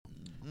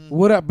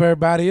What up,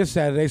 everybody? It's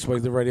Saturday.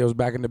 Swaisted Radio's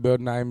back in the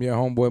building. I am your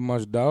homeboy,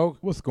 Munch Dog.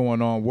 What's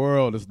going on,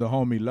 world? It's the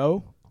homie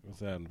Low. What's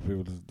happening,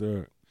 people? It's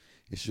Derek.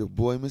 It's your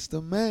boy,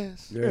 Mr.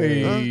 Mass.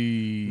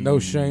 Hey. No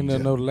Shayna,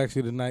 no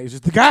Lexi tonight. It's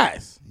just the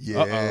guys.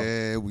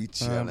 Yeah, we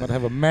chilling. About to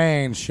have a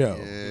man show.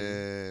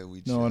 Yeah,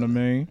 we chilling. Know what I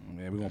mean?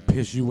 Yeah, we're going to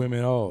piss you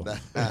women off.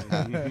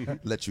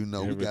 Let you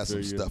know we got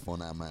some stuff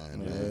on our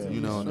mind, man. You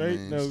know what I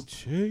mean? No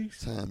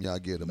chase. Time y'all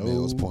get a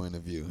male's point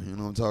of view. You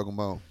know what I'm talking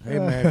about? Hey,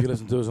 man, if you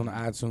listen to us on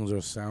iTunes or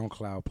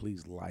SoundCloud,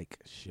 please like,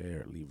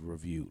 share, leave a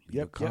review,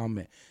 leave a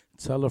comment.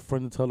 Tell a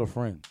friend to tell a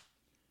friend.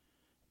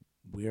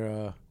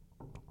 We're,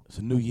 it's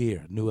a new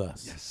year, new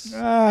us. Yes.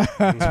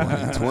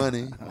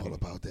 2020, all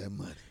about that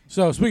money.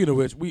 So speaking of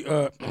which, we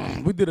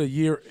did a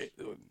year.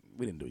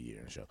 We didn't do a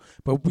year show,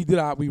 but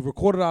we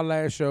recorded our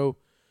last show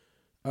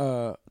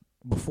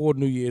before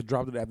New Year's,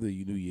 dropped it after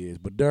the New Year's.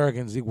 But Derek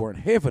and Zeke weren't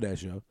here for that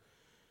show,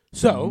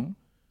 so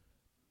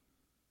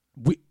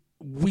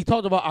we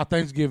talked about our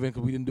Thanksgiving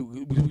because we didn't do.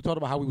 We talked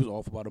about how we was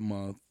off about a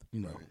month.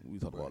 You know, we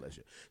talked about all that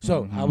shit.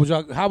 So how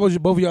was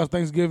both of y'all's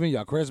Thanksgiving,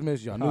 y'all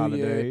Christmas, y'all New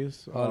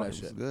Holidays, Year, all that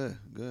shit? Good.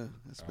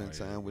 I spent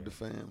time with the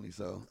family,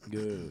 so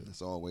Good.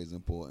 It's always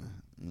important.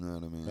 You know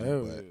what I mean?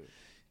 But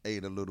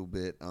ate a little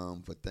bit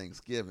for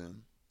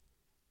Thanksgiving.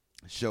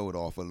 Showed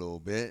off a little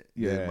bit,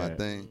 did my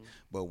thing.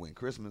 But when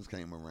Christmas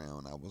came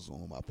around, I was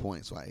on my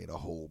point, so I ate a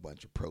whole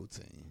bunch of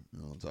protein. You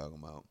know what I'm talking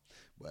about?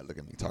 But look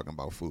at me talking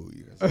about food.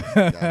 You know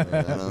what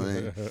I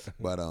mean?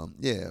 But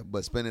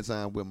but spending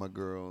time with my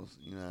girls,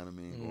 you know what I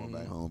mean? Going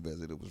back home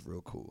visit, it was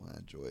real cool. I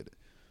enjoyed it.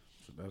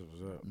 So that's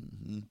what's up.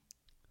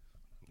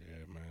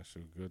 Yeah, man.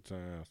 Shoot, good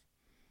times.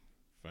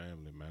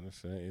 Family, man.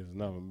 It's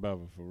nothing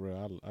better for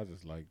real. I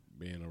just like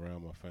being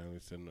around my family,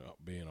 sitting up,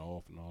 being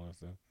off and all that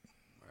stuff.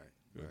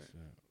 Good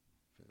shit.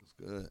 Feels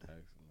good.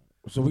 Excellent.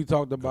 So we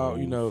talked about,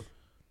 you know.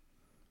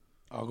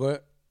 Oh, go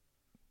ahead.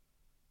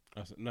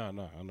 I said, no, I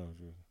know what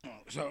you were.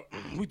 So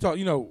we talked,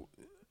 you know,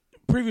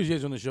 previous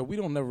years on the show, we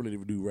don't never really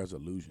do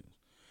resolutions,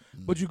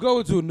 but you go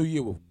into a new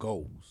year with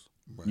goals.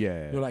 Right.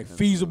 Yeah. They're like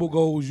feasible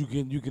goals you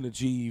can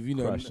achieve. You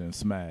know, Crush and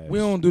smash. we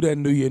don't do that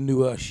New Year,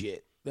 new us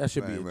shit. That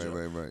should be a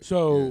joke. Right.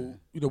 So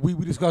you know, we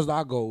discussed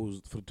our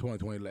goals for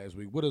 2020 last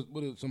week. What are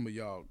some of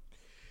y'all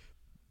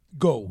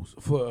goals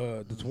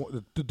for the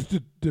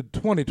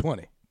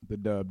 2020? The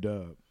dub.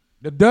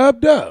 The dub.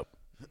 Dub.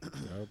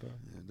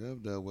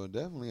 Well,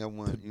 definitely I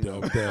want, you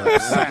know. So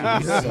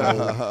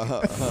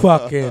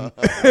fucking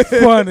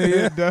funny.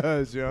 It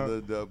does,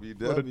 yo. The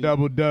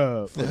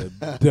WW. For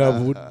the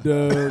double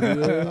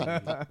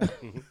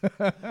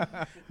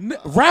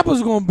dub.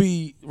 Rappers gonna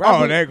be.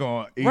 They're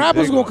going to eat.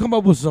 Rappers gonna come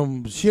up with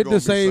some shit to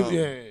say. something.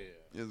 Yeah.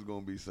 It's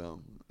gonna be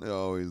something. They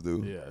always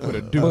do. Yeah. For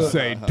the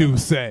do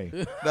say.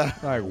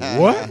 Like,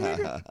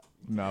 what?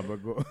 Nah, but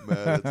go. Man,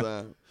 at the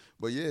time.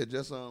 But yeah,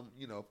 just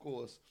you know, of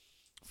course,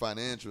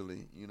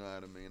 financially, you know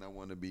what I mean. I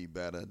want to be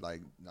better.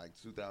 Like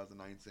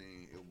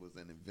 2019, it was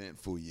an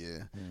eventful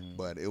year,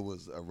 but it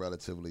was a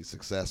relatively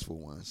successful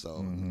one.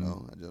 So you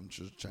know, I'm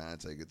just trying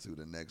to take it to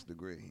the next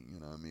degree. You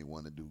know what I mean?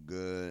 Want to do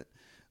good.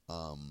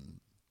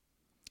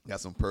 Got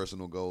some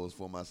personal goals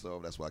for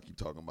myself. That's why I keep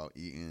talking about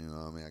eating. You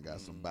know what I mean? I got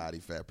some body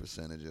fat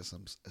percentages,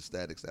 some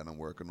aesthetics that I'm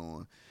working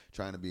on,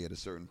 trying to be at a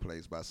certain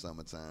place by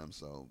summertime.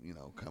 So, you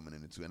know, coming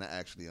into it. And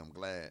I'm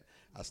glad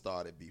I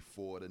started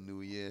before the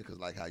new year because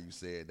like how you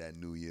said, that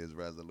New Year's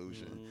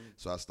resolution.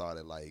 So I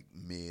started like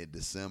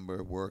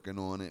mid-December working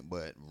on it.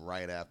 But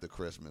right after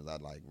Christmas, I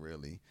like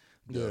really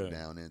dug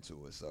down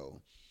into it.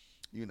 So,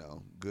 you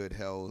know, good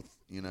health,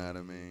 you know what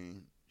I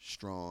mean?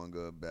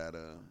 Stronger,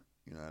 better,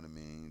 you know what I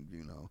mean?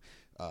 You know,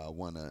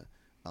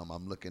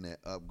 I'm looking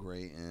at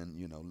upgrading,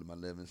 you know, my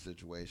living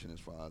situation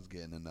as far as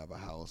getting another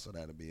house, so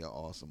that'll be an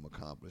awesome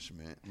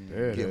accomplishment.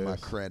 Get my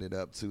credit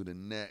up to the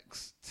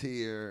next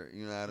tier,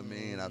 you know what I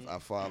mean? I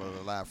followed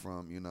a lot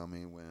from, you know what I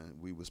mean, when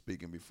we were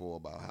speaking before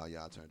about how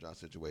y'all turned y'all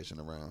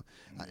situation around.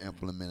 I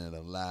implemented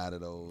a lot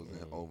of those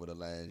over the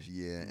last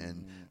year,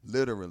 and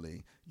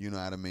literally, you know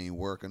what I mean,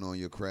 working on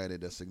your credit,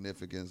 the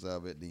significance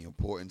of it, the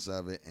importance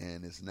of it,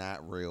 and it's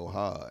not real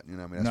hard. You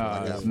know what I mean? That's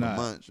what I got from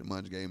Munch.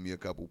 Munch gave me a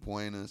couple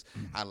pointers.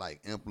 I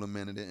like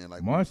implemented it, and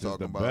like Munch is the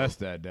about,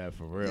 best at that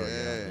for real.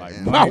 Yeah, like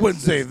I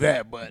wouldn't say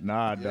that, but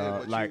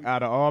dog. Like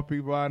out of all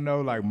people I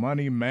know, like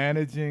money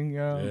managing,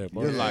 you're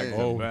like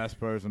the best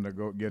person to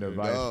go get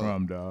advice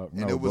from, dog.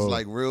 And it was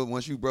like real.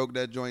 Once you broke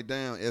that joint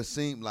down, it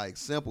seemed like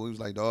simple. It was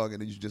like, dog,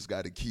 and you just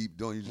got to keep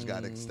doing. You just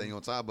got to stay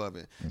on top of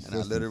it. And I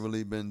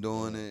literally been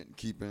doing it,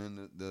 keeping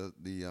the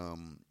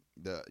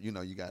you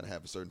know, you got to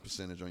have a certain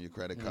percentage on your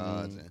credit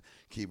cards and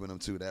keeping them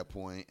to that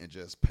point and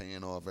just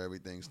paying off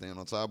everything, staying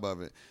on top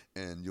of it,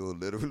 and you'll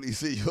literally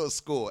see your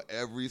score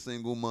every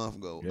single month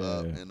go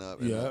up and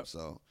up and up.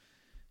 So,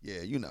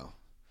 yeah, you know,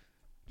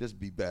 just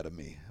be better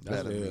me than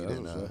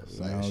last year.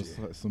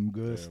 Sounds some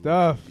good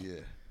stuff. Yeah,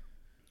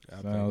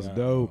 sounds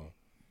dope.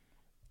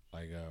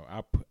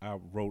 I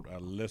wrote a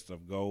list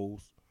of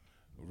goals,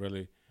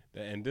 really.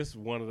 And this is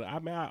one of the, I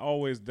mean, I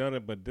always done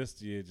it, but this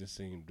year just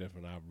seemed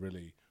different. I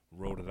really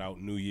wrote it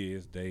out New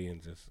Year's Day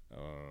and just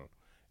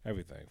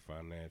everything,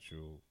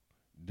 financial,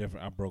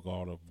 different. I broke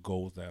all the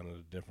goals down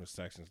into different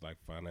sections like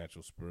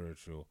financial,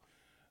 spiritual,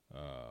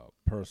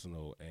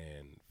 personal,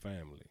 and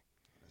family.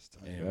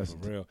 And That's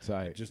for real,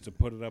 tight. just to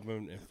put it up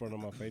in front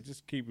of my face,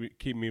 just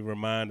keep me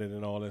reminded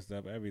and all that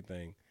stuff.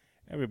 Everything,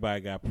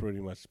 everybody got pretty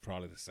much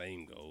probably the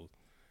same goals.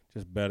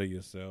 Just better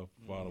yourself,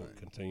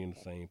 continue the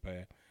same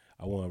path.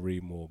 I want to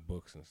read more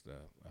books and stuff.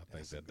 I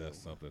think that's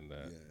something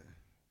that,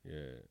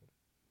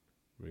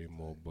 read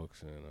more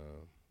books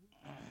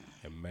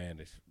and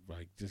manage,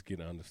 like just get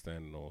an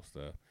understanding on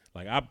stuff.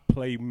 Like I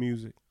play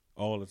music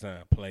all the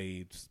time,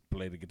 play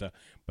the guitar,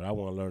 but I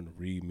want to learn to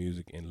read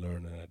music and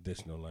learn an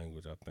additional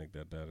language. I think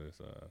that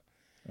is,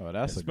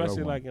 that's especially a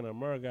good one. like in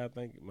America. I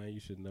think, man, you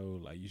should know,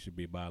 like you should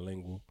be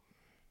bilingual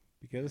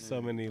because there's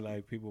so many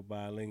like people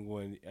bilingual,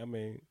 and I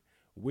mean,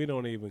 we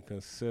don't even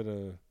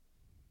consider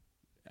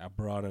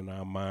abroad in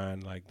our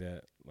mind like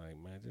that. Like,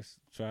 man, just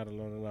try to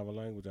learn another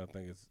language. I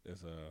think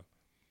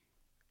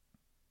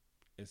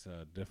it's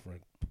a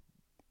different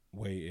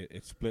way.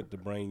 It split the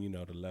brain, you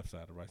know, the left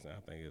side, the right side.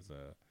 I think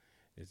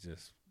it's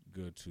just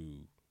good to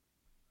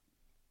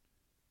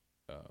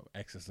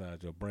exercise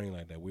your brain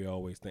like that. We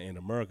always think in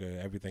America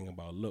everything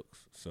about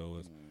looks. So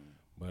it's,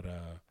 but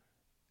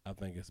I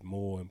think it's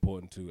more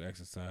important to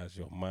exercise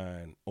your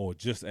mind, or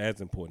just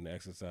as important to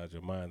exercise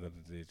your mind than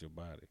it is your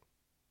body.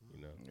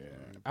 You know. Yeah.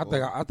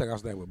 I think I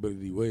stand with Billy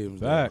D. Williams.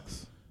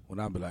 Facts. When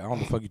I be like, I don't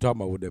know the fuck you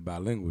talking about with that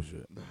bilingual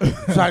shit.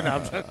 Sorry, no,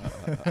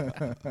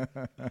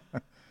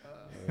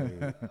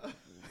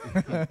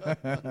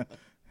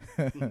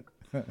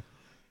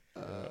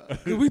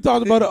 we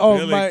talked about it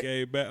off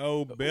mic.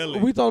 Billy.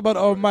 We talked about it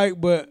off mic,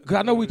 but cause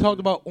I know we talked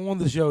about on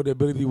the show that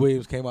Billy D.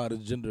 Williams came out as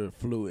gender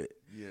fluid.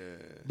 Yeah.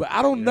 But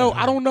I don't know.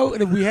 I don't know.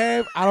 And if we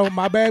have,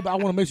 my bad, but I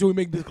want to make sure we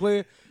make this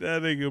clear.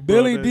 That nigga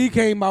Billy D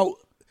came out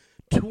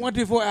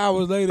 24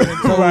 hours later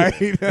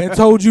and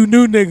told you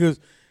new niggas,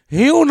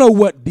 he don't know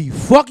what the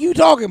fuck you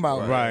talking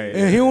about. Right.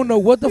 And he don't know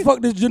what the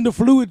fuck this gender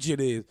fluid shit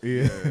is.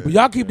 Yeah. But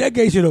y'all keep that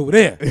gay shit over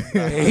there.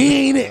 And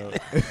he ain't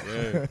it.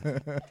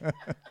 Yeah.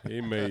 He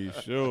made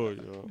sure,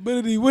 yo.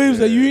 Billy D. Williams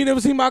said, you ain't never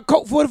seen my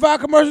Coke 45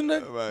 commercial,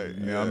 nigga? Right.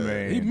 Yeah, I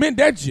mean, He meant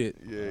that shit.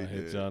 Yeah, I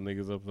hit y'all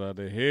niggas upside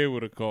the head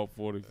with a Colt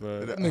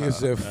 45. That nigga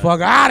said, fuck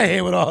out of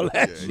here with all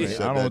that he shit.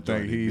 shut I don't that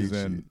think joint, he's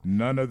big in shit.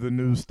 none of the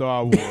new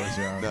Star Wars,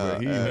 young. Nah,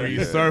 But he yeah.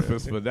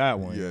 resurfaced for that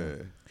one.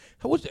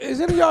 Yeah. Is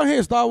any of y'all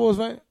here Star Wars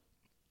fan?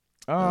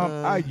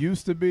 I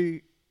used to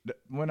be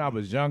when I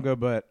was younger,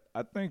 but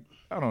I think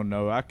I don't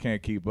know. I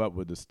can't keep up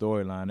with the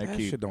storyline. That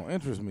shit don't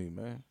interest me,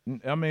 man.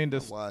 I mean,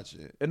 Watch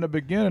it. in the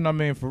beginning, I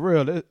mean, for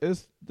real,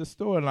 it's the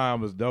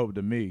storyline was dope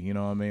to me. You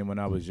know what I mean? When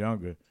I was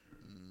younger,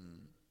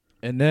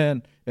 and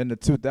then in the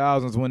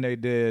 2000s when they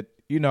did,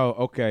 you know,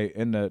 okay,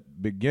 in the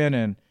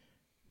beginning,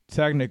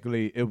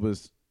 technically it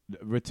was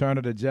Return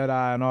of the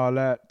Jedi and all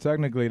that.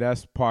 Technically,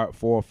 that's part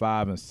 4,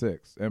 5, and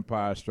 6.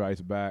 Empire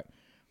Strikes Back,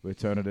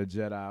 Return of the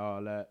Jedi,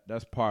 all that.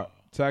 That's part.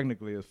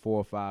 Technically, it's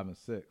 4, 5, and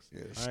 6.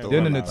 Yeah,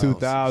 Then in the story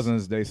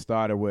 2000s, they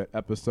started with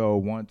episode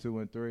 1, 2,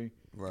 and 3.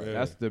 Right. Yeah.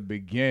 That's the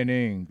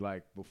beginning,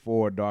 like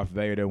before Darth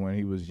Vader when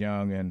he was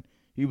young and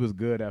he was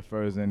good at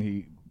first and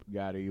he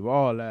got evil.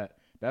 All that.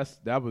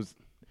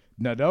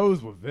 Now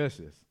those were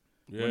vicious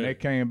when they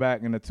came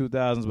back in the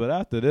 2000s. But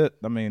after that,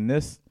 I mean,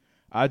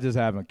 I just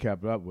haven't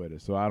kept up with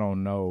it, so I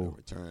don't know.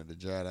 Return of the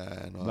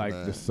Jedi and all Like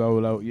that. the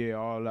Solo,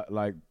 all that.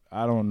 Like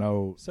I don't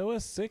know. So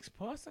it's 6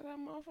 parts of that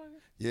motherfucker?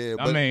 Yeah,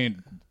 but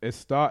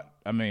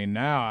I mean,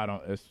 now I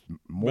don't. It's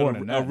more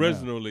than that.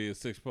 Originally, it's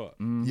 6 parts.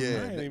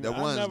 yeah, the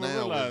I ones never now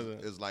realized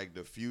it. is like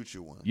the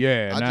future one.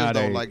 Yeah, I now just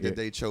don't they- like that yeah.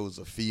 they chose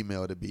a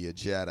female to be a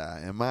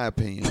Jedi. In my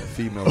opinion, a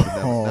female would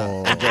never.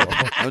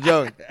 Nah, I'm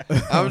joking.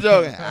 I'm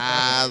joking.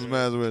 I was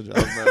messing with you. I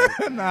was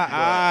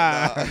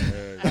messing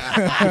with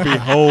you. Should be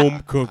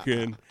home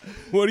cooking.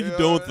 What are you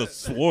doing with the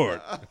sword?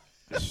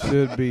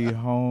 should be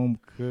home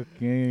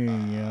cooking,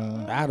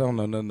 yo. I don't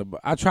know nothing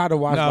about. I tried to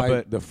watch Nah, like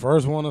but- the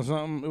first one or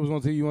something. It was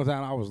on TV one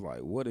time. I was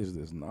like, "What is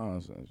this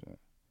nonsense?"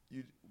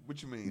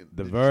 What you mean?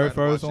 The Did you very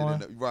try to watch first it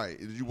one? right.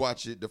 Did you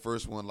watch it, the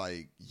first one,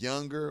 like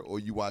younger, or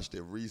you watched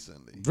it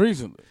recently?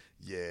 Recently,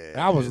 Yeah.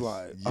 I was it's-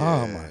 like,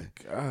 yeah. "Oh my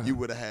god!" You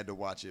would have had to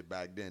watch it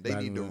back then. They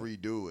Back need to then.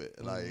 redo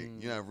it. Like,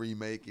 you know,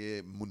 remake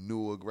it,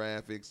 newer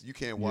graphics. You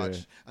can't watch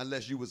Yeah.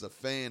 unless you was a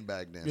fan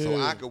back then. So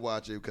Yeah. I could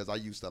watch it because I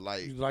used to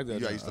like. You like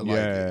that I used to time. like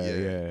Yeah,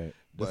 it. Yeah. yeah.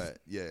 But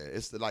yeah,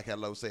 it's like how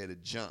Lo said,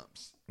 it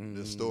jumps. The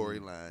Mm.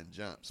 storyline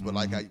jumps. But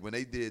like when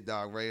they did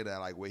Darth Vader,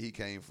 like where he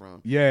came from.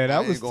 Yeah, that I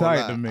ain't was gonna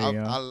tight lie. to me.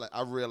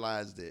 I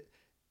realized it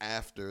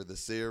after the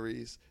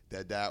series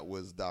that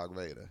was Darth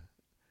Vader.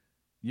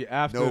 Yeah,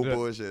 after No the,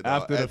 bullshit.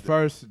 After the After-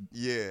 first.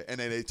 Yeah, and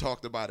then they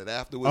talked about it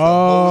afterwards. Oh,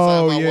 the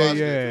whole time I yeah, watched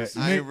yeah. it,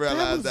 I didn't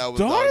realize that was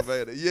Darth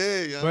Vader.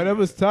 Yeah, yeah. But it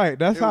was tight.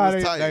 That's It how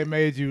was tight. they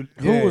made you.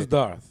 Who yeah. was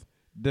Darth?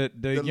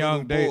 the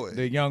young little boy.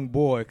 the young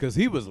boy? Because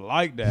he was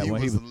like that he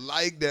when was he was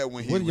like that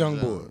when he What was young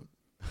young. boy?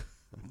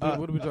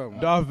 What are we talking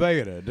about? Darth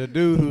Vader. The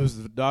dude who's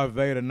Darth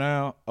Vader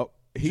now.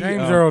 He,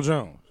 James Earl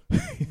Jones.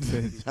 He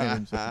said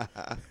change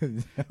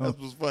it. That's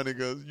what's funny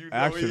because you know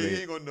Actually- he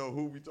ain't gonna know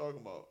who we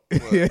talking about.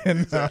 Yeah,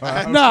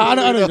 What? No, I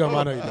know you're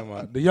talking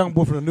about. The young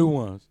boy from the new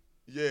ones.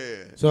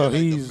 Yeah. So yeah, like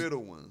he's- the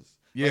middle ones.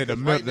 Yeah, Like, the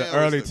 'cause right the now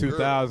early it's the girl.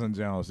 2000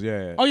 Jones.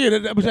 Yeah. Oh yeah,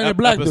 that was that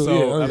black dude.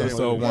 Yeah,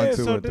 episode yeah. 1, Yeah,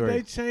 2, so and did 3.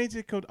 they change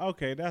it?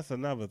 Okay, that's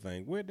another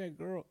thing. Where that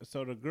girl?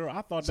 So the girl,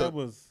 I thought So- that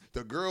was.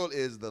 The girl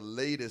is the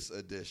latest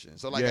addition.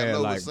 So like Yeah, I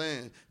know like- was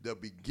saying, the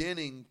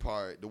beginning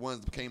part, the ones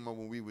that came up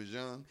when we was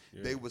young,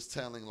 Yeah. they was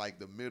telling like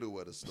the middle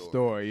of the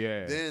story.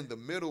 Yeah. Then the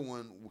middle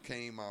one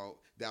came out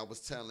that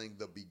was telling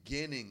the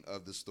beginning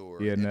of the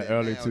story. Yeah, in And the then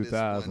early now this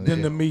 2000s. one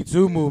Then the now- Me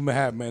Too movement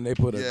happened, man. They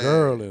put a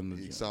girl in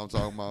the So I'm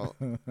talking about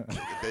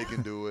if they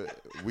can do it,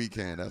 we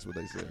can. That's what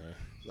they said.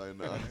 Like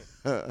no,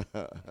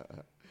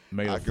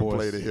 May I the can force.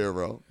 play the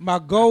hero. My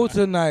goal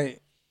tonight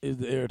is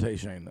to irritate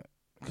Shayna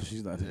because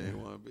she's not They here. ain't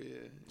want to be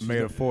here. May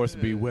the force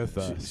be with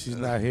us. She's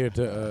not here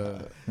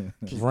to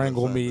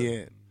wrangle me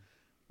in.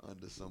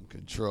 Under some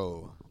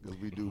control, because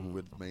we do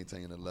with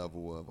maintain a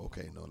level of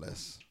okay, no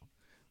less.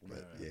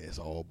 But yeah, it's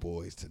all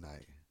boys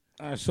tonight.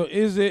 All right, so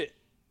is it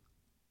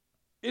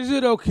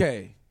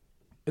okay?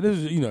 And this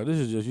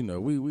is just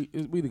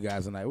we the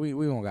guys tonight. We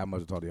don't got much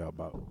to talk to y'all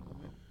about.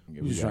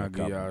 Yeah, We just got trying a to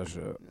get couple. y'all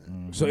shit.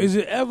 Mhm. So is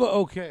it ever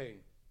okay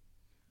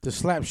to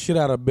slap shit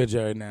out of a bitch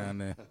every now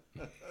and then?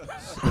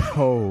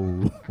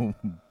 Oh.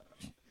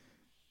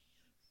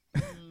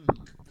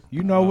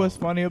 You know what's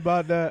funny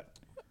about that?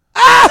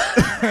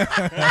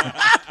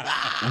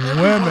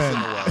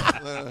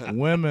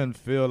 Women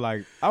feel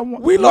like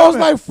We lost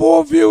like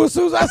 4 viewers as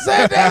soon as I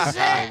said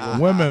that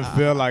shit. women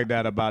feel like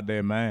that about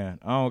their man.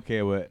 I don't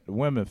care what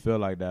women feel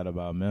like that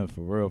about men,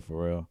 for real,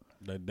 for real.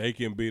 That they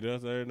can beat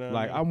us every now and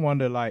Like then. I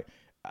wonder, like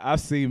I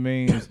see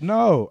memes.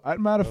 No,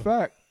 matter of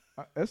fact,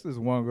 it's this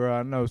one girl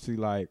I know. She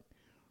like,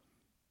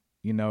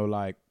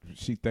 like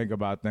she think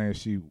about things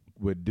she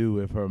would do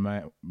if her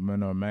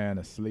man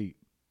asleep.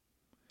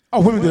 Oh,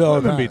 women do that all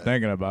the Women be time.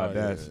 thinking about Oh,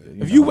 that.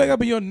 yeah. If you wake up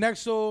in your neck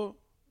sore,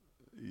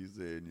 You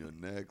said in your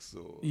neck,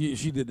 so yeah,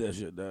 she did that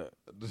shit, dog.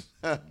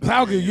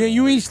 How could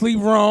you ain't sleep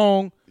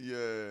wrong?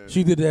 yeah.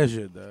 She did that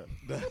shit, dog.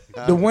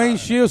 Dwayne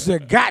Shields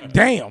said, "God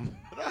damn."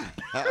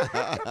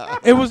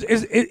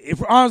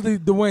 Honestly,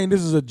 Dwayne,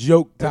 this is a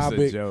joke It's a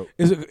topic. joke.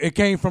 It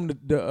came from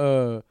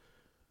the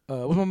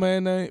what's my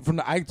man name? From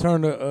the Ike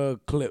Turner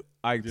clip.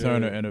 Ike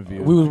Turner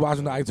interview. We was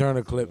watching the Ike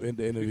Turner clip in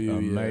the interview. Yeah.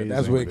 Amazing.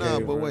 That's where it No,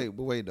 came but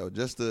from. wait though.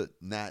 Just to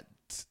not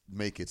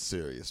make it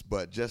serious,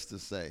 but just to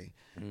say,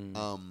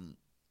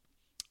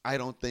 I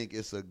don't think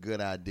it's a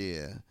good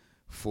idea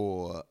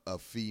for a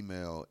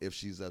female, if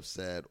she's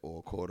upset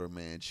or caught her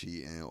man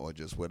cheating or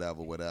just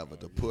whatever,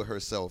 to put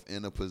herself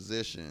in a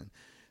position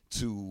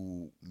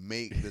to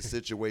make the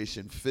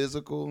situation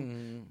physical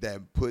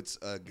that puts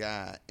a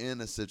guy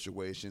in a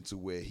situation to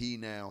where he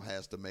now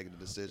has to make the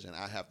decision.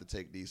 I have to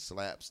take these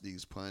slaps,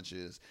 these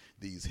punches,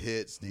 these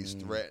hits, these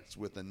threats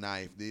with a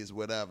knife, these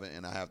whatever,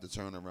 and I have to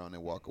turn around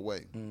and walk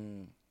away.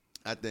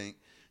 I think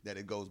that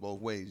it goes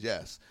both ways.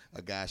 Yes,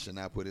 a guy should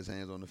not put his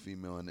hands on the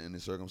female in any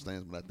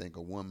circumstance, but I think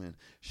a woman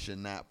should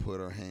not put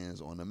her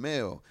hands on a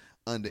male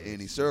under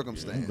any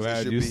circumstance. I'm glad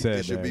it should you be, said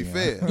it should that, be yeah.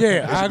 fair.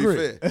 Yeah, It I should be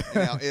agree.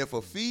 fair. Now, if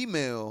a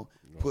female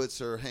puts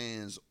her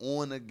hands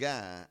on a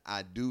guy,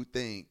 I do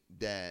think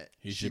that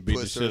He she should beat the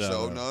puts shit out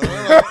herself. of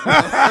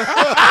No,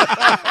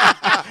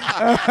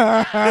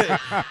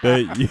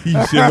 That you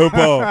should hoop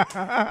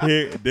off.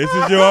 Here, this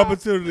is your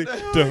opportunity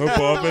to hoop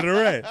off at the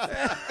rest.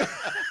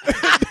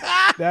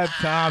 That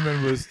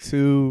timing was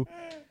too.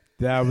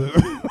 That was.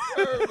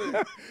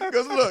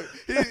 because look,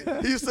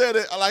 he said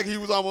it like he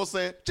was almost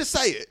saying, "Just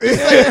say it." Just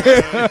say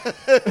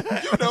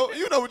it.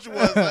 you know what you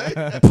want to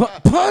say.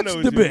 Punch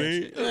know the what you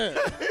bitch.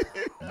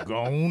 mean.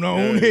 Going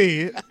on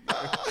here.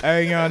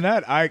 Hey, on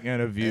that Ike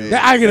interview.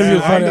 That Ike interview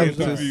was I funny. get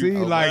to see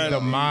like the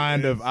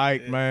mind of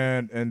Ike,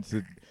 man, and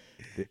to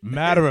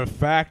matter of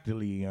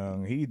factly,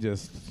 young, he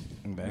just.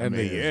 That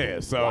nigga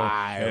is So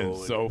wild.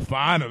 and so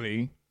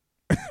finally.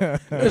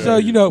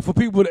 So for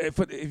people,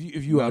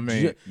 if you are,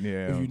 if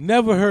you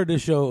never heard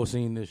this show or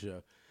seen this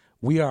show,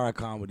 we are a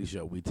comedy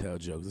show. We tell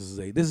jokes.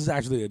 This is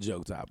actually a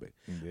joke topic.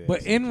 Yeah, But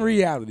it's in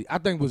reality, I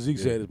think what Zeke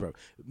said is perfect.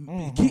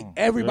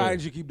 Everybody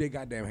Yeah. should keep their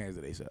goddamn hands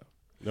to themselves.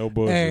 No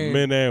bullshit, And-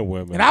 men and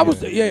women. And I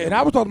was and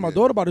I was talking to my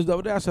daughter about this the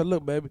other day. I said,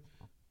 "Look, baby,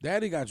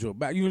 Daddy got your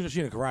back. You know she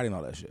in karate and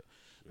all that shit."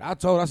 I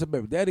told her, I said,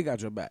 "Baby, Daddy got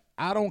your back.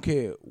 I don't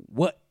care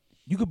what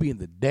you could be in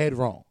the dead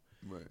wrong.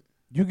 Right.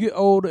 You get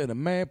older and a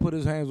man put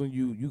his hands on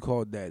you, you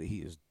call Daddy, he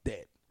is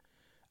dead."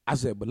 I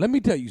said, "But let me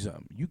tell you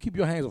something. You keep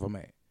your hands off a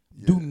man.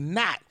 Yeah. Do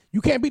not.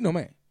 You can't beat no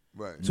man.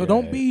 Right. So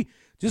don't be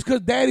just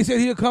because Daddy said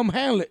he'll come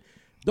handle it.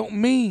 Don't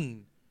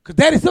mean because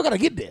Daddy still gotta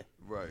get there.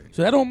 Right.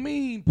 So that don't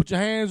mean put your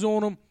hands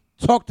on him,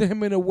 talk to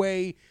him in a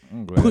way,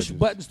 I'm glad push you-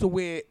 buttons to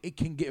where it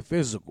can get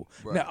physical.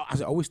 Right. Now I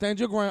said always stand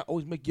your ground,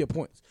 always make your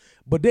points.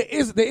 But there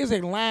is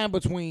a line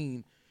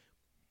between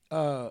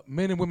men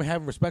and women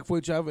having respect for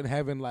each other and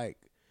having like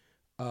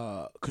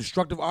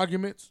constructive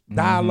arguments,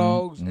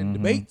 dialogues, and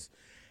debates,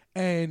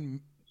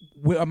 and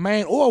where a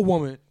man or a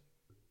woman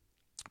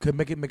could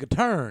make a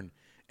turn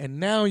and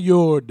now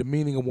you're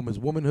demeaning a woman's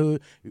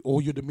womanhood,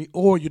 or you're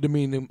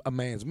demeaning a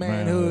man's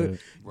manhood.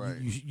 Right.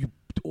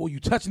 Or you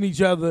touching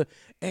each other,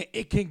 and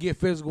it can get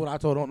physical. And I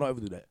told her, don't ever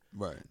do that.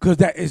 Right. Because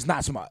that is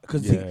not smart.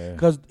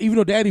 Because even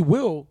though daddy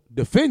will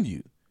defend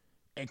you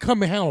and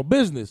come and handle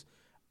business,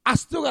 I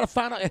still got to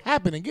find out it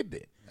happened and get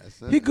there.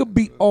 He could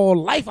beat all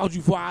life out you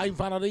before I even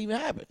find out it even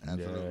happened.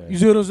 Absolutely. You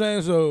see what I'm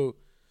saying? So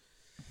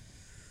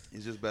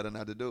it's just better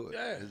not to do it.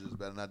 Yeah. It's just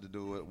better not to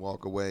do it.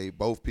 Walk away.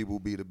 Both people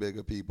be the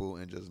bigger people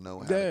and just know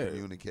how to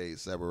communicate,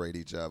 separate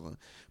each other.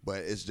 But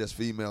it's just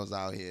females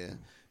out here,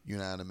 you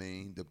know what I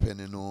mean,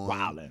 depending on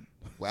wilding.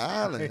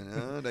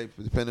 They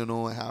depending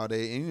on how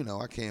they, and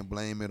I can't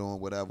blame it on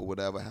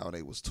whatever how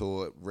they was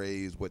taught,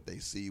 raised, what they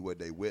see, what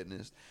they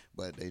witnessed,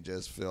 but they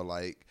just feel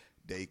like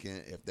they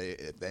can,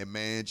 if that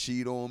man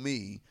cheat on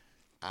me,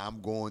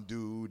 I'm going to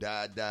do ...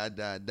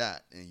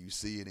 And you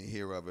see it and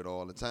hear of it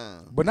all the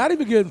time. But not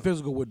even getting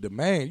physical with the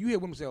man. You hear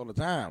women say all the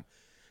time,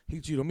 he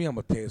cheated on me, I'm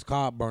going to tear his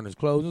car, burn his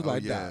clothes. It's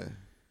like that.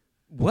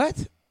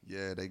 What?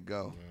 Yeah, they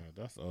go. Yeah,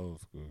 that's old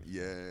school.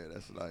 Yeah,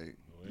 that's like,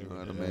 you know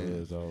what I It mean?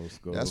 is old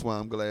school. That's why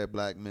I'm glad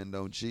black men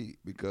don't cheat,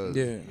 because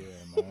man.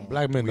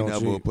 Black men we don't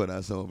never cheat. put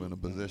ourselves in a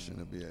position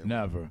to be able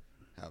Never.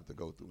 to have to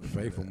go through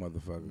Faithful that.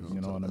 motherfuckers.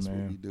 You know what I That's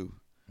mean? what we do.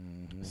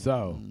 Mm-hmm.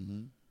 So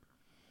Mm-hmm.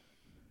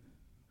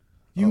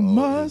 you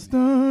must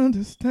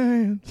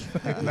understand.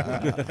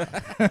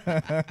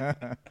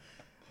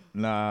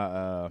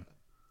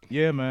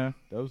 Yeah, man.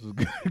 Those was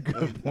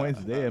good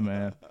points there,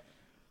 man.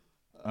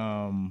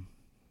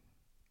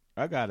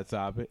 I got a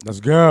topic.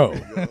 Let's go.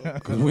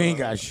 Because we ain't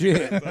got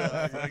shit. I'm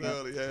I'm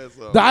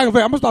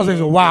going to start saying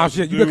some wild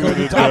shit. You better come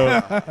to the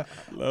topic.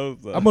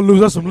 I'm going to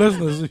lose us some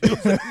listeners.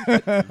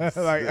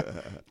 Like,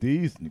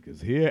 these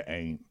niggas here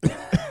ain't.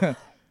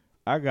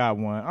 I got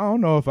one. I don't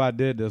know if I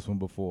did this one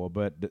before,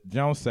 but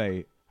don't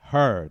say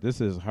her. This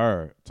is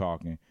her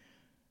talking.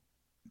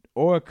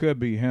 Or it could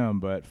be him,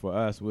 but for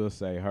us, we'll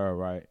say her,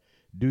 right?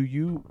 Do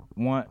you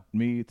want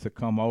me to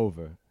come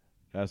over?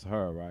 That's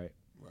her, right?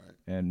 Right.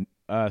 And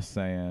us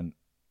saying,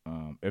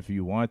 if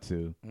you want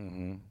to.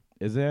 Mm-hmm.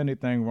 Is there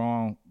anything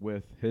wrong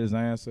with his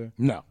answer?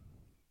 No.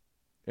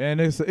 And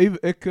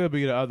it could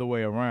be the other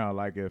way around.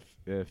 Like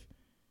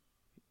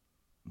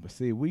but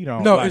see, we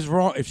don't. No, like, it's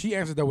wrong. If she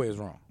answers that way, it's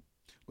wrong.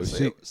 But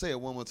say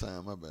it one more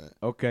time, my bad.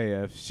 Okay,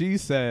 if she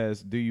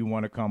says, "Do you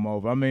want to come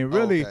over?" I mean,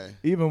 really,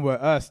 even with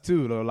us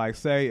too, though. Like,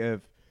 say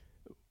if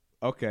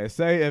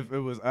it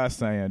was us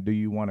saying, "Do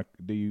you want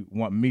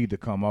me to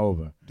come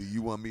over?" Do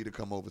you want me to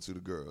come over to the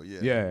girl?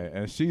 Yeah. Yeah,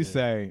 and she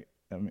say,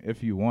 I mean,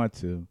 "If you want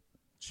to,"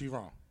 she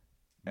wrong.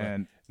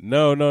 And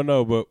no,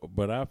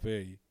 but I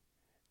feel you.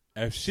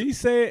 If she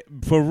said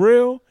for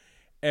real,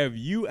 if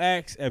you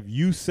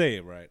say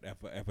it right,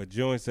 if a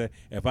joint say,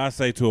 if I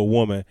say to a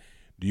woman,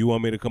 do you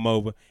want me to come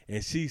over?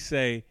 And she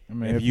say,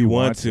 if you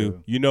want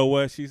to. You know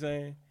what she's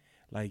saying?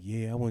 Like,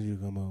 yeah, I want you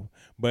to come over.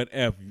 But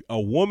if a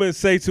woman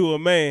say to a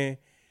man,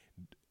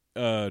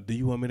 do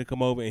you want me to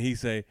come over? And he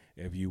say,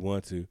 if you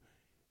want to.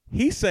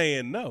 He's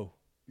saying no.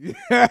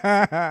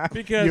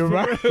 Because you're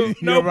right. Real,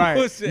 no you're right.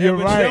 bullshit. You're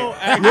if right.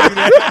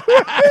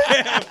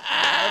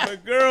 if a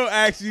girl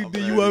asks you, do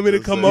you want me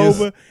to come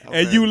over?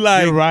 And you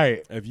like, you're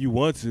right. If you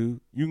want to,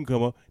 you can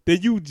come over.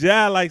 Then you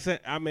jive like saying,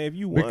 I mean, if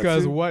you want to.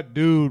 Because what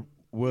dude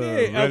will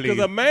really... Because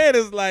a man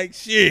is like,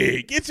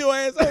 shit, get your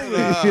ass over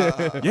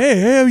there. Yeah,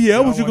 hell yeah. I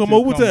want you to come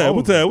over. What time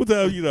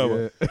you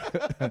know?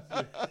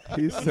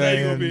 He's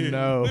saying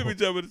no. Let me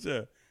jump in the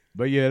chair.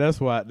 But yeah,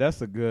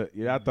 that's a good.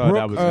 Yeah, I thought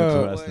that was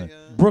interesting.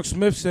 Brooke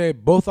Smith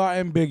said both are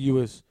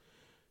ambiguous.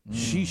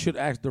 She should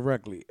ask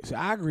directly. So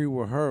I agree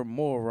with her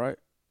more, right?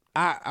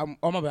 I'm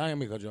my bad. I ain't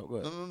make a joke. Go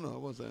ahead. No, I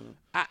wasn't saying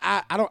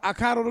that. I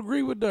kind of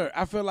agree with her.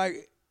 I feel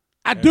like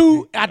I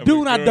do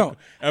and I don't.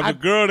 If a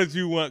girl that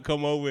you want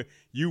come over,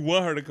 you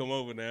want her to come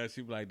over now.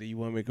 She be like, "Do you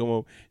want me to come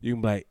over?" You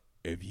can be like,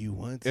 "If you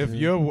want to." If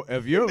your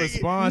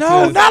response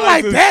no, is not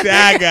like that.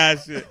 Shy guy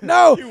shit.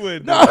 No, you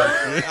wouldn't. No,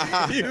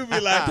 you be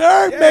like,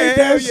 Dirk made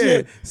that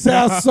shit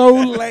sound so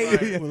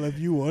lame. Well, if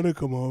you want to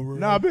come over,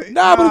 but if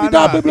you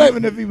thought,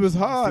 even if he was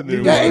hard,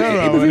 even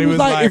if he was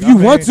like, if you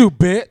want to,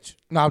 bitch.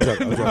 No, I'm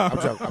joking.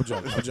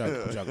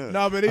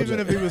 No, but even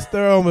if he was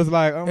thorough and was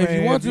like, oh, if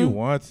you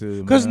want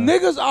to, because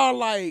niggas are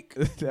like,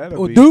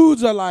 or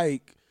dudes are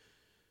like,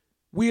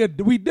 we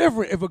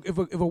different. If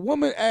a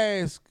woman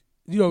asks,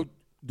 do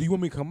you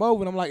want me to come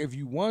over? And I'm like, if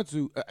you want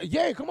to,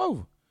 yeah, come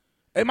over.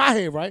 In my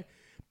head, right?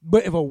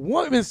 But if a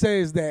woman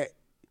says that,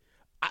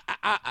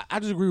 I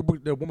just agree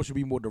with the woman should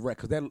be more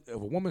direct. Because if a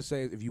woman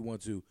says, if you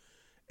want to,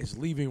 it's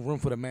leaving room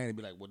for the man to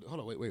be like, well, hold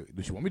on, wait.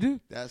 Do she want me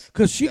to?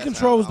 Because she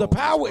controls the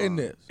power in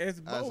this. It's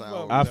both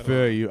of them. I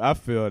feel you. I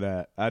feel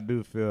that. I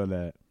do feel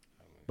that.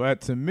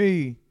 But to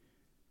me,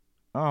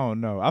 I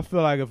don't know. I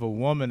feel like if a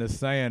woman is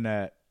saying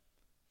that,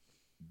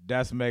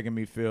 that's making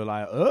me feel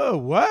like,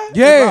 what?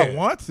 Yeah. If I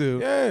want to.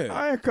 Yeah.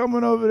 I ain't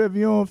coming over there if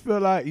you don't feel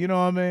like, you know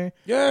what I mean?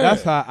 Yeah.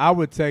 That's how I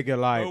would take it.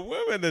 Like, But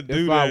women that do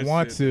if that I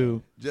want shit,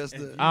 to, Just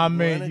the, I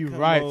mean, wanna you come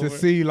right over. to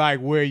see like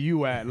where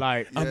you at.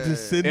 Like, I'm Yeah.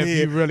 just sitting if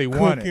here you really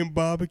want it. cooking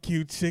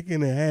barbecue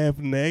chicken and half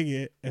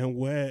naked and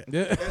wet.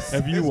 Yeah.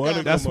 If you want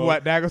to, That's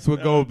what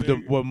go Yeah,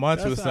 what Munch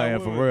that's was how saying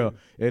for women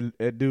real.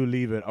 It do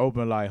leave it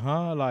open like,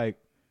 huh? Like,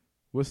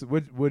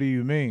 what do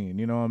you mean?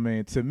 You know what I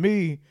mean? To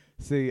me,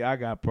 see, I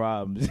got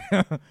problems.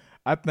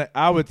 I think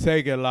I would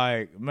take it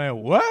like, man,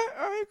 what?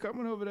 I ain't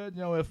coming over there,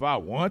 you know, if I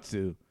want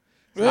to.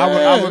 Yeah,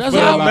 I would that's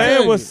feel how like- man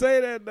man would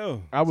say that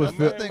though. I would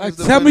feel. think Like,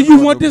 it's tell me depending you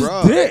on want the this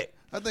broad. dick.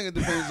 I think it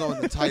depends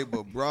on the type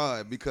of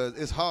broad because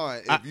it's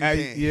hard if you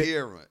can't yeah.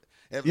 hear it.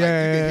 If Yeah, like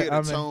you can hear the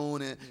I mean-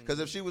 tone, and because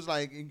if she was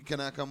like, "Can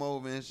I come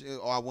over?" and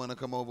or I want to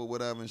come over,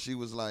 whatever, and she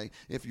was like,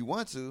 "If you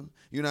want to,"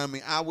 you know what I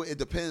mean. I would. It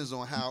depends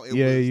on how it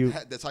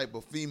was, the type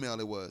of female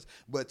it was.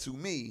 But to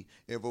me,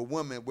 if a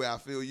woman, where I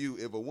feel you,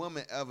 if a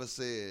woman ever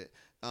said,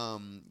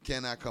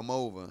 "Can I come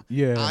over?"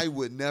 Yeah. I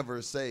would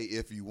never say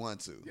if you want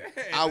to. Yeah,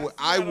 I that's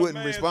not a wouldn't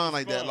man's respond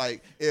like that. response.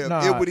 Like if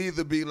Nah. it would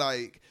either be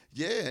like,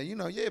 yeah,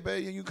 yeah,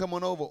 baby, you come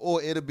on over,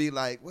 or it'll be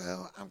like,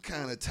 well, I'm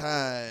kind of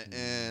tired,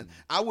 and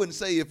I wouldn't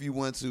say if you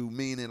want to,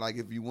 meaning like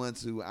if you want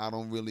to, I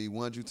don't really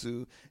want you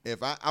to.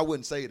 If I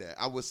wouldn't say that,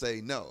 I would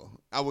say no.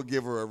 I would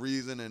give her a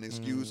reason, an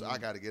excuse. I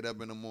got to get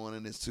up in the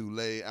morning. It's too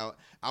late.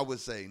 I would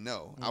say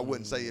no. I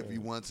wouldn't say if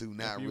you want to,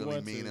 not you really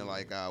want meaning to.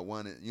 like I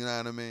want it. You know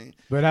what I mean?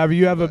 But have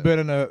you ever But- been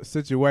in a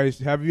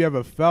situation? Have you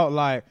ever felt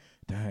like,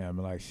 damn,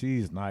 like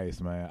she's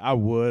nice, man. I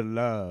would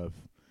love,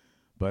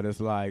 but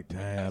it's like,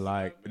 damn,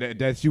 like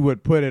that you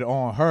would put it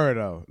on her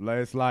though. Like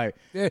it's like,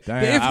 Yeah.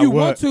 damn, If I you would.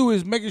 want to,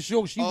 is making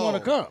sure she want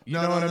to come. You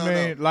No, know no, what no,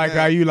 I mean? no. Like Yeah.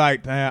 how you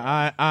like, damn,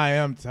 I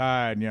am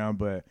tired, young,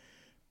 but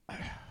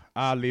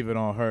I'll leave it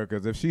on her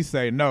because if she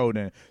say no,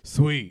 then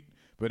sweet.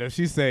 But if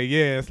she say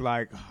yeah, it's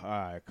like, all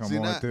right, come See,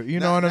 on, not, through. You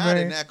not, know what not I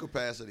mean? in that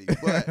capacity.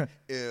 But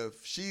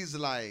if she's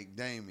like,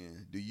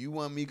 Damien, do you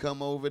want me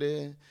come over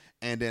there?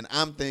 And then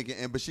I'm thinking,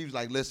 but she was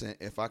like, listen,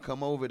 if I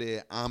come over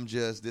there, I'm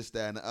just this,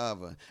 that, and the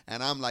other.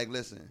 And I'm like,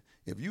 listen,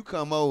 if you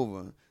come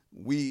over,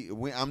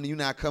 you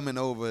not coming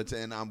over to,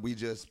 and we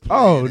just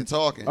playing and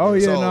talking. Oh,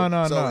 yeah, so,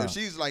 no. So if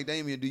she's like,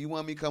 Damien, do you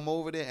want me to come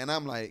over there? And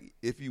I'm like,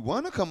 if you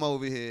want to come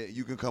over here,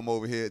 you can come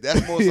over here.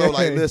 That's more so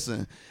like,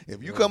 listen,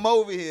 if you come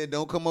over here,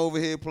 don't come over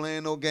here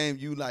playing no game.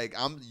 You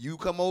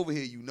come over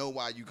here, you know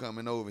why you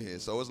coming over here.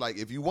 So it's like,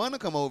 if you want to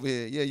come over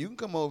here, yeah, you can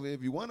come over here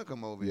if you want to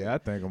come over here. Yeah, I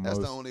think That's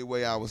almost. the only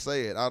way I would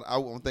say it. I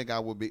don't think I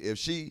would be if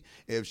she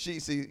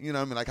see, you know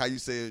what I mean, like how you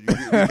said we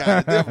kind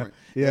of different.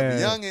 Yeah.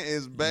 If youngin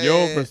is bad,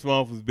 Your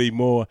response would be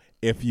more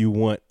if you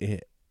want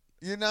it.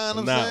 you know what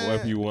I'm Not saying?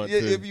 if you want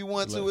yeah, to. If you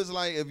want to, Like- it's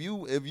like if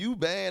you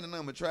bad and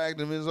I'm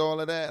attractive and all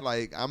of that,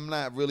 like I'm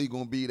not really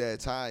gonna be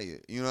that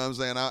tired. You know what I'm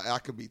saying? I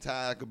could be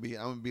tired. I'm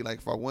gonna be like,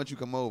 if I want you to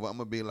come over, I'm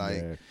gonna be like,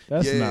 Yeah,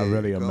 that's not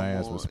really a come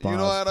man's on. response. You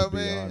know what to I be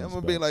mean? honest, I'm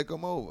gonna but- be like,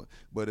 come over.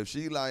 But if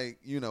she like,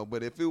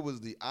 but if it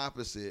was the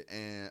opposite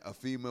and a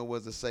female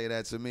was to say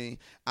that to me,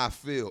 I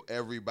feel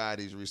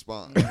everybody's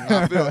response.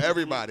 I feel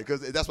everybody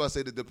because that's why I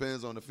said it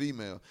depends on the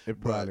female.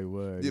 It probably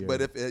would. Yeah, Yeah.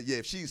 but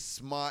if she's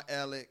smart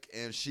aleck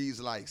and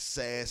she's like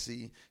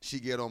sassy, she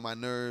get on my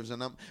nerves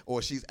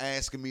or she's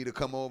asking me to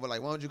come over,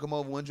 like, why don't you come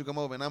over? Why don't you come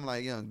over? And I'm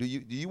like, young, do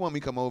you want me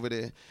to come over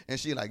there? And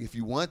she like, if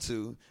you want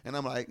to, and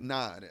I'm like,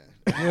 nah, then.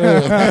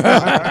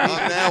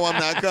 Now I'm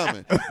not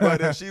coming.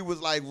 But if she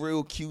was like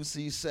real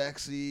cutesy,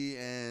 sexy,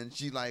 and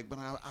she like, but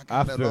I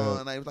got that feel on,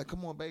 it. and I was like,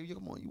 come on, baby,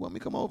 come on, you want me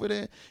to come over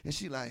there? And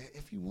she like,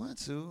 if you want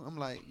to, I'm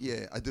like,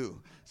 yeah, I do.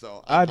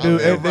 So I do.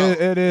 I'm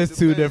It is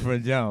two depends.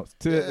 different jumps.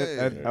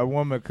 Yeah. A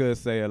woman could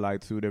say it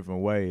like two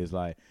different ways.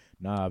 Like,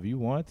 nah, if you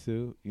want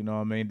to, you know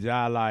what I mean?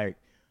 Ja like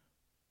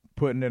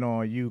putting it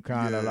on you,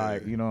 kind of Yeah.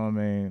 like, you know what I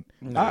mean?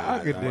 I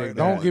could dig that.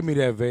 Don't give me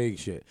that vague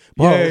shit.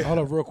 Yeah. Hold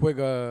up real quick.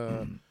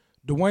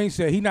 Dwayne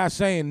said he not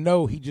saying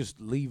no. He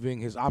just leaving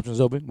his options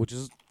open, which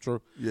is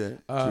true. Yeah,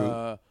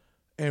 true.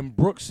 And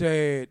Brooke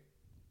said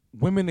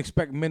women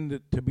expect men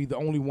to be the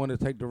only one to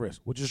take the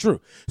risk, which is true.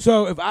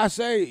 So if I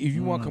say, if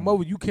you want to come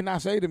over, you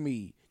cannot say to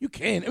me, you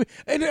can. I mean,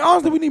 and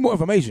honestly, we need more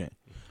information.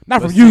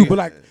 Not from you, but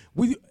like,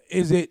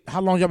 is it, how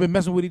long y'all been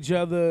messing with each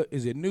other?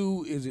 Is it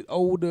new? Is it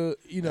older?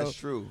 You know, That's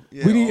true.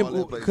 Yeah, we need, all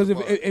that plays because a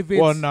if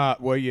part. it's,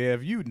 Well, yeah,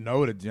 if you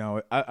know the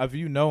John, if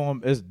you know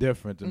him, it's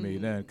different to me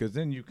then, because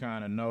then you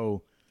kind of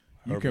know.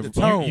 You can, the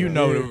tone, you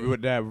know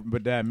yeah.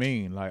 what that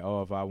mean. Like,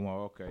 oh, if I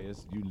want, okay,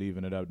 it's you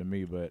leaving it up to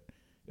me. But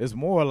it's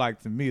more like,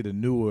 to me, the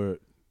newer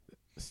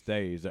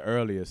stage, the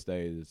earlier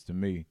stages to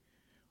me,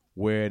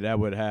 where that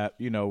would have,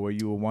 where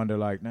you would wonder,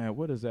 like, man,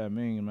 what does that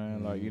mean,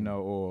 man? Like,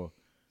 or.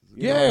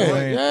 You know what I'm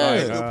saying?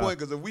 That's a Like, good point,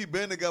 because if we've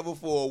been together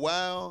for a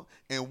while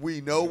and we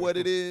know what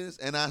it is,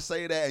 and I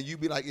say that, and you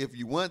be like, if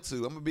you want to,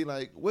 I'm gonna be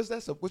like, what's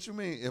that? What you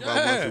mean? If I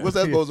want to, what's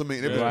that supposed to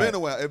mean? If it's been a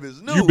while, if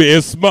it's new, You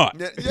being smart.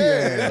 yeah,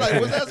 it's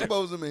like, what's that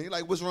supposed to mean?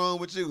 Like, what's wrong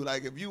with you?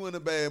 Like, if you in a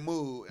bad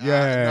mood,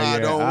 I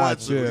don't want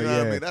to. You know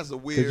what I mean? That's a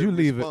weird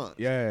response.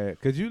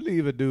 Cause you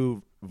leave a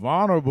dude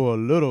vulnerable a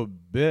little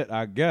bit,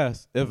 I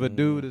guess. If a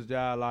dude is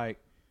just like,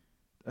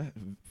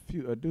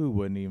 a dude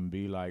wouldn't even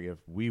be like if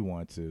we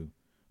want to.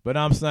 But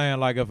I'm saying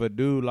like if a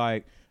dude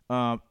like,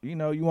 you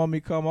know, you want me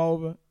to come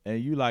over,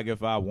 and you like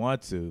if I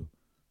want to,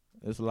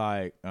 it's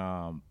like,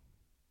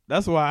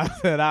 that's why I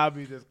said I'll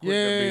be just quick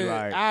to be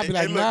like, I'll be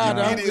like, look, nah, you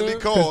dog. immediately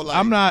call. Like,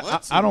 I'm not.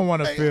 want to? I don't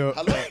want to Hey, feel.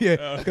 hello?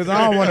 Yeah, because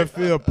I don't want to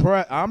feel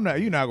pressed. I'm not.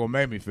 You're not gonna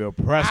make me feel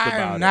pressed I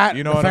about am not it.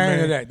 You know a what I fan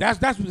mean? of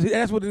that.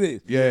 That's what it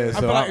is. Yeah. I So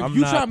feel like if I'm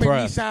you not try to make me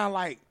pressed. sound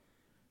like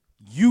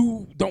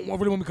you don't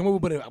really want me to come over,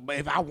 but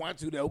if I want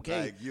to, then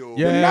okay. Like, yo,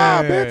 Yeah,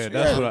 Nah, bitch.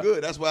 that's I'm what.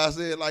 good. That's why I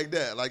said it like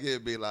that. Like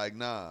it'd be like,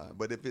 nah.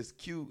 But if it's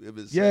cute, if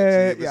it's Yeah,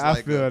 sexy, if it's yeah, I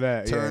like feel a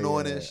that. Yeah, turn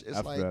on yeah, ish, it's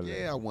I like, feel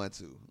yeah, that. I want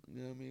to.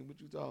 You know what I mean? What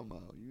you talking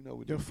about? You know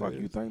what The this fuck is.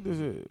 you think this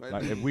is? Right?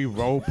 Like if we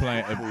role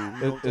playing, what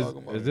I'm talking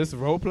about. is this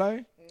role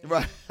play?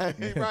 Right,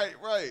 right,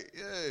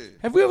 yeah.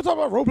 Have we ever talked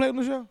about role play on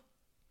the show?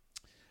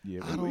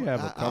 Yeah, I we have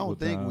a I couple don't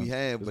think we times.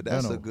 have, It's but been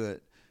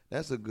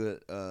that's a good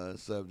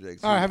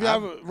subject. All right, have you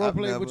I've- ever role I've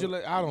played never- with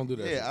your? I don't do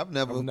that. shit. Yeah, I've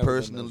never done that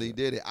personally shit.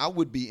 did it. I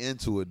would be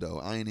into it though.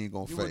 I ain't even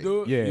gonna You fake. would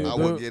do it? Yeah. You I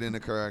do would it? get in the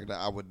character.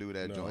 I would do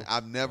that No. joint.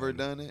 I've never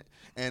done it,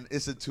 and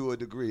it's to a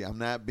degree. I'm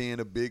not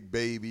being a big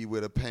baby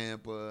with a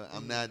pamper.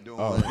 I'm not doing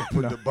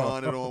put the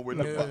bonnet on with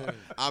the. Yeah.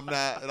 I'm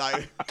not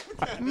like.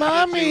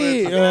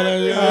 Mommy.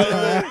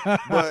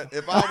 But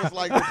if I was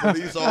like the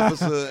police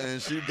officer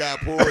and she got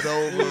pulled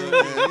over, and,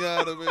 you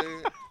know what I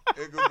mean?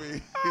 It could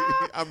be.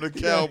 I'm the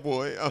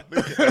cowboy. I'm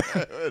the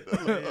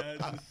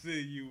Yeah, I just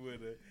see you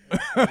with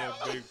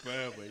a big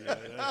family. Yeah,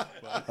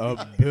 that's funny.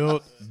 A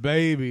built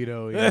baby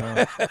though, you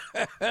know.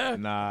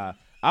 Nah,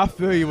 I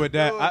feel you with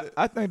that.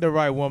 I think the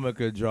right woman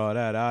could draw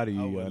that out of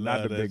you, would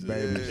not love the that big shit.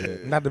 baby Yeah.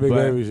 shit. Not the big But-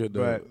 baby shit,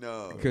 though. But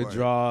No, could right.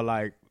 draw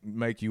like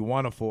make you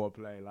want to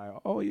foreplay, like,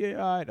 oh yeah,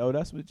 all right, oh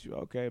that's what you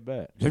okay,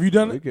 bet. Have you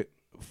done We it? could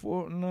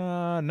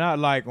not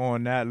like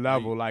on that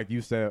level, like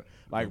you said,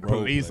 like The role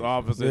police play.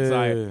 officer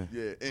type.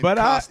 Yeah, in But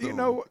costume. you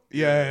know,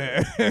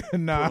 yeah,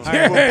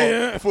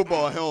 nah.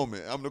 Football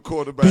helmet. I'm the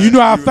quarterback. Do you know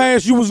how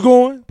fast you was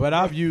going? But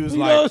I've used You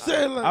know like what I'm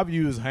saying? Like- I've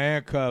used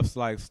handcuffs,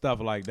 like stuff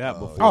like that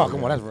before. Oh,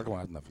 come on, that's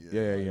nothing.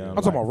 Yeah. I'm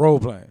talking about role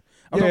playing.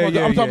 I'm talking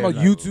about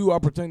like- you two are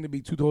pretending to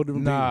be two totally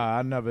different people. Nah,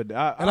 I never.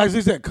 And like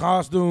you said,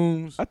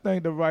 costumes. I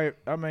think the right.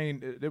 I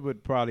mean, it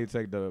would probably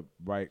take the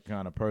right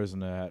kind of person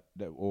that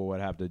or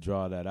would have to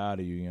draw that out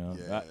of you. You know,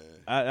 Yeah.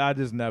 I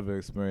just never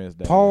experienced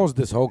that. Pause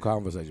this whole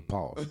conversation.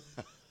 Pause.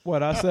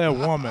 What I said,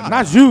 woman.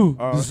 Not you.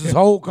 Oh. This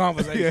whole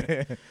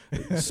conversation. Yeah,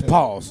 Just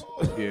pause.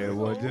 yeah.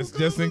 Well,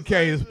 just in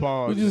case,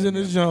 pause. We just in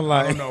this joint I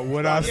like don't know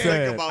what I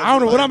said. I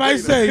don't know what I might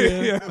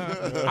say.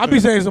 Yeah. I be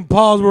saying some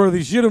pause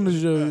worthy shit on the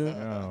show.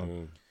 Yeah.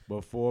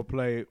 But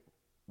foreplay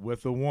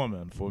with a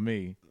woman for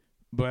me.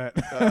 But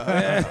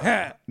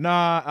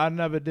nah, I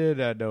never did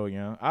that though,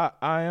 young.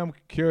 I am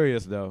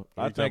curious though.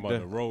 I I talking think about the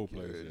the role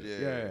play shit.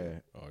 yeah.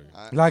 Oh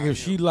yeah. Like if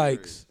she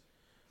likes,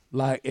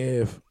 like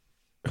if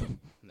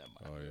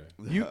Oh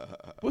yeah. You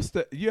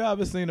you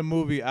ever seen the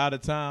movie Out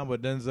of Time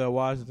with Denzel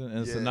Washington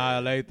and Yeah.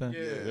 Sanaa Lathan?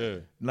 Yeah.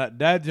 Like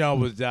that joint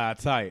was jive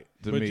tight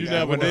to But me. you That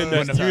never was- did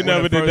when that. the- You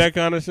never did first- that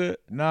kind of shit.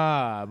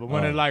 Nah, but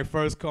when Oh. it like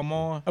first come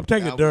on, I'm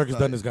taking That Dirk was has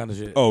done like- this kind of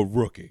shit. Oh,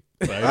 rookie.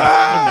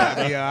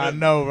 yeah, I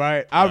know,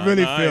 right? I Nah,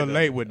 really nah, I feel ain't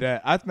late know. with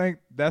that. I think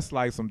that's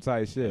like some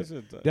tight shit. That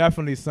shit tight.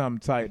 Definitely something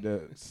tight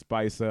to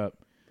spice up.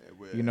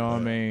 You know what I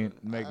mean?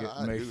 Make it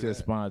I make do shit that.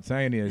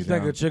 spontaneous. You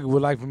think young. a chick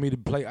would like for me to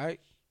play Ike?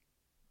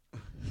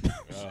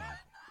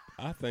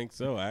 I think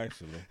so,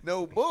 actually.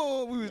 No,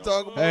 boy, we was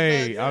talking about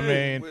Hey, that. I yeah,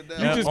 mean, with that.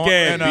 You just on-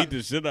 can't and, beat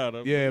the shit out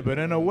of Yeah, but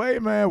in a way,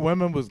 man,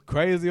 women was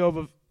crazy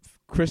over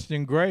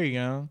Christian Grey,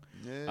 young.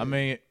 Yeah. I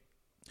mean,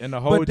 in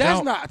the whole But that's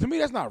jump- not, to me,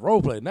 that's not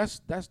role playing.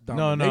 That's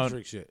No, no.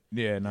 dominatrix shit.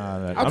 Yeah, nah.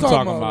 I'm I'm talking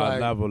talking about, about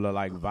like- level of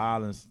like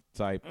violence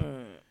type.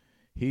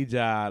 He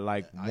just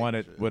like I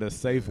wanted get you. with a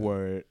safe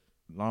word.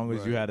 Long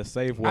as you Right. had a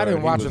safe word. I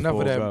didn't he watch was enough of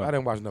full that. go. I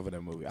didn't watch enough of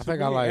that movie. I To think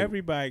I me, like.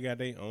 everybody got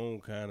their own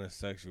kind of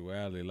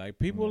sexuality. Like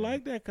people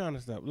like that kind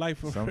of stuff. Like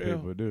for Some real.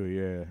 people do,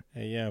 yeah.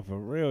 And yeah, for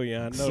real, yeah,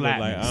 I know Slap that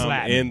like me, I'm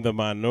slap me. in the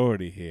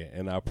minority here,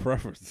 and I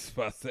preface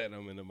by saying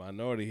I'm in the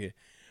minority here.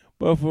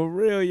 But for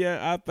real,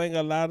 yeah, I think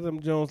a lot of them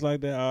Jones like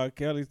that R.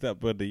 Kelly stuff,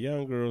 but the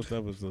young girl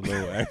stuff is a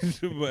little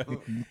extra. But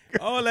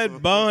all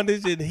that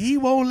bondage and he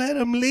won't let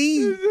him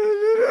leave. Like,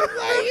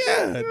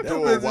 yeah, that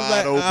Door bitch is wide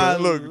like, open. I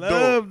Look,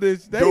 love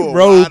this. They door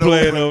role wide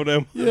playing open.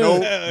 on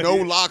them. No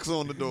locks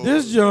on the door.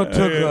 This joint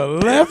took a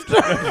left.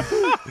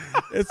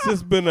 It's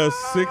just been a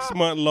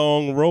 6-month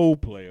long role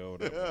play on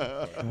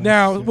them.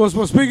 Now, well,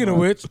 speaking of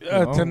which,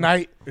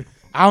 tonight,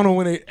 I don't know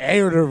when it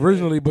aired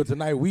originally, but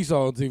tonight we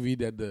saw on TV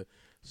that the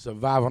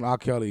Surviving R.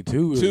 Kelly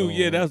 2 is on.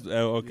 Yeah, that's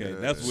okay.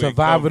 That's where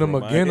Surviving it Him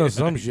come from. Again or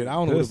some shit. I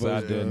don't know what This the I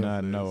fuck. did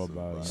not know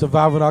about.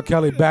 Surviving R.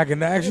 Kelly back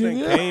in action. They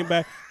Yeah. came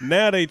back.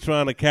 Now they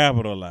trying to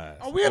capitalize.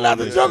 Are we allowed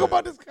to joke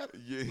about this?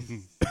 Yeah.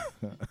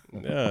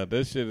 Yeah,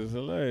 this shit is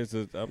hilarious.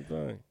 I'm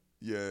telling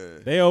you. Yeah.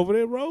 They over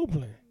there role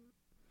playing.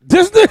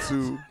 This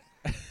nigga.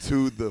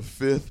 To the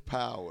fifth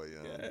power,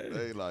 yeah.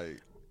 They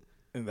like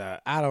Nah,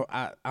 I don't.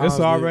 I It's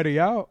honestly- already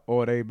out,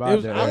 or they It about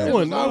was- that? I I was-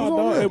 wasn't I was know,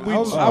 on dog. it. We I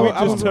was- just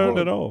I was turned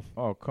on it off.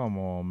 Oh, come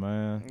on,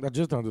 man. I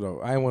just turned it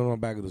off. I ain't went on the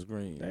back of the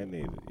screen. They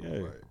need it. Yeah.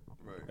 right.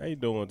 Right. They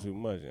doing too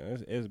much.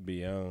 It's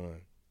beyond.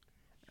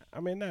 I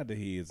mean, not that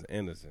he is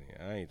innocent.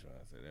 I ain't trying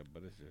to say that,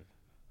 but it's just.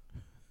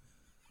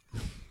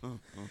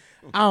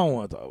 I don't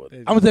want to talk about it.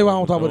 I'm gonna tell you why I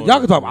don't talk about it. Y'all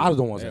can talk about it. I just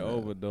don't want to They're say that.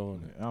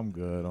 overdoing it. I'm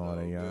good on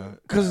it, y'all.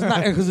 Cause it's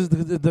not.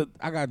 Cause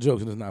I got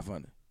jokes and it's not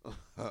funny.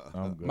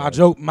 I'm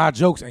good. My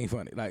jokes ain't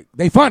funny. Like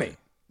they funny,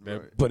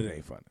 Right. but it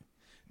ain't funny.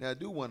 Now I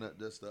do want to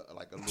just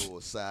like a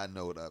little side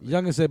note of it.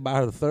 Youngin said by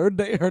her third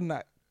day, her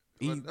not.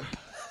 Eat.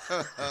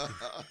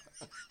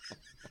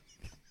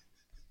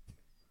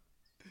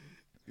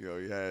 Yo,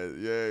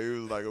 he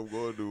was like, I'm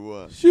going to do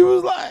one. She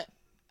was like,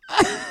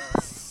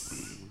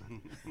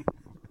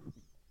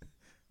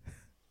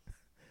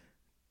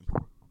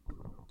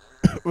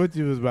 What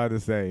you was about to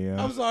say,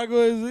 yeah? I'm sorry, go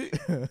ahead,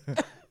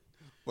 Z.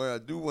 What I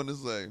do want to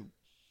say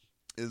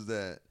is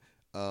that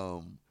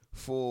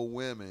for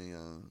women,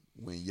 young,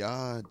 when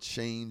y'all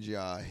change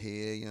y'all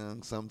hair,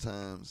 young,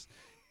 sometimes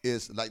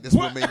it's like this.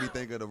 What made me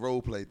think of the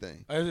role play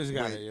thing.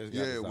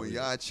 When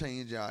y'all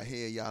change y'all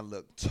hair, y'all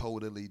look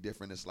totally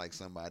different. It's like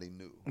somebody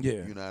new.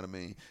 Yeah, you know what I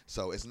mean.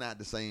 So it's not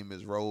the same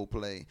as role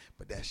play,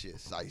 but that shit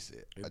size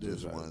it. I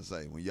just want to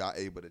say when y'all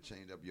able to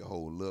change up your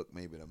whole look,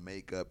 maybe the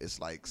makeup, it's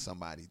like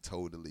somebody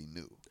totally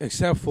new.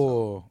 Except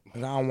for,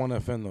 and I don't want to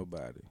offend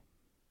nobody,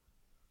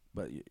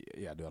 but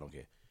yeah, I don't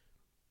care.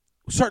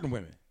 Certain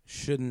women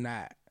should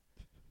not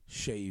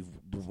shave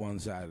the one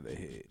side of their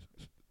head.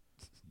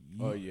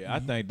 Oh yeah, I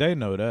think they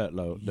know that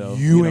though.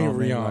 You know ain't what I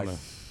mean? Rihanna. Like,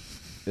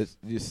 it's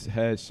just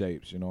head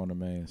shapes, you know what I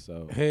mean?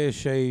 So Head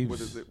shaves.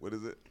 What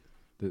is it?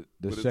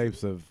 the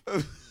shapes of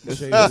The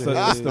shapes it's of the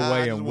head, way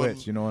I in just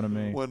which, you know what I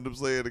mean? Wanted to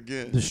say it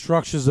again. the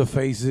structures of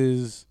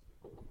faces.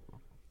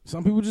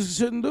 Some people just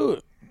shouldn't do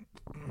it.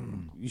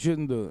 You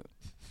shouldn't do it.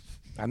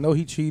 I know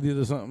he cheated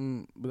or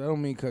something, but that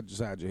don't mean cut your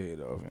side your head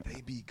off.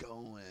 They be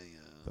going.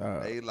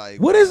 They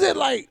like. What is it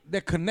like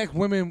that connect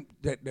women?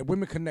 That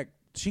women connect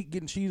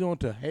getting cheated on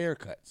to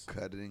haircuts.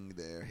 Cutting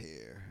their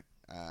hair.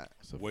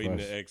 Waiting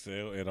to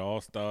exhale. It all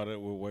started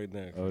with waiting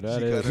to exhale. Oh, that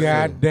She is cut her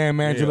Goddamn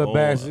Angela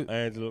Bassett.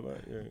 Angela,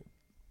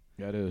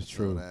 that is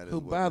true. Who,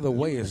 by the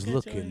way, is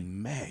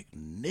looking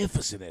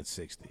magnificent at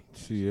 60.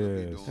 She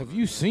is. Have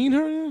you seen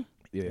her?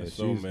 Yeah, There's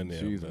so many of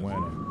she's them.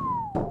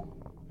 winning.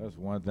 That's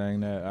one thing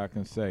that I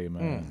can say,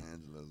 man.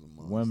 Angela's a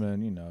monster.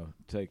 Women,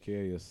 take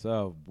care of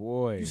yourself,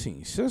 boy. You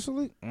seen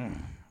Cicely? No,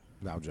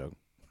 I'm joking.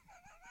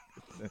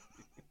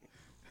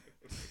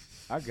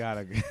 I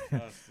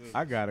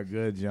got a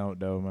good jump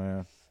though,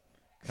 man.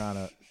 Kind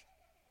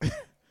of.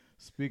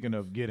 Speaking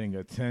of getting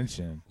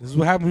attention, This is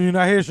what happened when you're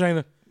not here,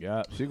 Shayna.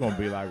 yeah, she gonna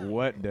be like,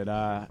 "What did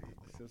I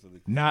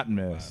not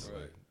miss?"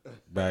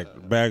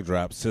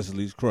 Backdrop.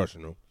 Sicily's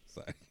crushing them.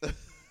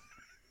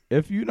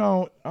 If you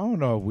don't, I don't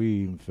know if we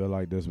even feel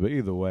like this, but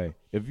either way,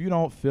 if you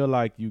don't feel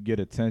like you get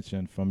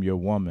attention from your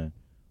woman,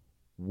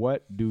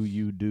 what do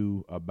you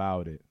do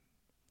about it?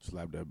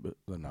 Slap that bit.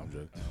 No, I'm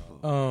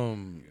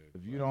joking.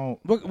 If you don't,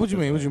 What you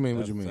mean? What you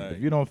mean?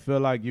 if you don't feel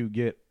like you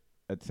get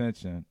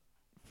attention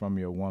from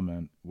your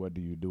woman, what do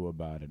you do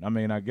about it? I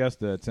mean, I guess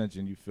the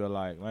attention you feel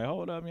like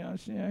hold up,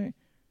 she ain't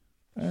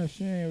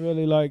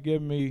really like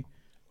giving me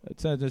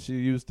attention she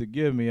used to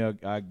give me.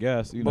 I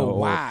guess But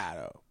why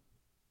though?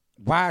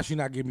 Why is she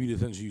not giving you the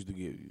attention she used to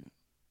give you?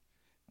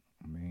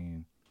 I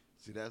mean,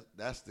 See,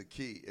 that's the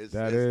key.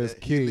 that is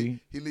key.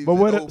 He leaves but it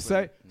what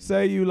open.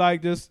 say you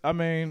like just? I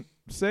mean,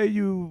 say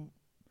you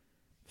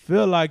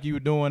feel like you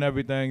doing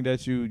everything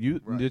that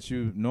you Right. that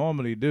you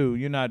normally do.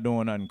 You're not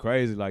doing nothing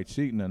crazy like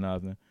cheating or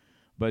nothing,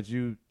 but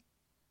you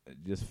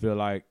just feel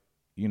like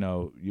you're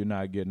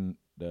not getting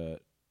the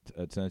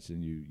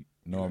attention you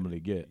normally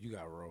get. You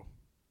got roll.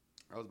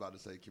 I was about to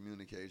say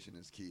communication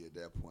is key at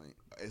that point.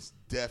 It's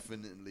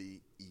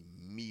definitely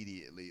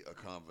immediately a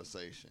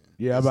conversation.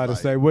 Yeah, I'm It's about to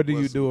like, say, what do you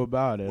what's- do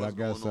about it? I What's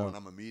guess going on? so.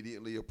 I'm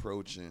immediately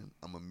approaching.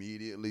 I'm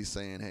immediately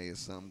saying, hey, is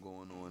something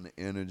going on? The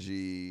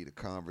energy, the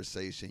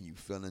conversation, you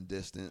feeling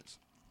distance.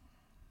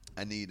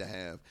 I need to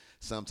have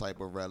some type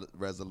of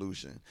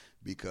resolution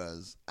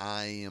because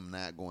I am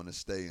not going to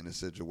stay in a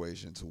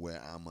situation to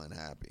where I'm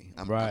unhappy.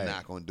 I'm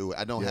not going to do it.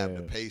 I don't have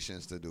the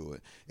patience to do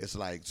it. It's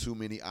like too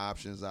many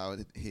options out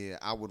here.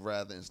 I would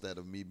rather, instead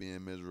of me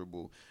being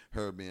miserable,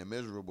 her being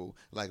miserable,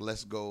 like,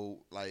 let's go,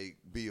 like,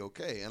 be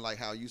okay. And like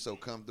how you so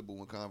comfortable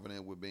and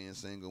confident with being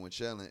single and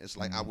chilling, it's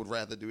like I would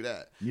rather do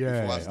that.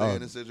 Yeah. Before I stay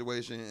in a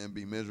situation and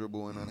be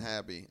miserable and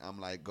unhappy, I'm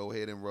like, go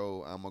ahead and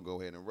roll. I'm going to go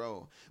ahead and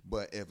roll.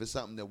 But if it's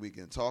something that we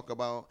can talk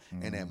about,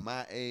 and at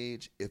my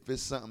age, if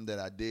it's something that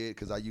I did,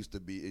 because it used to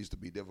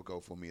be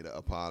difficult for me to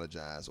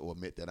apologize or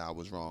admit that I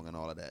was wrong and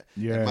all of that.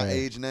 Yeah. At my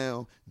age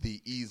now, the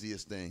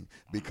easiest thing,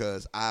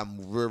 because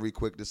I'm very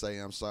quick to say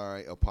I'm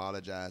sorry,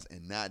 apologize,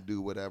 and not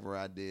do whatever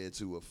I did scared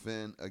to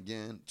offend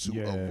again to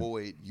Yeah.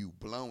 avoid you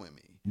blowing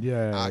me.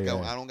 Yeah, I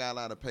yeah. don't got a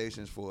lot of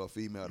patience for a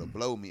female to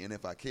blow me, and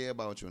if I care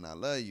about you and I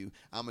love you,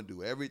 I'm gonna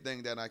do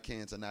everything that I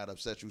can to not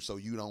upset you so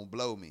you don't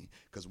blow me.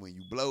 Because when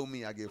you blow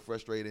me, I get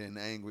frustrated and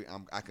angry.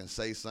 I can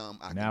say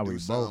something, I Now can we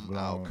do both something,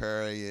 I'll blown.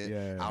 carry it,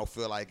 Yeah. I'll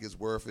feel like it's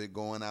worth it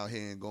going out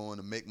here and going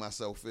to make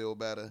myself feel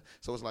better.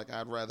 So it's like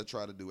I'd rather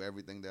try to do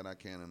everything that I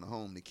can in the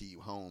home to keep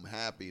home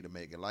happy, to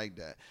make it like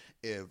that.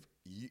 If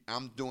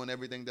I'm doing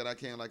everything that I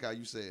can, like how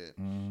you said,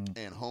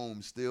 and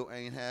home still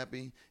ain't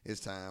happy,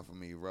 it's time for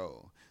me to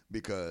roll.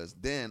 Because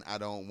then I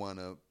don't want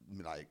to,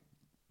 like,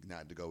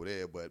 not to go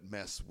there, but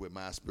mess with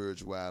my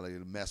spirituality,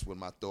 mess with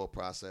my thought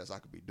process. I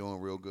could be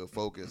doing real good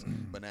focus,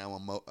 but now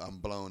I'm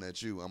blown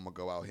at you. I'm going to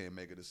go out here and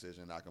make a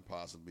decision I can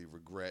possibly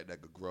regret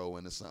that could grow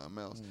into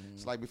something else.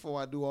 It's like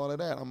before I do all of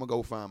that, I'm going to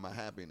go find my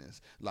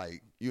happiness.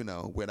 Like, you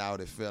know, without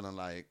it feeling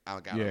like I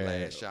got to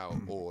lash out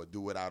or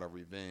do it out of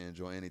revenge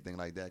or anything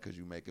like that because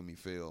you're making me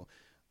feel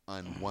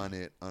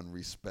unwanted,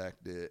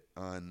 unrespected,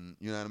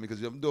 you know what I mean?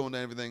 Because I'm doing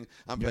everything.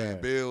 I'm paying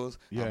bills.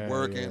 I'm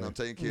working. I'm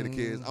taking care of the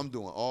kids. I'm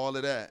doing all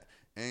of that.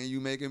 And you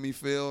making me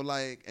feel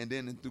like, and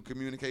then through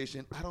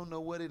communication, I don't know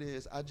what it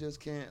is. I just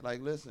can't,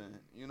 like, listen.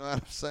 You know what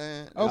I'm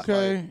saying?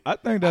 Okay. I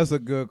think that's a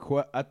good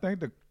question. I think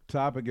the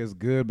topic is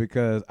good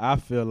because I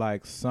feel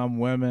like some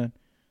women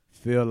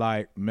feel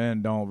like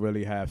men don't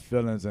really have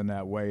feelings in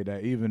that way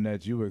that even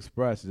that you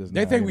express just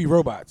They think we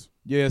robots.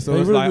 Yeah, so They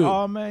it's really like, do.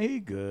 oh man,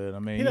 he good. I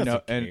mean, He you know,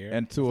 doesn't and care.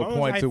 and to As a long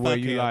point as I to where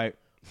fuck you him. like,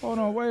 hold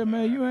on, wait a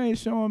minute, you ain't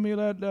showing me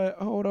that.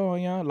 Hold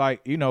on, y'all.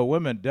 Like, you know,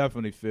 women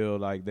definitely feel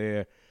like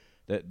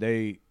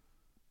they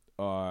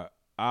are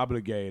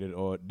obligated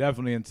or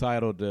definitely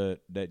entitled to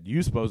that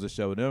you supposed to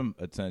show them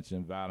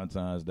attention.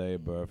 Valentine's Day,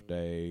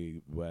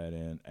 birthday,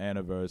 wedding,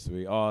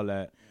 anniversary, all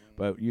that.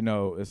 But you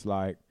know, it's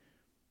like,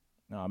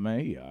 nah, man,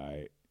 he all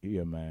right. He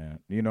a man.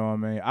 You know what I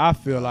mean? I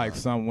feel like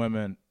some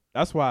women.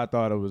 That's why I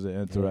thought it was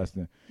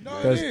interesting. No,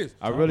 it 'Cause is.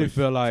 I really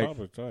feel like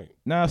Topic tight.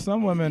 now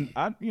some women,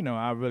 I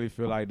really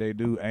feel like they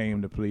do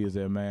aim to please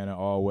their man in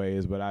all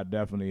ways. But I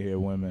definitely hear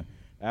women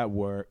at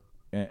work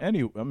and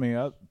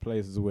other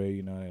places where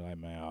you know they like,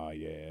 man, oh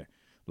yeah,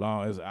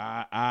 long as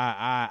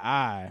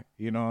I,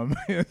 you know what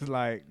I mean? It's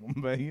like,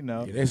 but you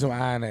know, Yeah, they some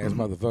iron ass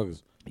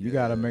motherfuckers. you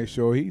got to make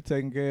sure he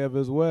taken care of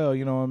as well.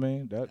 You know what I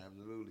mean? That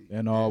Absolutely.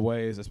 in all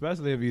ways,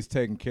 especially if he's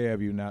taking care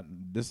of you. Now,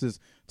 this is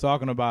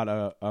talking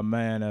about a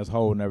man that's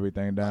holding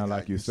everything down,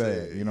 like you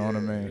said. You know what I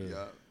mean?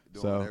 Yeah.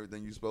 Doing So-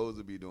 everything you're supposed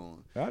to be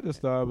doing. I just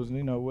thought it was,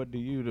 you know, what do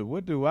you do?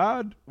 What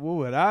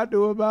would I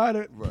do about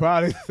it? Right.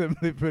 Probably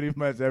simply pretty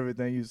much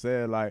everything you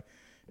said. Like,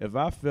 if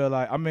I feel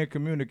like,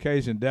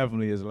 communication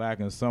definitely is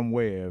lacking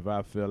somewhere. If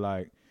I feel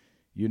like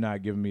you're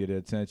not giving me the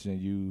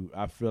attention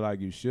I feel like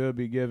you should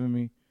be giving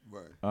me.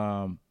 Right.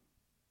 I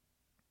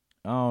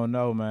don't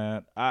know,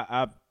 man.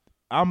 I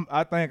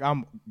think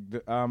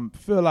I'm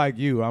feel like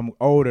you. I'm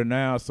older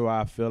now, so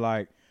I feel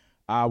like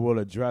I will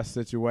address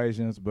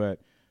situations. But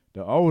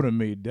the older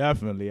me,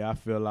 definitely, I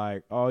feel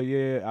like, oh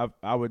yeah,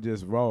 I would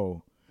just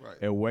roll Right.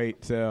 and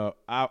wait till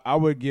I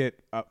would get.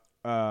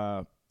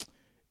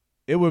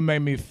 It would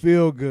make me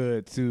feel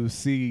good to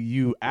see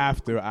you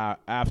after I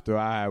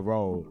had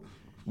rolled.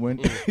 When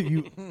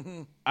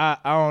I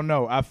don't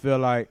know. I feel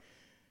like,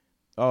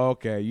 oh,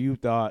 okay, you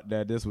thought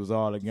that this was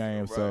all a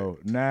game, so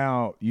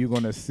now you're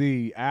gonna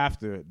see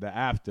after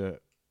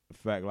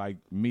effect, like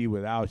me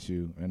without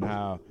you, and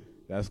how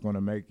that's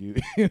gonna make you,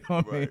 you know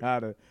what I mean, how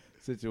the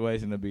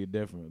situation to be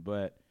different.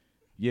 But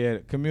yeah,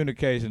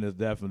 communication is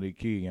definitely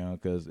key,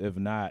 because if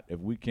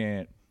we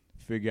can't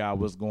figure out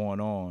what's going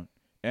on,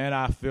 and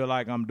I feel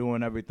like I'm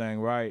doing everything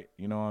right,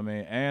 you know what I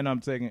mean, and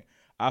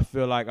I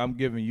feel like I'm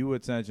giving you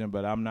attention,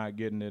 but I'm not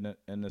getting it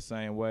in the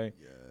same way.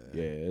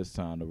 Yeah, it's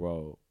time to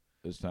roll.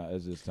 It's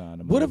just time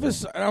to move. What if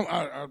it's?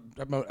 I'm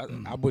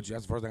with you.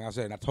 That's the first thing I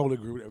said, and I totally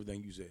agree with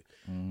everything you said.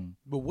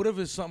 But what if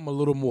it's something a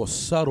little more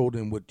subtle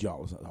than what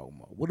y'all was talking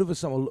about? What if it's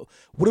something?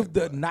 What if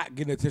the not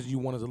getting attention you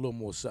want is a little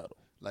more subtle?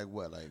 Like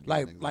what?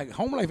 Like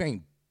home life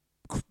ain't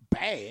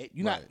bad.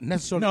 You're not Right.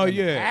 necessarily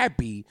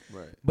unhappy.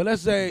 Right. But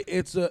let's say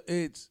it's.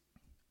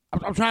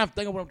 I'm trying to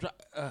think of what I'm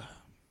trying.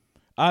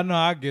 I know,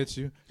 I get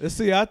you.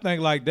 See, I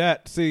think like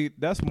that. See,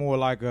 that's more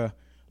like I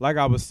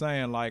was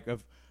saying, like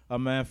if a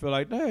man feel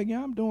like, dang,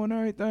 yeah, I'm doing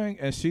everything,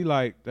 and she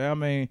like, I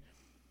mean,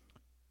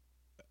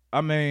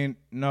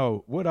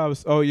 no. What I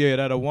was,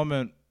 that a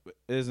woman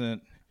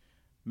isn't.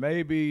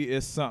 Maybe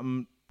it's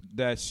something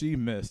that she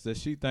missed, that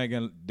she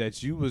thinking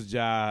that you was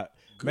jive.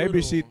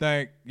 Maybe she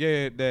think,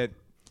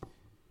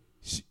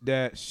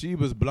 that she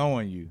was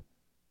blowing you.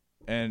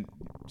 And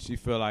she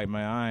feel like,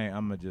 man,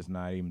 I'm going to just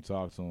not even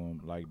talk to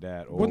him like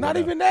that. Or Well, not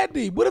whatever. even that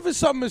deep. What if it's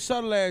something as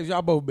subtle as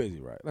y'all both busy,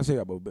 right? Let's say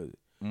y'all both busy.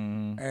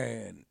 Mm-hmm.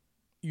 And,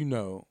 you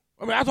know,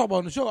 I mean, I talk about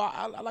on the show,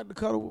 I like to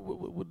cuddle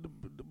with the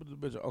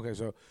bitch. Okay,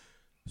 so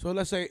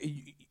let's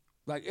say,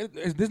 like,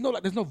 there's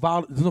no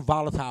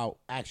volatile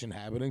action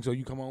happening. So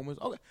you come home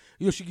and, okay,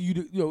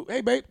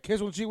 hey, babe,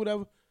 kiss on the cheek,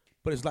 whatever.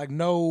 But it's like,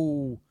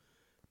 no.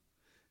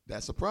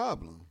 That's a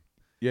problem.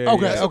 Yeah,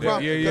 Okay, yeah,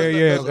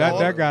 okay. yeah.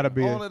 That gotta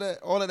be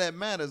all of that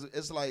matters.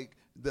 It's like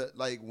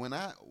when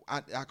I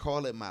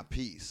call it my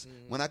peace.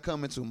 When I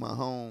come into my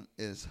home,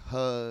 it's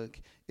hug,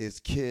 it's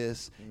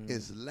kiss,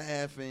 it's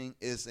laughing,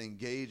 it's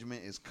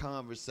engagement, it's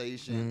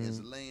conversation,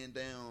 it's laying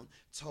down,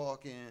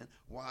 talking,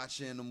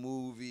 watching a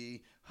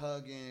movie,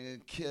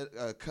 hugging,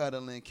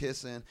 cuddling,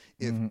 kissing.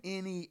 If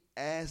any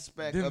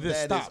aspect Then of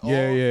just that stop. is off,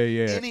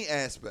 Yeah. any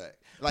aspect.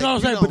 Like, You know what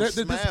I'm saying? don't But that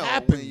just smile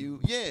happened. when you,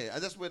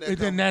 that's where that And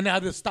comes. then now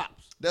this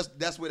stops.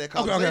 That's where that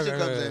Okay, conversation okay,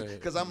 comes okay, in. okay.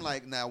 Because I'm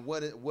like, now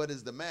what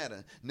is the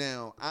matter?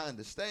 Now I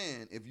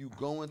understand if you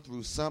going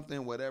through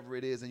something, whatever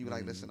it is, and you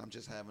like, listen, I'm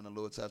just having a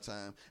little tough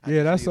time. I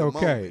Yeah, just that's need a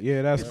okay. moment.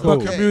 Yeah, that's It's cool.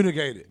 But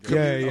communicate it.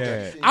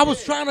 Yeah. I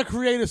was trying to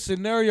create a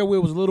scenario where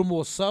it was a little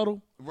more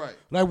subtle, Right.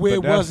 like where But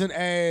it that's- wasn't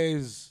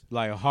as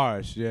Like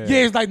harsh, yeah.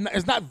 it's like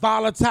it's not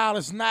volatile.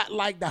 It's not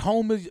like the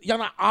home is y'all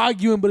not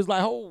arguing, but it's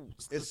like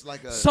It's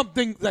like a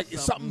something like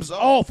something's something's off.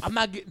 off. I'm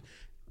not getting.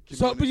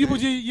 So, but you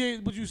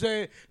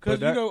said because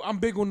But that- I'm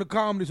big on the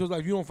comedy, so it's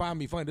like if you don't find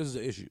me funny, this is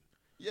an issue.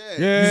 Yeah.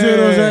 Yeah, You see what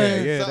I'm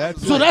saying? yeah, Something's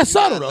that's So it. that's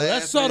You're subtle not though.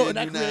 That's subtle, and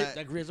laughing,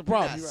 that creates a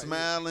problem. You're You're not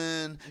right.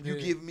 smiling. You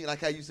Yeah. give me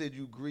like how you said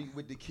you greet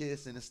with the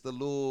kiss, and it's the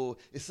little.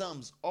 It's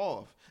something's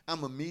off.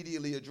 I'm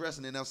immediately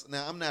addressing it. Now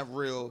I'm not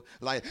real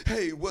like,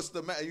 hey, what's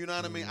the matter? You know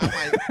what I mean?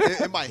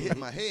 It might hit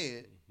my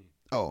head.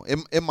 Oh,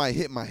 it might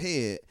hit my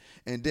head,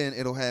 and then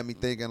it'll have me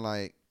thinking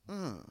like,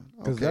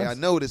 okay, I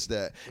noticed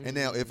that. And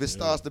now if it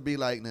starts to be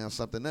like now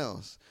something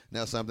else.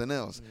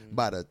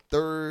 By the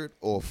third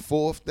or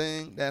fourth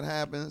thing that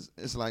happens,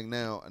 it's like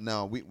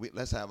now we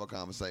let's have a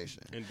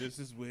conversation. And this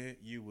is where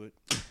you would.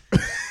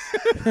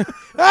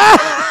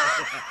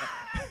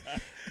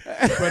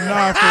 But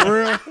nah, for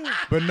real.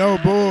 But no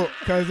bull,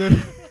 cause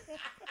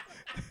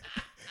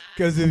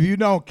if you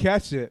don't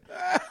catch it,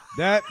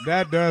 that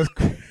does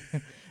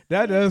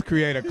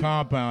create a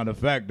compound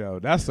effect though.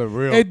 That's a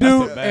real. It do,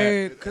 that's a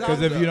bad- and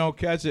Because if you don't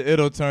catch it,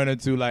 it'll turn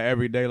into like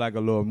every day like a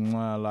little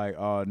like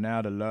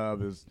now the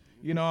love is,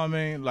 you know what I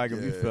mean? Like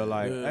if you feel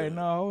like, hey,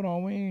 no, hold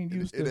on, we ain't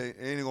used It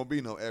to. ain't gonna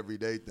be no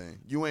everyday thing.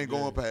 You ain't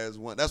going past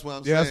one. That's what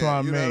I'm Yeah, saying. that's what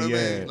I you know mean, what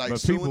I yeah. mean? Like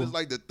But soon people- as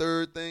like the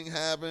third thing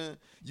happen,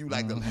 you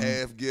like a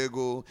half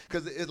giggle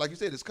because it's like you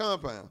said, it's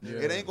compound.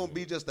 It ain't gonna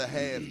be just a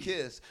half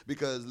kiss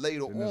because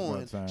later Then there's on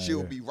one time, she'll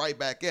yeah. be right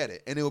back at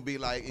it, and it'll be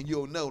like, and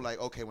you'll know like,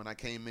 okay, when I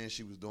came in,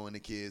 she was doing the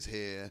kid's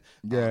hair.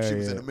 Yeah, she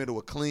was in yeah. the middle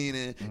of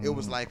cleaning. It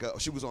was like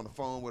she was on the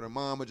phone with her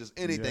mom or just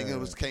anything. Yeah. It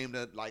was came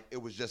to like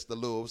it was just a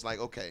little. It was like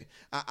okay,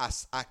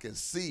 I can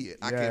see it.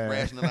 I Yeah. can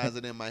rationalize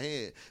it in my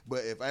head.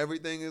 But if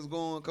everything is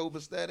going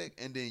copacetic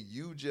and then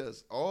you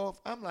just off,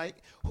 I'm like,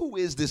 who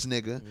is this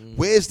nigga?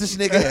 Where's this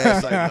nigga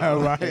ass? Like, no.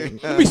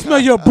 Right. let me smell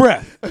your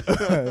breath.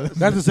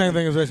 That's the same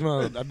thing as they smell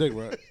a dick,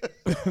 right?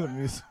 Let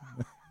me see.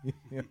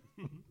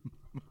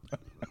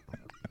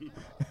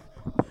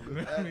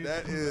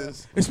 that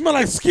is It smell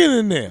like skin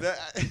in there.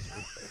 that.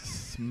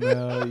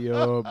 Smell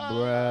your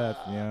breath,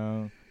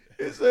 yo.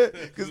 Because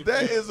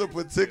that is a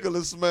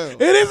particular smell.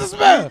 It is a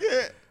smell.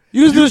 Yeah.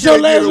 You just did You the show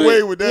can't last get week.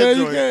 away with that Yeah,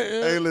 you joint. can't,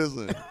 yeah. Hey,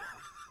 listen.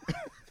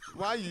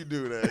 Why you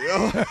do that,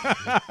 yo?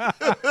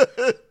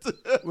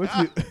 What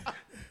you?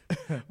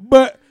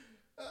 But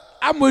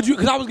I'm with you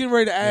because I was getting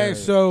ready to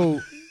ask. So,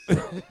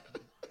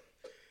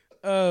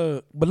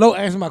 but Lo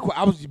answered my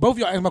question. Both of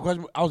y'all answered my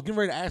question. I was getting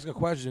ready to ask a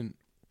question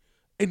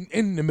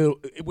in the middle.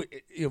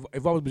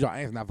 If I was y'all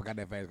answering, I forgot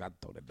that fast. I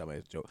told that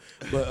dumbass joke.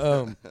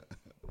 But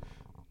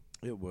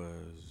it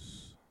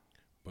was.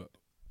 But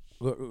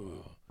Look,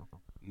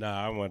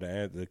 nah, I wanted to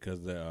answer because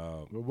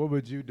What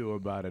would you do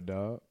about it,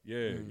 dog?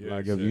 yeah,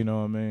 Like shit. if you know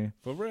what I mean.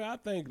 For real, I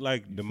think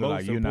like the feel most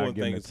like you're not important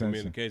getting thing is attention.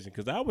 communication.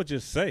 Because I would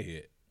just say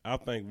it. I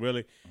think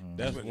really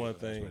that's one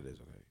thing that's what it is.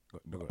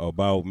 Okay. Go.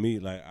 about me.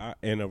 Like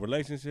in a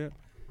relationship,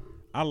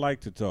 I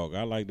like to talk.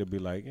 I like to be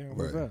like, yeah,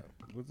 what's Right. up?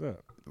 What's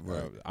up?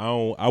 Right.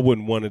 I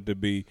wouldn't want it to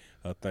be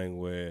a thing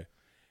where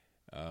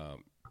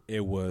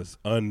it was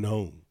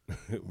unknown.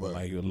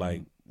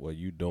 like what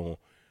you doing?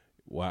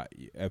 Why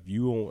if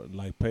you don't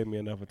like pay me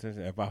enough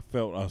attention? If I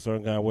felt a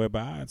certain kind of way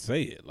about it, I'd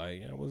say it. Like,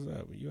 yeah, what's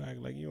up? You act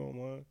like you don't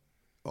want.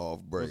 Off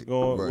break.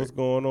 What's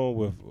going on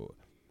with?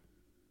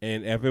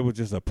 And if it was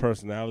just a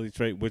personality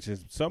trait, which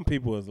is some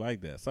people is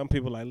like that. Some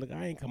people like, look,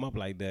 I ain't come up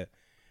like that,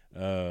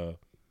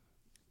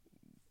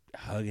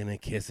 hugging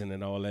and kissing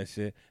and all that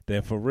shit.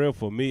 Then for real,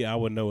 for me, I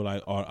would know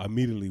like, or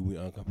immediately we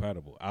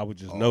uncompatible. I would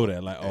just know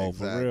that, like, oh,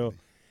 for real.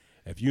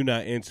 If you're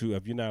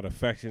not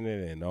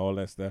affectionate and all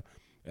that stuff,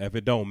 if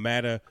it don't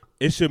matter,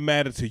 it should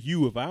matter to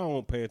you if I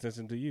don't pay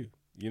attention to you.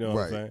 You know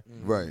what I'm saying?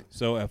 Right.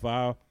 So if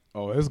I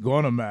Oh, it's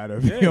gonna matter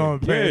if you don't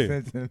pay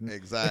attention.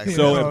 Exactly.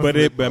 So, but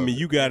I mean,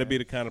 you got to be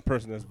the kind of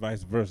person that's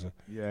vice versa.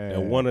 Yeah.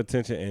 That want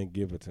attention and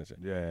give attention.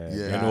 Yeah.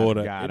 Yeah. In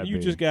order, Gotta and you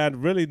be. just got to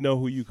really know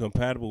who you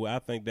compatible with. I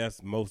think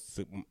that's most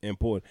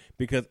important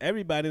because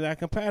everybody's not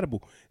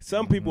compatible.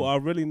 Some people are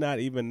really not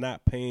even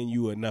not paying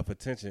you enough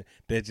attention.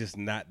 They're just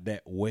not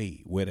that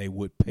way where they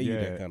would pay you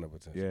that kind of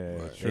attention.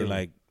 Yeah, They true.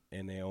 like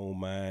in their own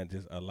mind,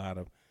 just a lot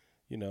of,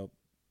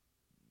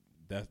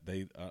 that's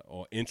they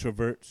or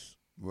introverts.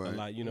 Right. A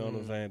lot, you know what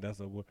I'm saying? That's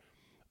a word.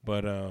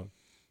 But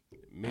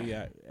me,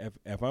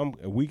 if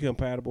we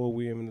compatible,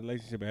 we in a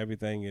relationship,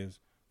 everything is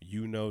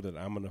you know that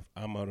I'm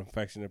an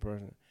affectionate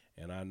person,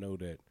 and I know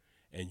that,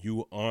 and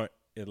you aren't,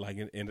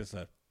 and it's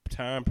a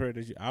time period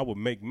that I would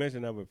make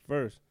mention of it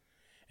first,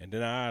 and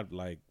then I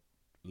would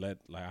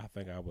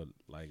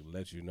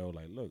let you know,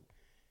 like, look,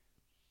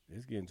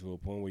 it's getting to a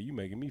point where you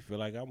making me feel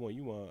like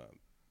you want to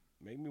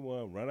make me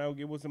want to run out and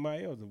get with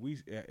somebody else.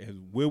 If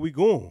where we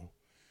going,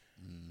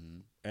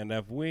 and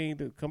if we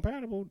ain't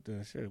compatible,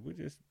 then shit,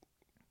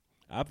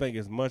 I think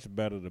it's much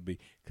better to be,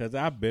 because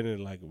I've been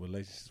in like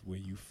relationships where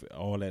you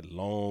all that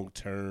long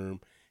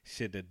term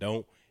shit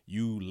that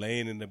you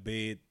laying in the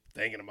bed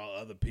thinking about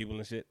other people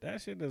and shit.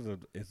 That shit it's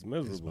miserable. It's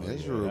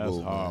miserable. That's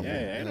hard.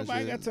 Yeah, ain't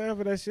nobody got time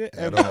for that shit.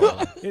 At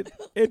all.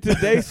 In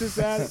today's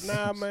society,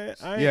 nah, man.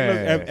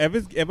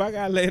 If I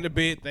got to lay in the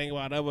bed thinking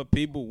about other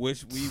people,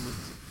 wish we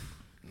was,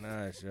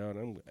 nah, sure.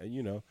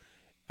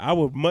 I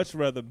would much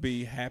rather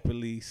be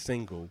happily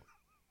single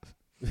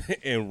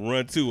and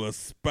run to a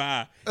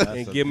spa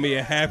and give me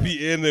a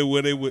happy ending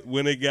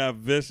when it got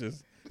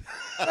vicious.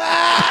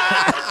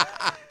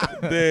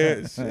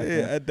 Then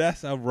shit,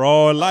 that's a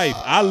raw life.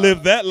 I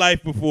lived that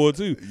life before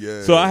too,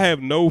 so I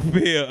have no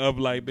fear of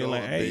being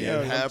like, hey,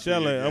 yo, I'm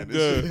chilling, I'm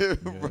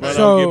good. Right.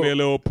 So give me a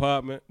little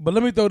apartment. But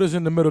let me throw this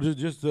in the middle,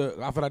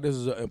 I feel like this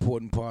is an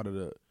important part of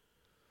the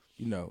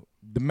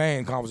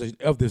main conversation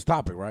of this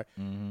topic, right?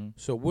 Mm-hmm.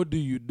 So what do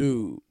you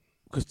do?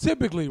 Because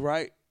typically,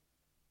 right,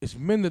 it's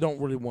men that don't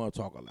really want to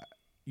talk a lot.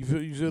 You see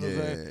what I'm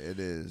saying? Yeah, it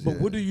is. But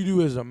what do you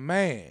do as a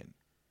man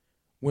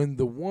when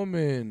the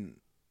woman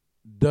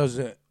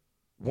doesn't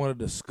want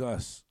to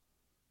discuss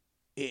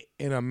it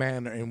in a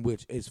manner in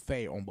which it's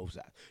fair on both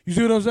sides? You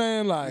see what I'm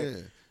saying? Like, yeah,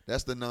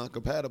 that's the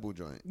non-compatible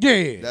joint.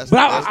 Yeah, but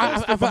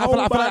I feel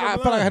like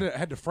I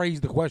had to phrase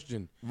the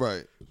question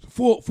right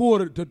for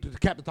to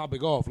cap the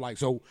topic off. Like,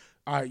 so,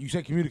 all right, you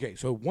said communicate.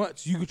 So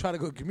once you could try to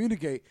go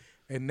communicate,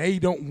 and they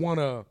don't want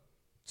to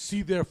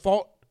see their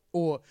fault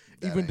or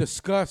even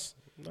discuss.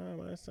 Nah,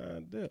 man, that's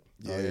not dip.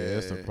 Yeah,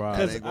 it's a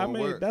problem.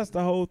 Because that's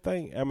the whole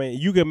thing. I mean,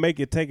 you can make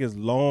it take as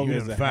long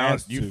as it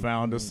has to. You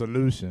found a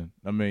solution.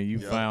 I mean, you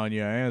found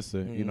your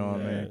answer. You know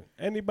what I mean?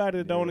 Anybody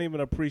that don't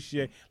even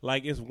appreciate,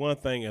 like, it's one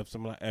thing if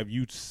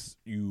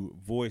you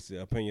voice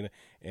the opinion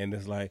and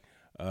it's like,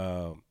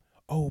 oh,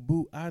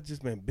 boo, I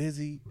just been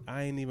busy.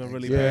 I ain't even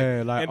really.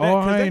 Yeah, like,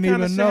 I ain't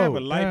even know.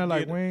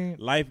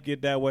 Life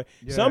get that way.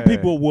 Yeah. Some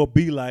people will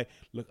be like,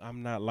 look,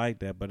 I'm not like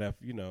that, but if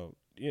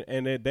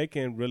and they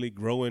can really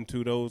grow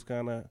into those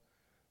kind of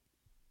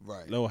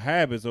little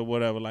habits or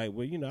whatever. Like,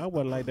 well, I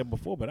wasn't like that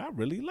before, but I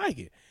really like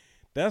it.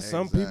 That's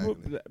some people,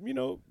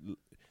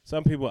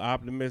 some people are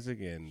optimistic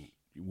and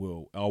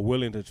are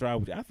willing to try.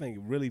 Which I think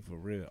really for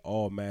real,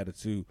 all matter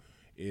too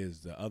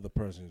is the other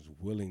person's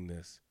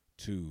willingness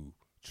to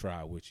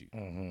try with you.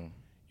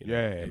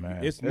 Mm-hmm. Man.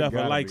 It's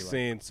nothing like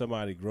seeing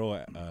somebody grow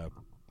a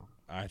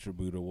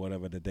attribute or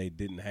whatever that they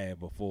didn't have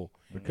before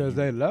because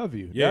they love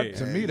you. Yeah,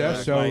 to me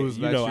that shows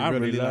that you I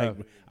really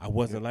love. I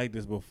wasn't like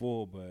this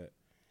before, but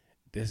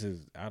this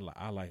is I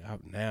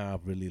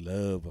really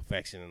love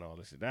affection and all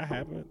this shit. That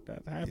happened.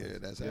 That happened. Yeah,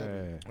 that's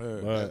happening.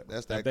 But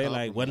that's that. They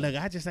like, well, look,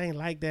 I just ain't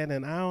like that,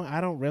 and I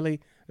don't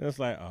really. And it's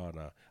like, oh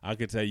no, I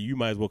could tell you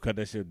might as well cut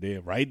that shit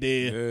dead right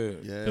there.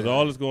 Yeah, because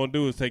all it's gonna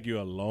do is take you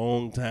a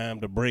long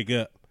time to break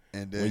up.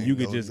 And then when you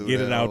could just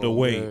get it out the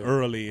way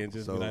early and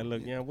just be like,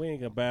 look, we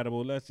ain't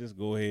compatible. Let's just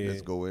go ahead.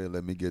 Let's go ahead.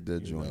 Let me get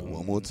that joint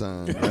one more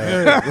time. Go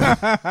ahead.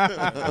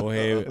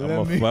 I'm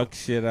going to fuck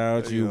shit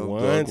out you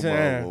one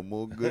time. One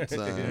more good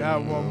time.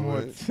 Not one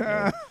more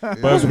time.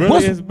 But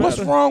what's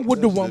wrong with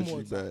the one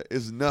more time?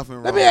 It's nothing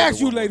wrong. Let me ask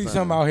you ladies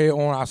something out here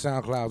on our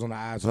SoundClouds, on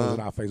our iTunes,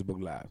 and our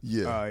Facebook Live.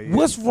 Yeah.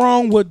 What's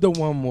wrong with the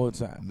one more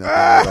time?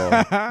 Nothing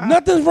at all.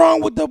 Nothing's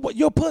wrong with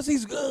your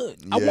pussy's good.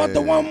 I want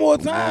the one more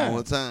time. One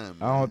more time.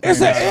 I don't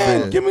think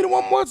Give me the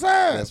one more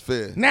time. That's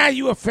fair. Now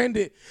you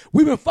offended.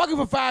 We've been fucking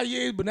for 5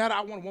 years, but now that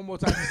I want one more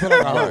time, you feel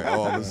like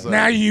all of a sudden.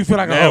 Now you feel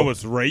like now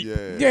it's rape.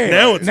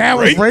 Yeah. Now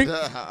it's rape.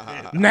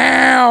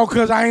 Now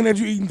because I ain't let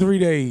you eat in 3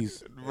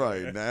 days.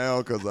 Right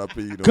now because I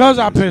peed on you. Because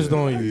I pissed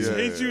on you. Yeah.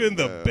 Hit you in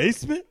the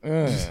basement.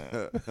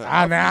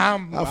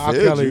 I'm R.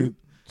 Kelly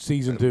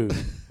season 2.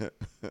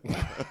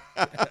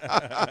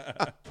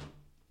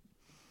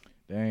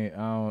 Dang,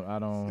 I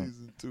don't.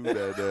 Season 2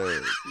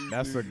 that.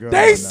 That's a good.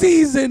 They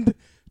seasoned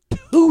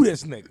 2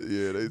 this nigga.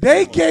 Yeah,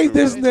 they gave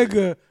this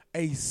nigga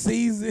a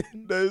season.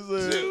 They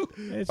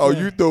said, "Oh,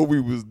 you thought we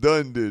was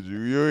done, did you?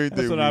 You ain't."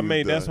 That's what I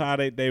mean. That's how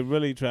they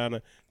really trying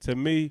to. To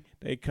me,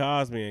 they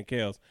Cosby and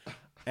Kels,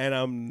 and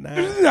I'm not.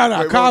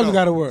 No, Cosby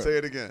got to work. Say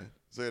it again.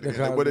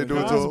 What they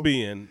doing to him?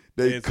 Cosbying.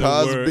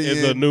 Cosbying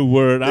is a new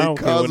word. I don't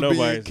care what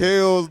nobody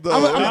says.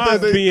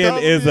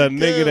 Cosbying is a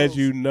nigga that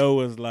you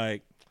know is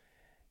like.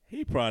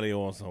 He probably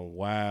on some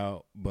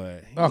wild,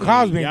 but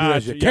Cosby did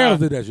that shit. Kels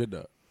did that shit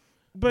though.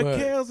 But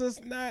Kels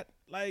is not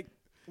like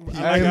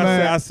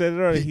I said it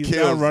earlier. He's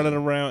not running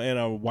around in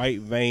a white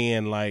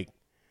van like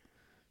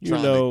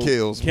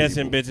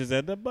catching bitches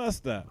at the bus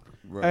stop.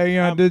 Right.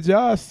 Hey, did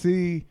y'all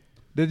see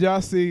Did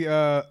y'all see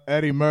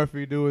Eddie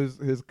Murphy do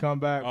his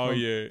comeback? Oh,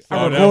 yeah.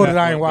 I recorded.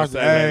 I ain't watched it.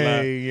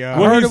 Hey, yo.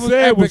 What heard he it was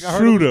said epic. was I heard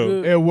true, it was though.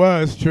 good. It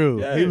was true.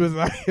 Yeah. He was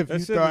like, if That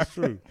you shit thought, is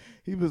true.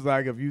 he was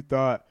like, if you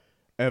thought,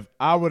 if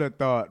I would have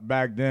thought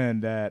back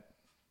then that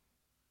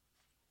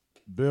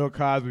Bill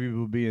Cosby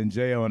would be in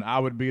jail and I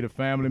would be the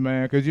family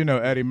man, because you know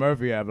Eddie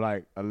Murphy have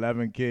like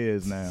 11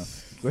 kids now.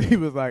 So he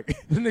was like,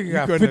 This nigga you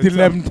got couldn't 50,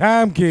 have 11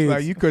 time kids.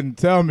 like you couldn't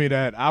tell me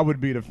that I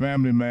would be the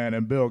family man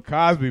and Bill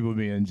Cosby would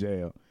be in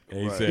jail.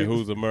 And he said,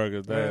 "Who's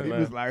America's dad?" He now?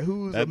 was like,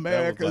 "Who's That was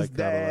America's like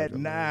kinda dad like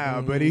a-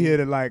 now?" But he hit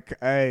it like,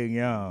 "Hey,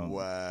 young,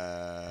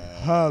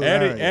 Wow.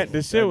 hilarious."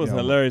 The shit was That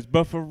young. hilarious,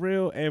 but for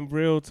real and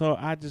real talk,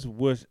 I just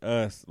wish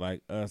us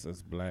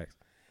as blacks,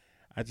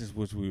 I just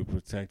wish we would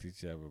protect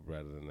each other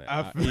better than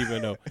that.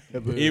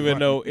 Even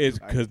though it's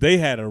because they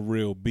had a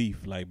real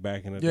beef like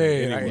back in the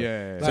day. Yeah, Anyway.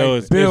 yeah. Like So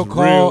it's Bill real.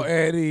 called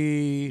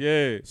Eddie.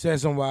 Yeah. Said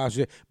some wild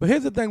shit. But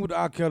here's the thing with the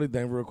R. Kelly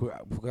thing, real quick,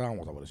 because I don't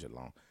want to talk about this shit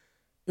long.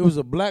 It was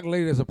a black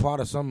lady that's a part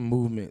of some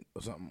movement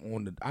or something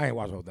on the. I ain't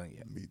watched the whole thing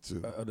yet. Me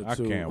too. I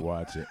can't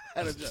watch it.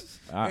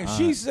 And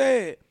she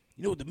said,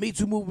 you know, with the Me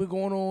Too movement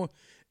going on,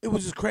 it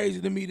was just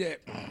crazy to me that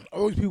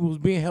all these people was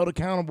being held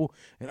accountable,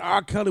 and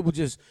R. Kelly was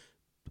just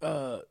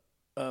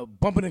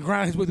bumping and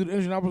grinding his way through the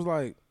industry. And I was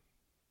like,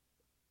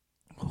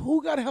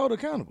 who got held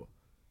accountable?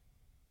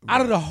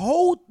 Out of the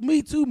whole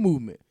Me Too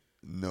movement,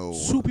 No.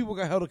 2 people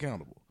got held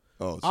accountable.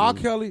 Oh, R.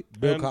 so Kelly,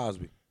 Bill And-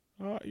 Cosby.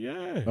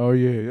 Yeah. Oh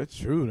yeah, that's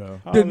true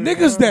though. The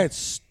niggas that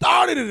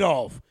started it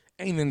off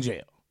ain't in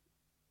jail.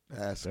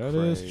 that's That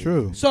crazy. is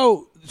true.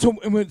 So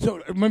it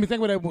made me think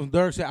about that when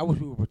Dirk said, I wish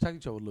we would protect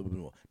each other a little bit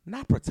more.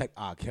 Not protect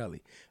R.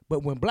 Kelly.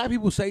 But when black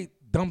people say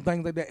dumb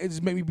things like that, it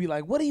just made me be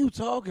like, what are you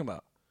talking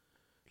about?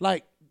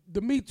 Like,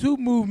 the Me Too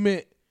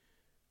movement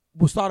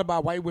was started by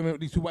white women,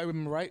 these 2 white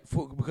women, right?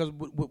 Because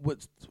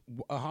what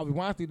Harvey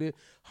Weinstein did.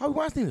 Harvey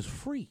Weinstein is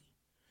free.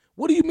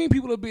 What do you mean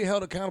people are being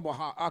held accountable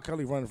how R.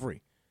 Kelly running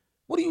free?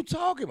 What are you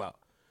talking about?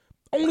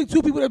 Only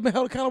 2 people that have been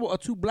held accountable are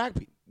 2 black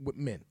people,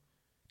 men.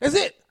 That's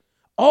it.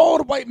 All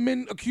the white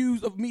men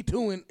accused of Me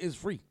Tooing is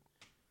free.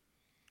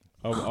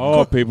 Of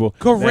all people.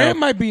 Korean Now,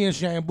 might be in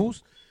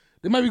shambles.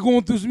 They might be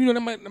going through some, they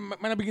might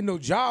not be getting no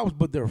jobs,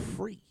 but they're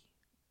free.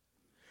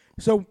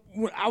 So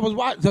when I was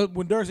watching,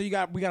 when Dirk said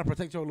we got to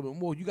protect you a little bit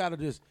more, you got to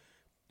just,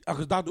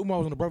 because Dr. Umar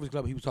was on the Breakfast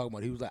Club, he was talking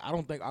about it. He was like, I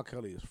don't think R.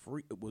 Kelly is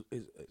free,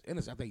 is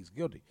innocent. I think he's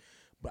guilty.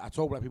 But I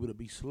told black people to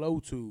be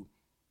slow to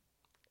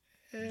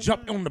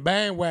jump on the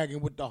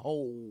bandwagon with the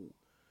whole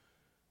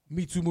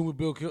Me Too movement,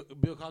 Bill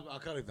Cosby, R.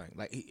 Kelly thing.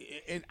 Like,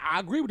 and I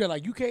agree with that.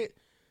 Like, you can't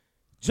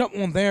jump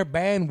on their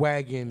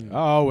bandwagon I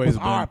always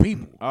with our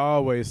people. I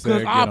always Because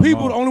said our get 'em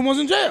people all. the only ones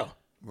in jail.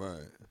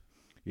 Right.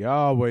 Y'all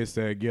always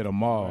said get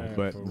them all, Man,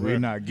 but for we're real.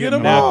 not Get getting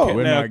 'em them all. all.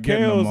 We're not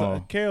getting them all.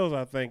 Kels,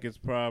 I think, is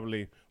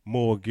probably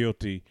more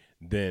guilty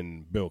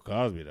than Bill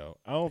Cosby, though.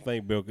 I don't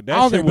think Bill. That I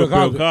don't shit think Bill with Bill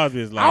Cosby- Cosby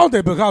is like. I don't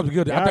think Bill Cosby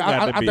guilty. Y'all got to be I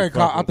fucking think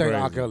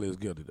R. crazy. Kelly is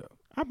guilty though.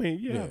 I mean,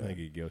 yeah, Yeah. I think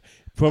he's guilty.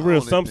 For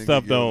real, some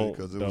stuff don't.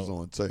 because it was don't-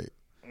 on tape.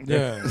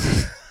 Yeah.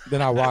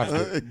 Then I watched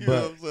it, You know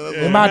but what I'm saying?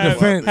 Yeah, in my I haven't-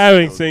 defense,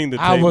 haven't seen the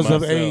tape I was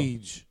myself. of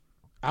age.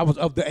 I was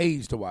of the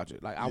age to watch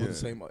it. Like I was Yeah. the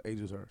same age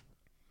as her.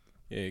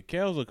 Yeah,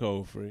 Kel's a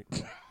cold freak.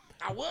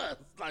 I was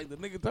like the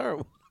nigga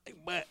terrible.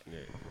 But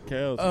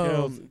Kel's,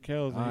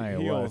 I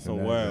ain't he on watching some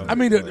that. wild. I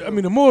mean,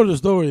 the moral of the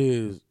story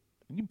is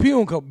you pee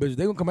on a couple bitches,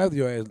 they gonna come after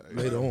your ass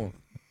later on.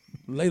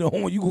 Later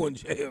on, you go in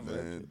jail, man.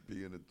 Man,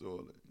 be in the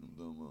toilet. I'm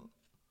talking about.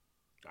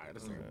 All right,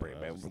 this ain't break,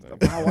 man.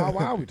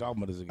 Why are we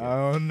talking about this again?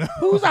 I don't know.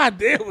 Whose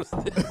idea was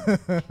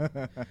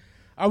this?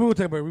 I will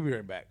take a break. We'll be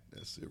right back.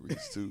 That's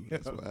series 2.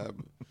 That's what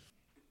happened.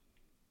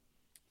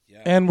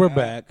 And we're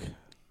back.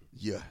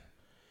 Yeah.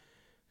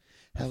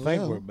 I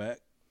think we're back.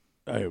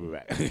 Oh, yeah, we're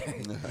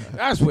back.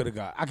 I swear to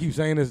God, I keep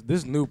saying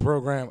this new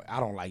program, I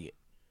don't like it.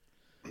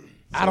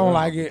 I don't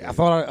like it. I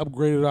thought I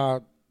upgraded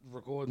our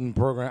recording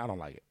program. I don't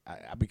like it.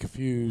 I be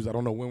confused. I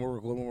don't know when we're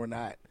recording, when we're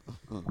not.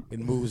 It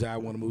moves how I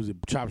want to move. It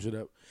chops it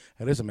up.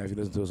 And listen, man, if you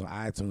listen to us on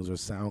iTunes or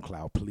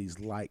SoundCloud, please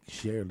like,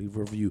 share, leave a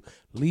review.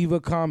 Leave a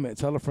comment.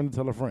 Tell a friend to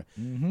tell a friend.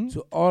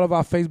 To all of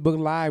our Facebook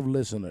Live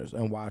listeners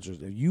and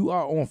watchers, if you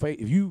are on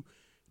if you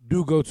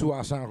do go to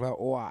our SoundCloud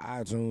or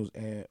our iTunes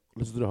and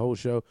listen to the whole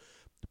show,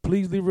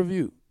 please leave a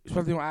review,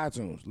 especially on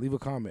iTunes. Leave a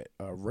comment,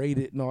 rate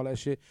it and all that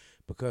shit.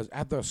 Because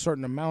after a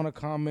certain amount of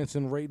comments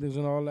and ratings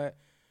and all that,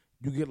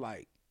 you get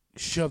like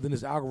shoved in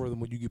this algorithm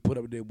when you get put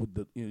up there with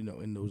the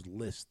in those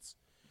lists,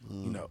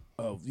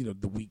 of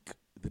the week,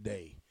 the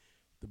day,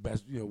 the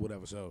best,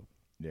 whatever. So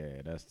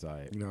Yeah, that's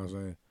tight. you know what I'm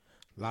saying.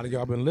 A lot of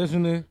y'all been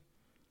listening.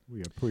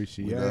 We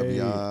appreciate We love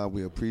y'all.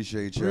 We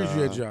appreciate y'all.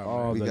 Appreciate y'all.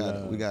 All man.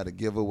 the We got a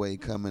giveaway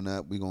coming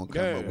up. We're going to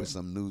come up with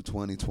some new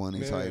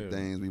 2020 type Yeah.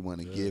 things. We want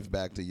to give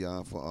back to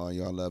y'all for all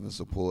y'all love and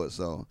support.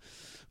 So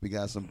we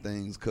got some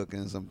things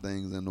cooking, some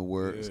things in the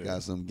works. Yeah.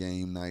 Got some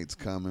game nights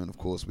coming. Of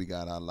course, we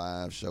got our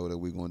live show that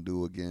we're going to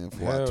do again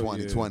for Hell our yeah.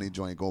 2020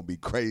 joint. Going to be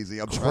crazy.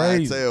 I'm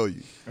trying to Crazy. tell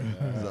you.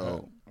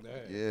 So,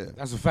 yeah.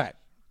 That's a fact.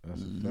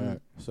 That's a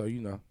fact. So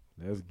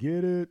Let's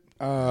get it.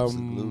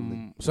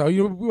 Absolutely. So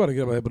we want to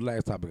get up ahead with the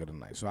last topic of the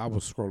night. So I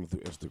was scrolling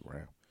through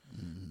Instagram.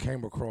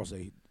 came across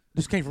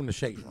this came from the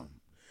Shade Room.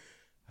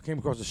 I came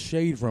across a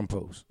Shade Room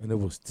post, and there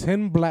was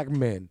 10 black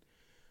men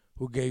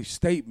who gave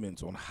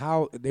statements on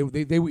how they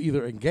were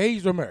either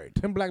engaged or married.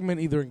 10 black men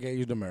either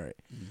engaged or married.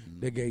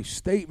 They gave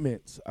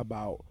statements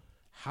about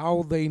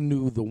how they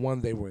knew the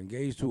one they were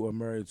engaged to or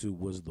married to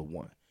was the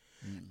one.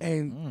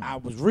 And I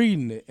was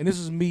reading it, and this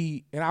is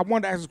me, and I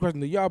wanted to ask this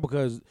question to y'all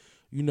because,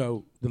 you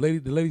know, the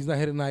lady's not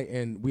here tonight,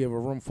 and we have a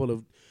room full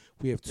of,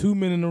 we have 2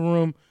 men in the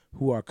room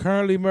who are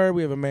currently married.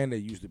 We have a man that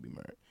used to be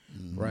married,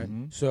 right?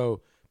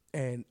 So,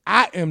 and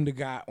I am the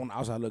guy on the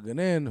outside looking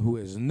in who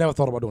has never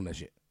thought about doing that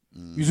shit.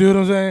 You see what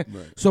I'm saying?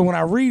 Right. So when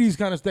I read these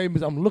kind of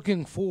statements, I'm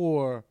looking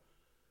for,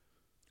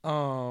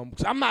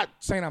 because I'm not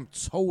saying I'm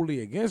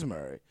totally against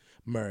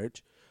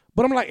marriage,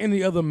 but I'm like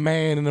any other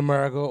man in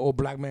America or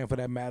black man for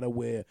that matter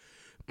where,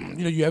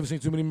 you know, you haven't seen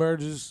too many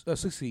marriages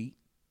succeed,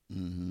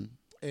 and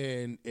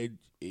it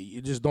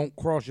just don't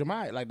cross your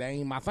mind. Like, that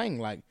ain't my thing.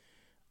 Like,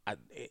 I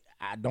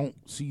don't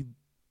see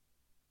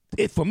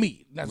it for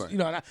me. That's Right. You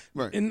know,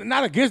 Right. and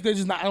not against it.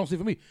 Just not. I don't see it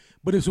for me.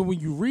 But it's so when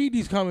you read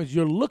these comments,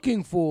 you're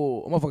looking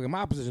for, motherfucker, in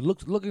my position,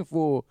 looking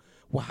for,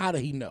 well, how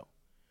did he know?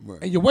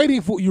 Right. And you're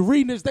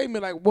reading this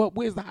statement like, well,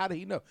 where's the how did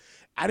he know?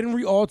 I didn't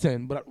read all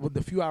 10, but with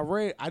the few I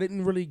read, I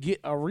didn't really get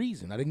a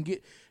reason. I didn't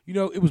get, you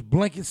know, it was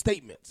blanket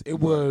statements. It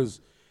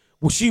was,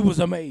 well, she was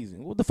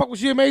amazing. What the fuck was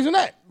she amazing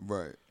at?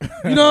 Right.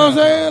 You know what I'm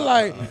saying?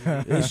 Like,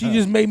 and she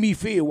just made me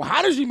feel. Well,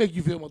 how does she make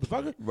you feel,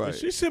 motherfucker? Right.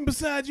 She sitting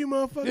beside you,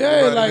 motherfucker.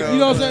 Yeah, Right, like, yeah. you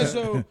know what I'm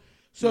saying?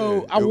 So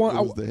Yeah, I it want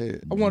was the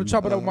head. I want to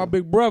chop it up with my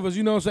big brothers.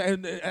 You know what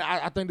I'm saying? And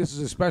I think this is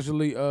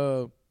especially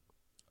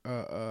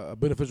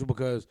beneficial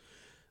because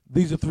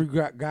these are 3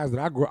 guys that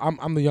I grew.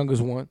 I'm the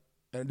youngest one,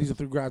 and these are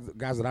 3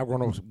 guys that I've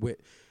grown up with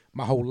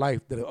my whole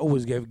life that have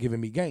always given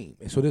me game.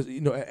 And so this,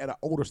 you know, at an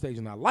older stage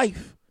in our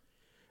life,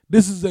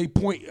 this is a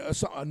point,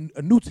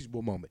 a new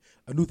teachable moment,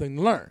 a new thing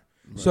to learn.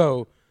 Right.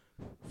 So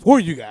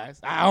for you guys,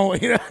 I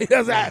don't, you know,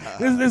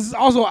 this is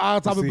also our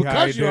topic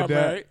because you are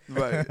married,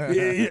 Right.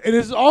 and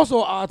it's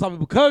also our topic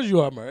because you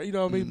are married. You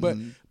know what I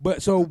mean?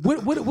 But so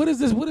what is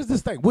this? What is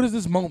this thing? What is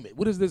this moment?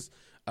 What is this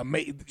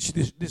amazing?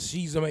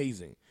 She's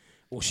amazing.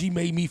 Well, she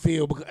made me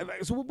feel.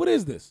 So what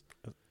is this?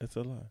 It's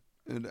a lie.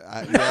 And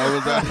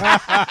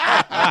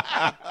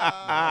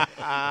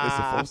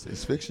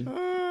it's fiction.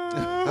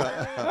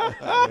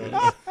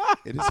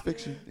 It is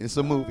fiction. It's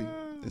a movie.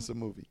 It's a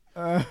movie.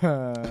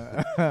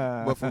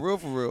 But for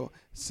real,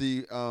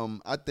 see,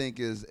 I think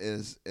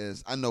is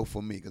I know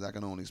for me, because I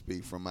can only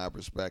speak from my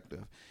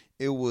perspective,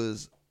 it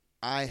was,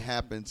 I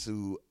happened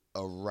to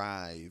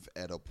arrive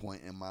at a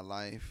point in my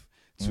life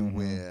to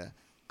where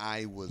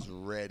I was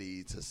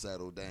ready to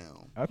settle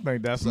down. I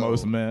think that's So,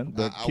 most men.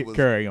 But I was,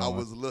 carry on. I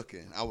was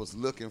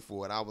looking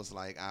for it. I was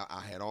like,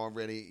 I had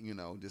already, you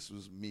know, this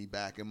was me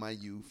back in my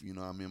youth. You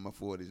know, I'm in my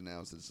 40s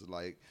now, so this is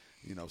like,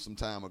 you know, some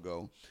time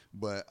ago.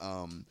 But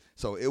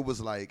so it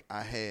was like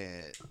I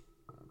had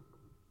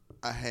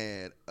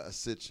a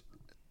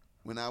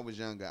when I was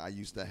younger. I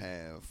used to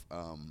have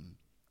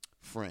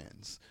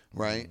friends,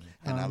 right?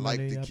 And I like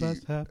to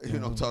keep, you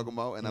know, what I'm talking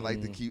about. And I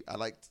like to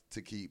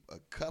keep a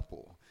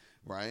couple.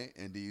 Right,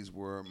 and these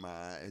were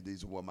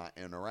my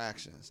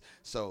interactions.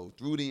 So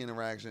through the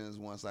interactions,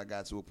 once I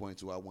got to a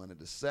point where I wanted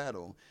to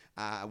settle,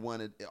 I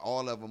wanted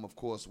all of them, of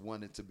course,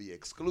 wanted to be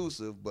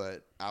exclusive,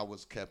 but I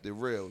was kept it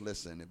real.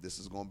 Listen, if this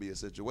is going to be a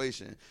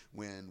situation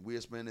when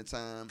we're spending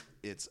time,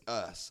 it's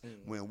us.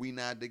 When we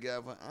not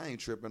together, I ain't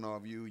tripping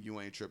off you.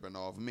 You ain't tripping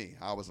off me.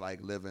 I was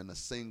like living a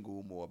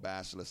single, more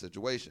bachelor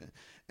situation,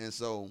 and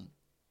so.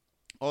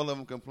 All of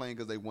them complained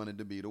because they wanted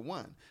to be the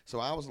one. So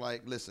I was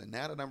like, listen,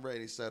 now that I'm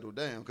ready to settle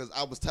down, because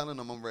I was telling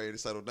them I'm ready to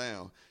settle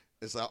down.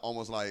 It's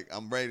almost like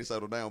I'm ready to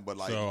settle down, but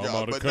like, so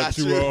y'all, but not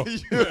you. you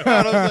know what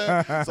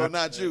I'm saying? So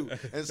not you.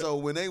 And so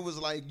when they was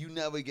like, you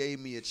never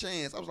gave me a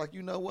chance, I was like,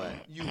 you know what?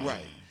 You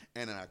right.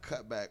 And then I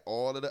cut back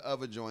all of the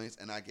other joints,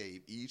 and I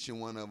gave each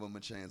and one of them a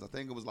chance. I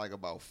think it was like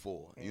about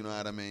 4. You know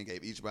what I mean?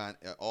 Gave each one,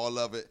 all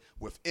of it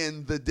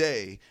within the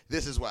day.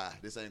 This is why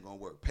this ain't gonna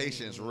work.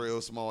 Patience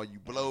real small. You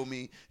blow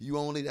me.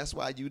 That's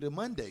why you the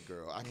Monday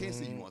girl. I can't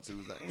see you on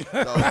Tuesday.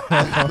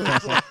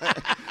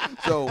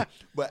 So,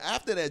 but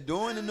after that,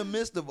 during in the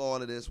midst of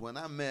all of this, when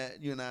I met,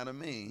 you know what I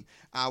mean?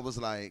 I was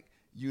like,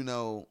 you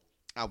know,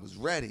 I was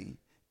ready,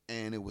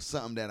 and it was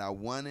something that I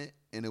wanted.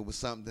 And it was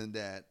something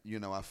that, you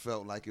know, I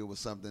felt like it was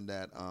something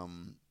that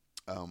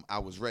I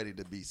was ready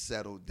to be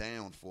settled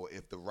down for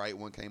if the right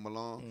one came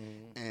along.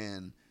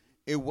 And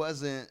it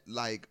wasn't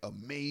like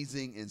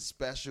amazing and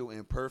special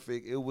and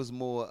perfect. It was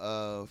more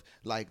of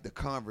like the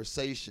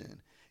conversation.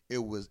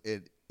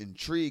 It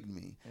intrigued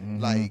me.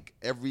 Like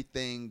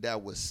everything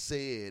that was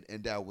said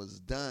and that was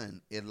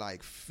done, it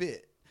like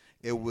fit.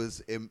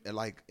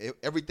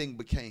 Everything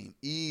became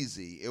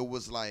easy. It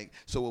was like,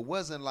 so it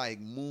wasn't like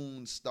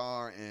moon,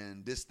 star,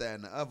 and this, that,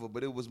 and the other,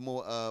 but it was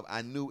more of,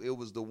 I knew it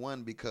was the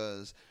one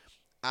because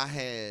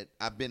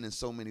I've been in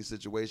so many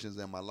situations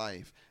in my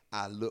life.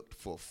 I looked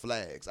for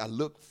flags. I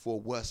looked for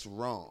what's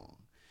wrong.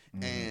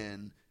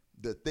 And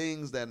the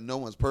things that no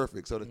one's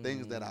perfect. So the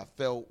things that I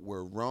felt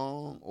were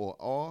wrong or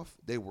off,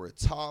 they were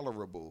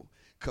tolerable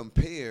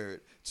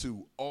compared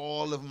to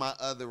all of my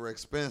other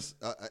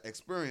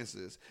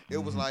experiences. It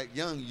was like,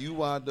 young,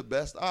 you are the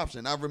best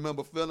option. I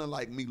remember feeling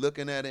like me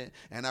looking at it,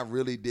 and I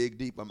really dig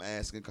deep. I'm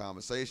asking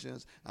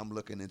conversations. I'm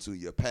looking into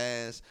your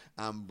past.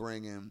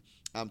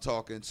 I'm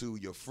talking to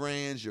your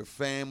friends, your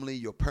family,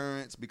 your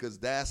parents, because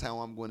that's how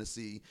I'm going to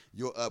see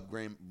your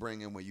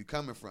upbringing where you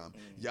coming from.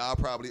 Y'all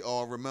probably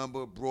all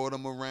remember, brought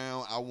them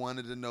around. I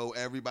wanted to know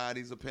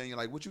everybody's opinion.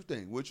 Like, what you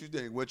think? What you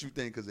think? What you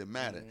think? Because it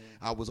mattered.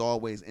 I was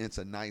always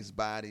into nice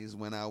bodies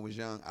when I was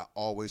young. I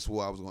always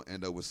swore I was going to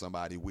end up with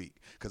somebody weak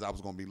because I was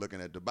going to be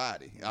looking at the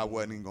body. I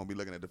wasn't even going to be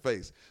looking at the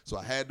face. So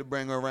I had to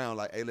bring her around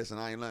like, hey, listen,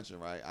 I ain't lunching,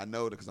 right? I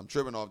know that because I'm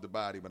tripping off the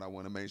body, but I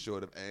want to make sure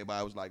that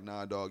everybody was like,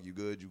 nah, dog, you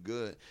good, you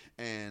good.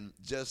 And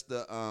just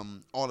the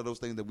all of those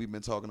things that we've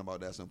been talking about,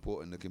 that's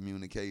important. The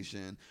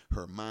communication,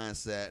 her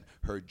mindset,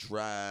 her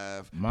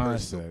drive, her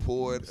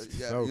support.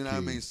 So you know what I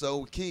mean?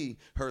 So key.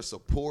 Her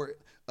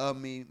support of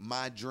me,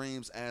 my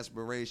dreams,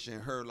 aspiration,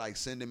 her like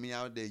sending me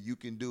out there, you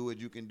can do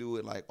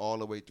it, like all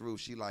the way through.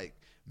 She like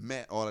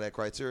met all of that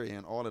criteria,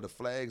 and all of the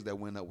flags that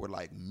went up were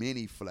like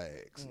mini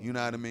flags. You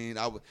know what I mean?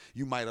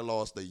 You might have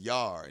lost a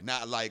yard.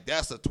 Not like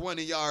that's a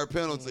 20-yard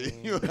penalty.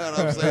 You know what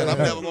I'm saying? I'm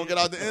never going to get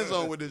out the end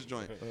zone with this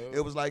joint.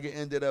 It was like it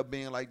ended up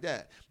being like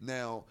that.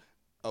 Now,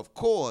 of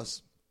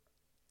course,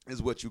 is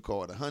what you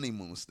call the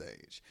honeymoon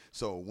stage.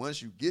 So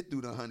once you get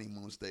through the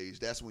honeymoon stage,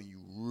 that's when you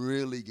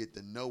really get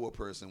to know a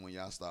person, when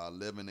y'all start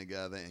living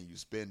together and you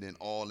spending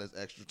all this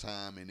extra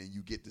time, and then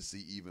you get to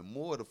see even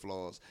more of the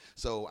flaws.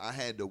 So I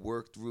had to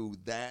work through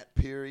that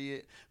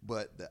period,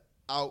 but the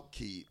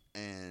outkeep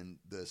and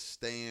the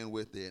staying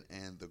with it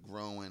and the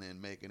growing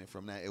and making it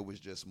from that, it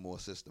was just more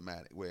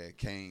systematic, where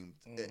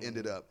it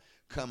ended up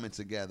coming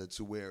together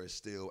to where it's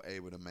still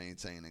able to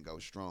maintain and go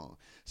strong.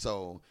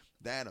 So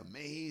that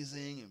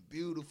amazing and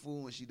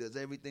beautiful, and she does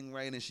everything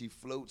right, and she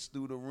floats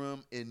through the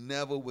room. It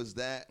never was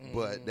that,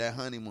 but that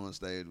honeymoon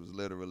stage was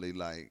literally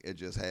like, it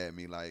just had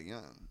me like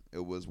young.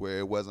 It was where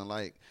it wasn't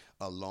like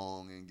a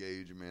long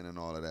engagement and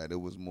all of that.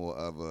 It was more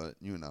of a,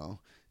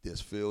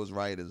 this feels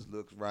right, this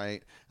looks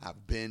right.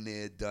 I've been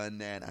there, done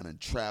that. I done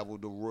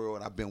traveled the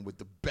world. I've been with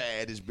the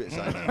baddest bitch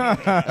I know.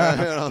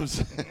 You know what I'm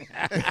saying?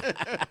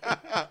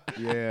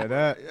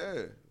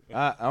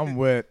 I'm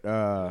with,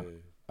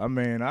 I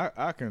mean,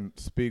 I can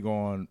speak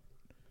on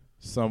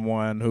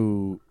someone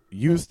who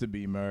used to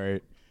be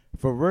married.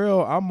 For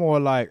real, I'm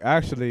more like,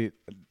 actually,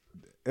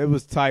 it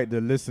was tight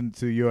to listen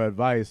to your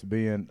advice,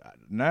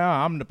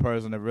 now I'm the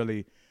person that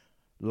really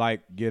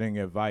like getting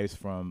advice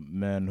from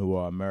men who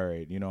are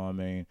married, you know what I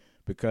mean?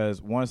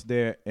 Because once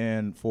they're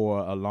in for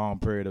a long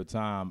period of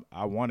time,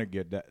 I want to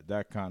get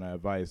that kind of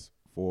advice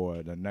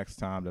for the next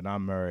time that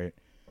I'm married.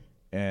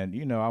 And,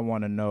 I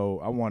want to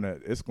know,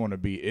 it's going to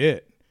be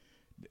it.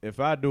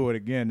 If I do it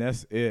again,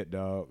 that's it,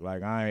 dog.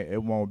 Like,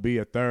 it won't be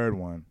a third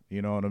one.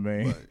 You know what I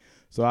mean? Right.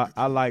 So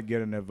I like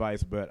getting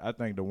advice, but I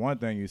think the one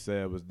thing you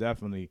said was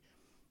definitely,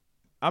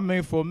 I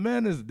mean, for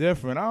men it's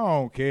different. I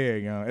don't care,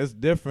 it's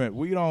different.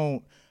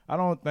 I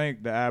don't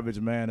think the average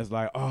man is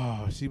like,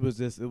 oh,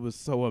 it was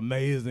so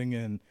amazing,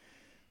 and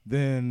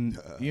then,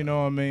 you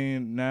know what I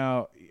mean?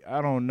 Now,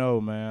 I don't know,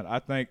 man. I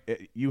think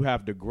you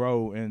have to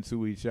grow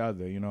into each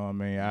other, you know what I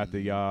mean? After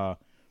y'all,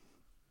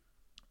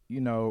 I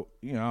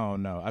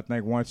don't know. I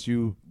think once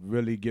you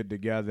really get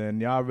together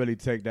and y'all really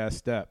take that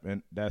step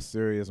and that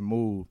serious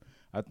move,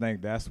 I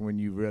think that's when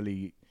you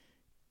really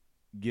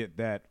get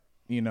that,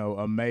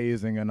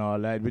 amazing and all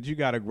that. But you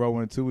got to grow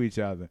into each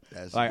other.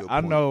 That's like, I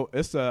know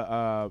it's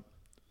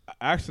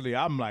actually,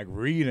 I'm like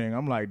reading.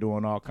 I'm like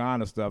doing all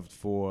kind of stuff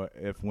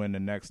when the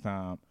next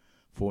time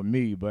for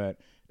me. But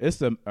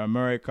it's a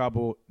married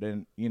couple.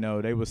 Then,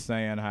 they were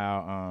saying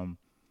how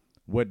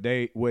what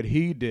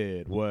he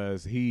did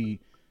was he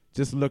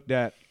just looked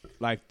at,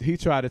 like, he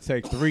tried to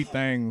take 3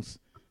 things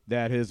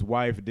that his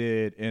wife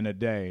did in a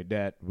day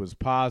that was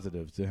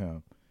positive to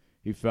him.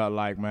 He felt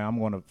like, man, I'm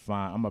gonna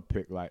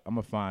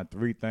find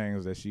 3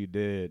 things that she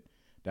did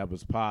that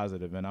was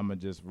positive, and I'm gonna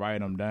just write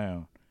them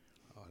down.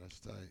 Oh, that's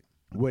tight.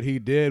 What he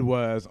did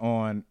was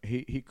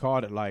he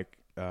called it like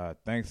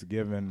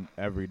Thanksgiving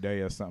every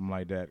day or something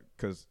like that,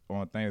 because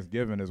on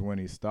Thanksgiving is when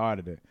he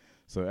started it.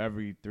 So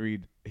every 3,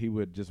 he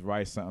would just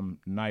write something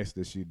nice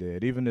that she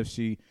did. Even if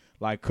she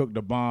like cooked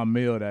a bomb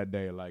meal that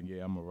day, like,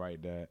 yeah, I'm gonna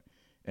write that.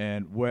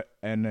 And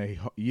in a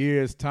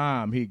year's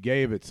time, he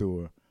gave it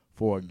to her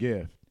for a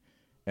gift,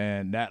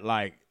 and that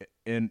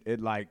it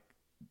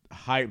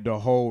hyped the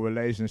whole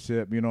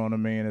relationship. You know what I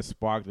mean? It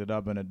sparked it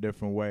up in a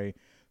different way.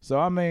 So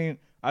I mean,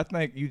 I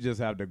think you just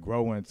have to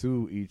grow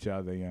into each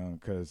other,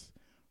 because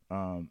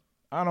I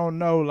don't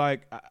know,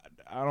 like.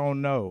 I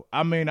don't know.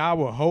 I mean, I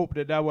would hope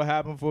that would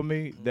happen for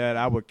me, that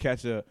I would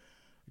that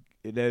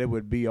it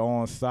would be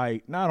on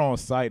site. Not on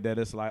site that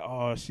it's like,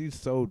 oh, she's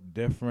so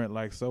different,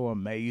 like so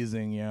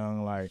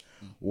amazing, like,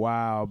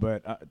 wow.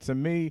 But to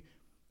me,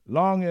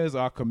 long as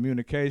our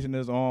communication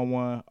is on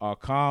one, our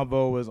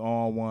convo is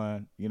on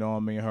one, you know what I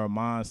mean, her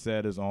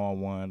mindset is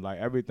on one, like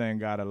everything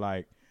got to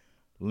like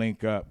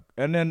link up.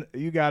 And then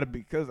you got to be,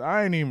 because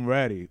I ain't even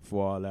ready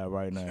for all that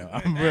right now.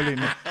 I'm really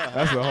not.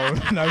 That's a whole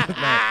nother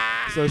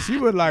thing. So she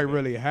would like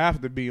really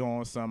have to be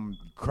on something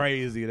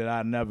crazy that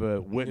I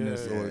never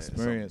witnessed or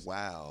experienced.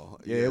 Wow.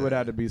 Yeah, it would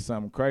have to be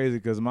something crazy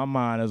because my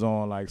mind is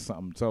on like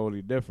something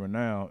totally different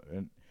now.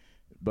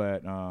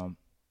 But I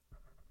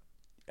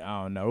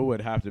don't know. It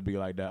would have to be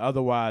like that.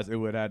 Otherwise, it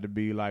would have to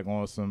be like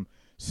on some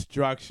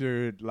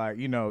structured, like,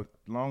 you know, as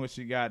long as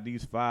she got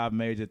these 5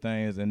 major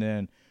things and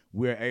then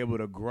we're able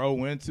to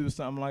grow into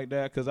something like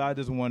that, because I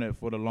just want it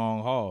for the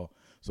long haul.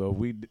 So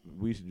we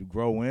should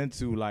grow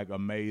into like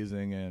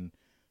amazing, and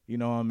you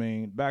know what I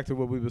mean? Back to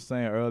what we were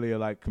saying earlier,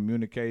 like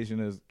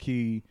communication is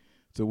key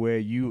to where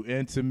you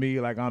into me,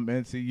 like I'm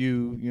into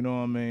you, you know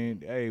what I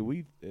mean? Hey,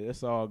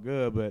 it's all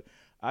good, but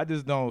I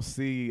just don't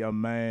see a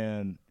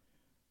man.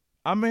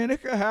 I mean,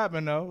 it could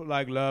happen though,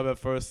 like love at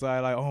first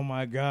sight, like, oh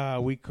my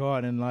God, we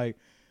caught, and like,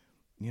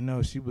 you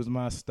know, she was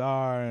my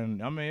star,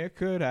 and I mean, it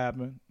could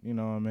happen, you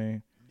know what I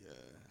mean?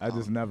 I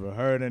just never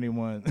heard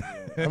anyone.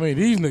 I mean,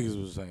 these niggas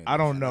was saying. I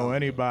don't know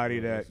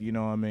anybody that, you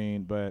know what I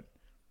mean, but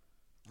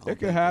it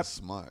could happen.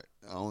 Smart.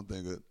 I don't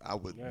think I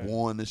would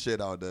warn the shit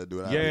out there,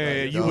 dude.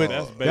 Yeah, like, you would.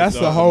 That's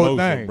the whole emotion,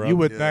 thing. Bro. You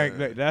would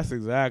think that's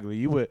exactly.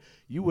 You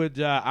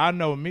would. I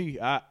know me.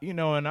 You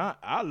know, and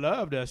I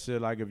love that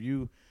shit. Like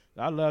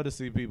I love to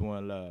see people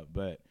in love,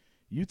 but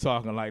you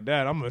talking like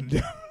that, I'm gonna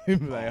be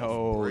like,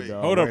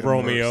 hold up,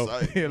 Romeo.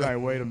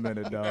 Like, wait a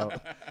minute,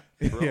 dog.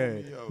 Yeah.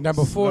 Now,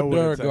 before Know what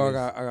it Derek go,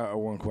 I takes. got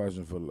one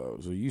question for Lo.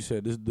 So you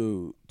said this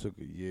dude took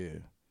a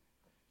year.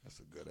 That's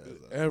a good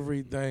ass.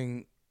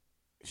 Everything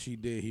she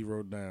did, he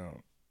wrote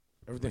down.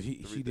 Everything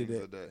she did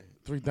that.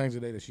 3 things a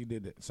day that she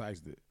did that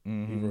Swaisted,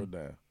 he wrote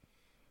down.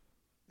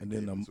 And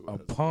then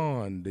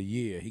upon the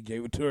year, he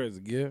gave it to her as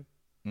a gift.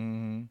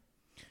 Mm-hmm.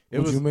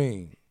 What you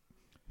mean?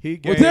 He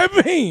gave, What's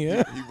that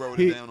mean? He wrote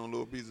it down on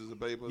little pieces of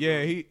paper. Yeah,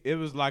 it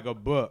was like a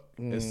book,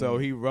 and so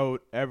he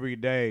wrote every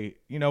day,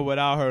 you know,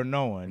 without her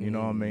knowing, you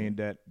know what I mean,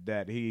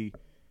 that he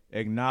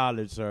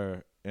acknowledged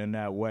her in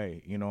that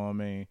way, you know what I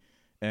mean,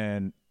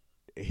 and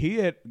he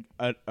had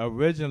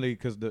originally,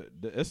 because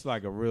it's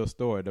like a real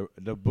story.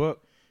 The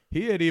book,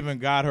 he had even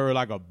got her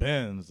like a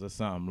Benz or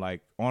something,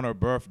 like on her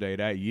birthday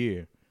that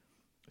year.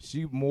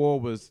 She more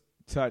was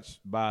touched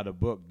by the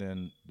book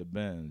than the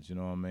Benz, you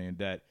know what I mean,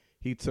 that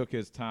he took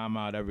his time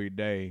out every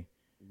day.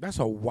 That's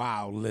a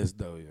wild list,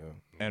 though, yo.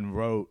 And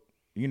wrote,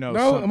 you know,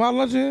 am I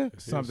lunching?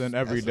 something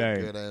every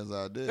day. Good as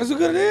idea. That's a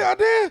good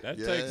idea. That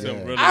takes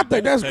some really. I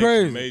think that's takes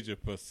crazy. Major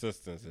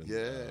persistence.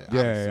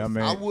 Yeah, I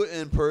mean, I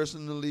wouldn't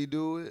personally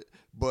do it,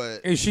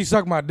 but And she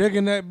sucked my dick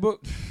in that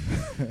book.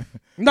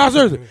 No,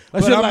 seriously.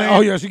 That shit like, oh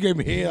yeah, she gave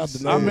me head out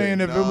the I nose.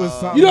 mean, if it was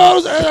something, You know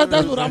what I'm saying?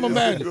 That's what I'm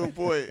imagining. Good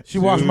point. She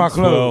washed my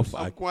clothes.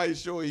 I'm quite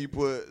sure he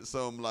put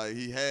some like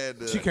he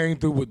had. She came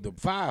through with the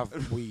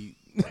 5 weed.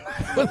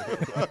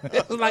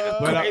 It was like a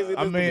but crazy.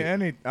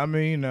 I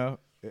mean, you know,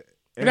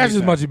 And that's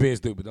just much of being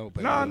stupid. Don't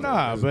pay.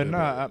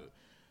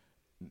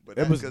 But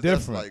it was that's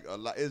different. like a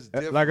lot. It's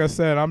different. like I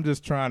said, I'm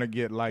just trying to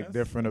get like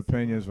different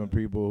opinions from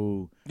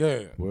people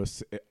Yeah. who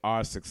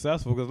are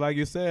successful. Because, like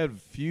you said,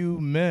 few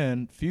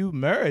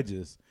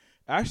marriages.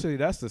 Actually,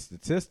 that's the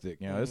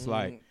statistic. You know, it's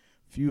like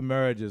few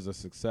marriages are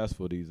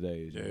successful these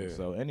days. You know?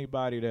 So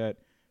anybody that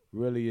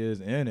really is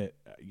in it,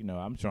 you know,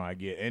 I'm trying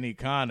to get any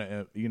kind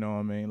of, you know what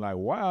I mean? Like,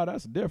 wow,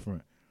 that's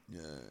different.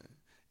 Yeah.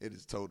 It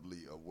is totally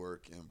a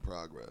work in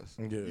progress.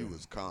 Yeah. You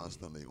was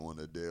constantly on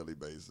a daily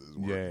basis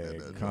working at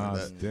that.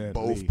 Constantly.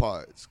 Both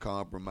parts,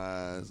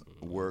 compromise,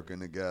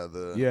 working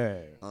together,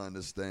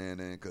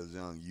 understanding, because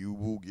you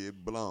will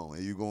get blown,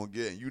 and you going to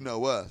get, you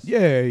know us.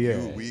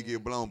 We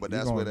get blown, but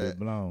that's where that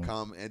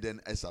come, and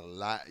then it's a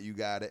lot you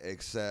got to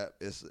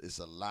accept. It's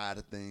a lot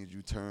of things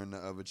you turn the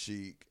other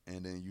cheek,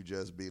 and then you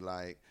just be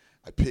like,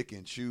 I pick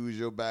and choose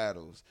your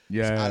battles.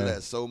 Yeah. I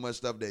let so much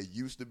stuff that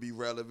used to be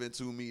relevant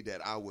to me that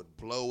I would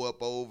blow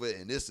up over,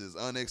 and this is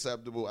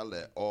unacceptable. I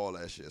let all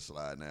that shit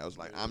slide now. It's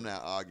like, I'm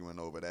not arguing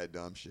over that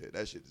dumb shit.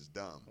 That shit is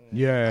dumb.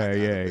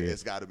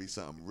 It's got to be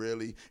something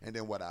really. And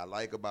then what I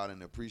like about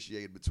and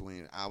appreciate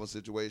between our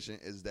situation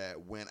is that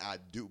when I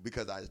do,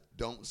 because I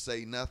don't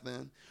say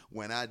nothing,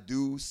 when I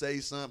do say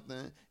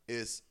something,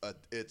 it's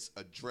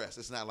addressed.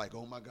 It's not like,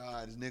 oh my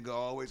God, this nigga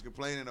always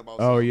complaining about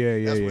something.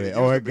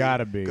 It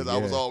gotta be. Because I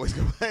was always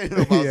complaining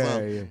about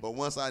something. But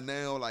once I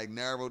now like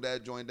narrow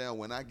that joint down,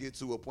 when I get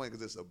to a point,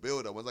 because it's a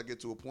build-up, once I get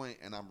to a point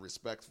and I'm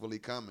respectfully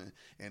coming,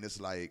 and it's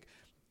like,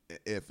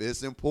 if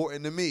it's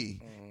important to me,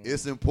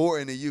 it's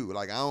important to you.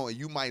 Like,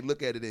 you might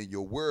look at it in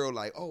your world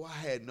like, oh, I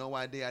had no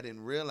idea. I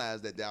didn't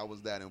realize that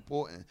was that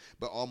important.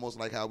 But almost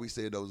like how we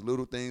said those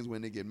little things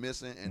when they get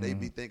missing, and they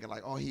be thinking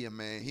like, oh, he a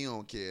man, he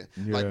don't care.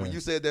 Like when you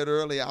said that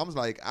earlier, I was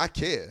like, I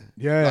care.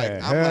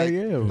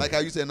 Like how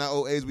you said in our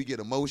old age we get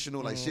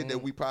emotional, like shit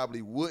that we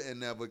probably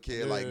wouldn't never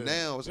care. Like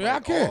now it's like, I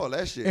care. oh,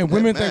 that shit. And that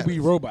women matters. think we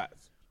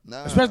robots.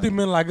 Nah. Especially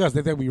men like us,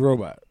 they think we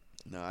robots.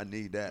 No, I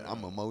need that.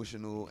 I'm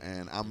emotional,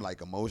 and I'm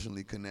like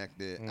emotionally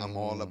connected. I'm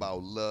all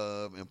about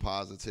love and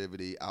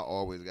positivity. I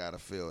always gotta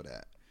feel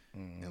that.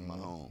 in my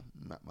home,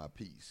 my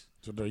peace.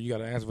 So do you got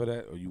to answer for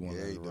that, or you want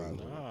Yeah, to he do. ride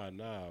with it?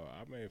 Nah.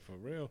 I mean, for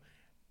real.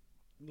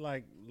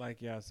 Like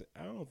y'all said,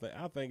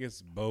 I think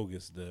it's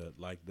bogus the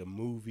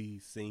movie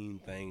scene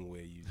thing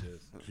where you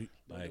just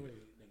like,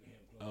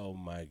 oh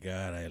my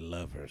God, I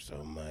love her so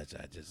much.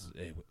 I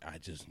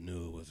just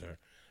knew it was her.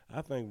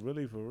 I think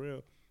really for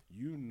real,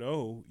 you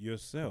know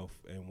yourself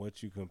and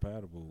what you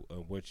compatible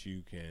and what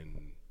you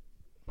can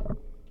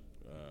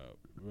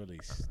really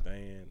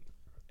stand.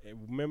 And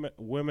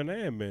women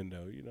and men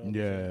though, you know. What I'm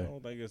saying? I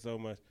don't think it's so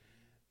much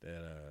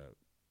that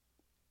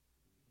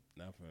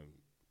nothing.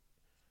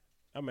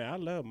 I mean, I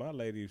love my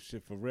lady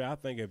shit for real. I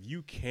think if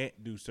you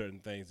can't do certain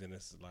things, then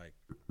it's like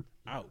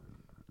out.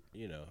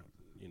 You know,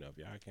 if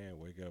y'all can't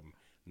wake up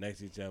next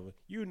to each other,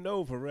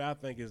 for real. I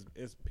think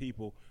it's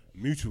people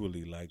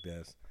mutually like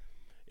that.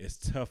 It's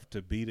tough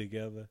to be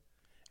together.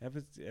 If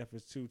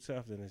it's too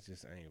tough, then it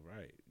just ain't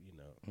right. You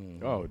know.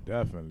 Mm-hmm. Oh,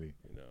 definitely.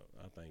 You know,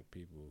 I think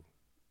people.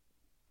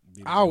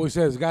 I always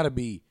say it's got to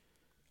be.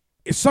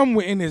 It's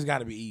somewhere in there's got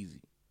to be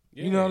easy.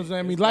 You know what I'm saying?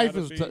 I mean, life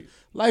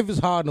is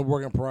hard and a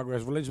work in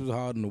progress. Relationships are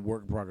hard and a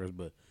work in progress,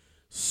 but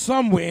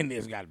somewhere in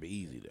there's got to be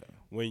easy though.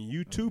 When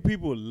you two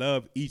people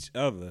love each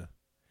other,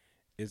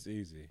 it's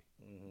easy.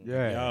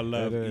 Yeah, y'all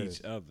love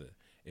each other.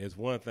 It's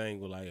one thing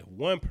with like if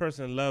one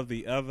person love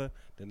the other,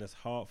 then it's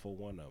hard for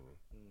one of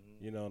them.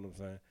 You know what I'm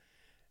saying?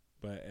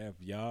 But if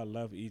y'all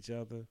love each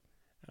other,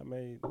 I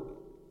mean,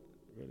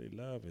 really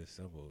love is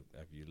simple.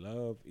 If you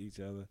love each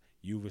other,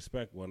 you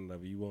respect one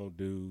another. You won't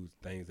do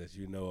things that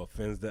you know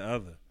offends the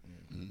other.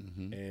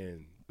 Mm-hmm.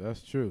 And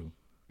that's true.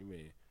 I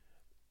mean,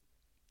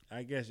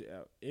 I guess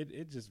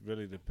it just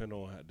really depends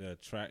on how the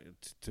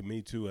attract to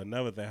me too.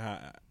 Another thing,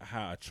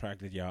 how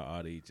attracted y'all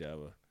are to each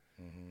other.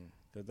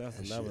 Cause that's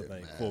another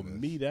thing. Matters. For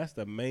me, that's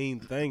the main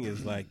thing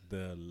is like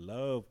the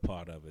love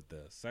part of it,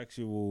 the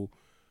sexual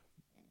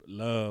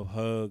love,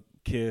 hug,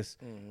 kiss,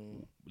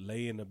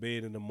 lay in the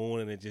bed in the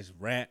morning and just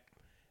rap.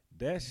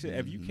 That shit.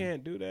 If you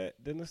can't do that,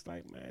 then it's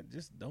like, man,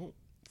 just don't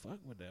fuck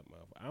with that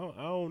motherfucker.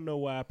 I don't know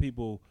why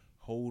people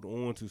hold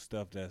on to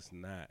stuff that's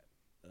not,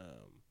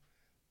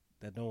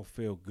 that don't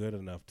feel good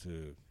enough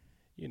to,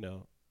 you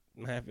know,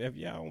 if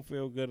y'all don't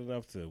feel good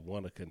enough to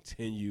want to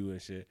continue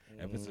and shit.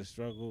 If it's a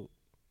struggle,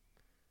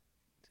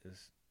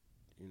 just,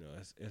 you know,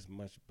 it's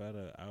much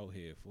better out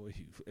here for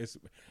you.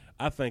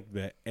 I think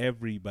that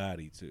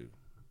everybody too,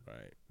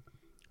 right,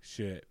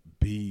 should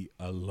be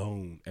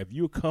alone. If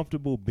you're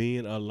comfortable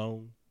being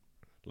alone,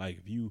 like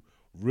if you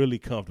really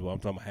comfortable, I'm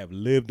talking about have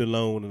lived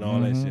alone and all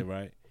that shit,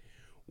 right?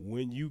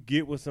 When you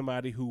get with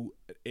somebody who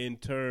in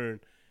turn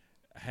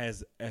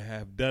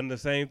have done the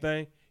same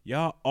thing,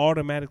 y'all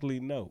automatically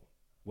know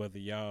whether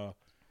y'all.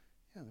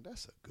 Yeah,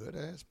 that's a good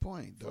ass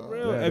point, dog. For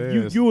real, Yeah,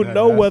 if you will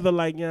know whether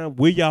like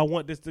where y'all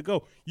want this to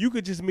go. You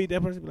could just meet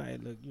that person and be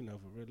like, look, you know,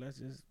 for real, let's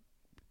just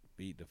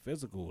be the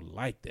physical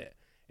like that.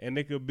 And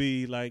it could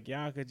be like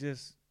y'all could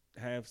just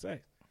have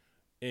sex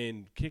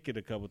and kick it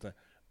a couple times.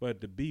 But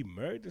to be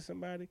married to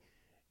somebody,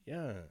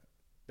 yeah,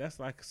 that's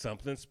like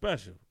something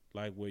special.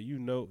 Like where you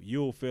know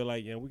you'll feel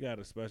like, yeah, we got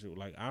a special.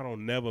 Like I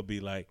don't never be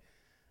like,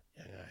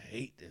 yeah, I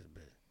hate this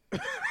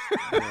bitch.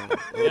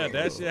 Yeah,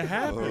 that shit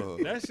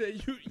happen. That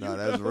shit you No,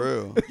 know, that's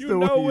real. You The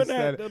way know you when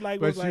said that it. like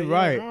But was you like,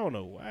 right. I don't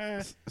know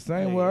why.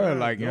 Same word,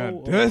 like, go yeah,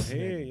 on this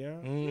ahead,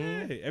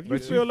 nigga. yeah. If you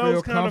But feel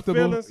those kind of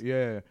comfortable, feelings,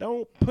 yeah,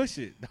 don't push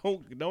it.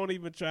 Don't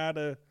even try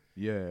to.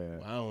 yeah.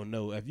 I don't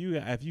know if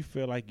you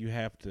feel like you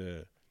have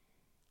to,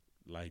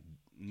 like,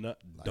 Like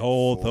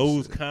dull force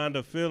those it. kind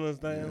of feelings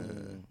Yeah.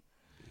 down.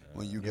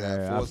 When you got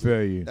Yeah, I forced,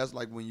 feel you. that's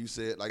like when you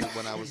said, like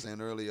when I was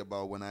saying earlier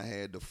about when I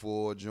had the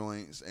 4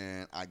 joints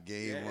and I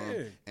gave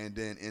them, and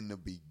then in the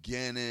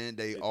beginning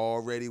they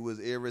already was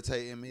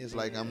irritating me. It's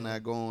like I'm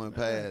not going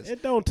past.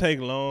 It don't take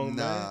long,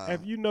 Nah, man.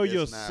 If you know it's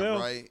yourself, not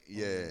right.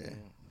 Yeah.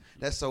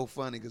 That's so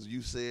funny because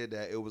you said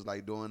that it was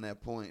like during that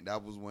point.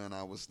 That was when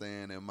I was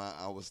staying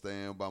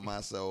by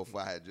myself.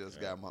 I had just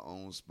got my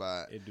own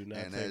spot. it do not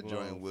and take that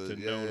joint long was to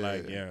know,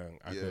 like,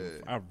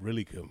 I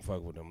really couldn't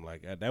fuck with them.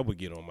 Like that would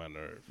get on my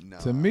nerves. Nah.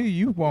 To me,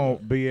 you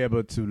won't be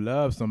able to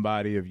love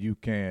somebody if you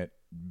can't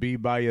be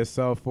by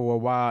yourself for a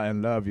while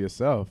and love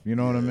yourself. You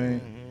know what I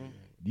mean?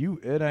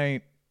 It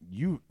ain't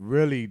you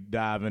really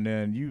diving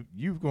in.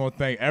 You gonna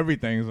think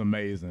everything's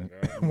amazing.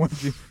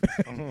 Once you,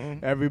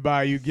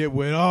 everybody you get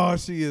with, oh,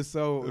 she is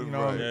so, you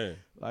know, Yeah.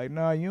 like,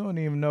 nah, you don't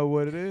even know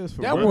what it is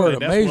for That real. word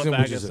That's amazing one thing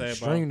I was can just say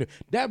extreme.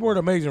 That word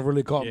amazing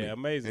really caught me. Yeah,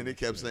 amazing. And they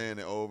kept saying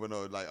it over and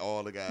over, like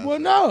all the guys. Well,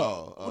 said,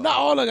 no, oh, not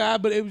all the guys,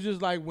 but it was just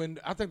like when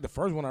I think the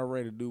first one I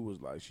read to do was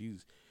like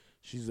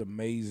she's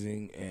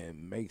amazing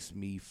and makes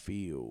me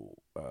feel.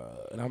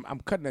 And I'm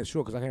cutting that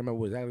short because I can't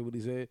remember exactly what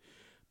he said,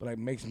 but like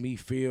makes me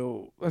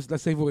feel.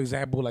 Let's say for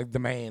example, like the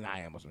man I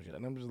am or some shit.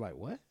 And I'm just like,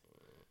 what?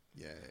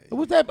 Yeah.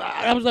 What's that?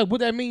 I was like,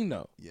 what that mean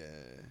though? Yeah.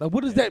 Like,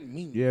 what does that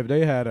mean? Yeah, if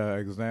they had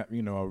a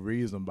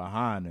reason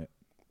behind it,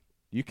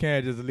 you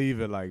can't just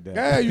leave it like that.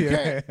 Yeah, you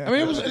can't. I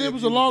mean, it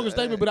was a longer Use the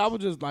statement, but I X.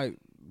 was just like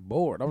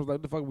bored. I was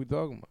like, the fuck are we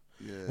talking about?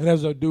 Yeah. And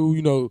as a dude,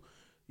 you know,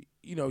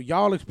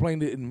 y'all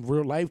explained it in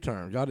real life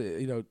terms. Y'all,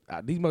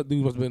 these dudes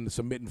must have been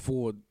submitting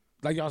for,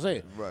 like y'all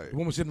said, Right. the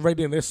woman sitting right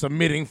there and they're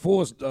submitting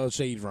for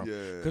Shade Room.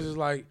 Yeah. Because it's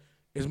like,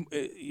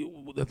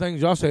 the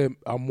things y'all said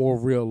are more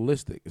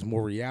realistic. It's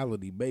more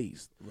reality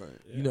based. Right.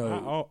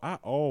 Yeah, I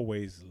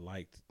always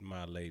liked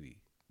my lady.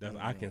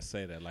 I can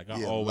say that. Like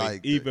I always,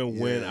 liked it. even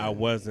when I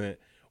wasn't,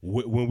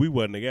 when we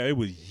wasn't together, it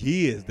was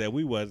years that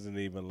we wasn't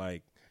even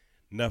like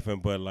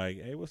nothing but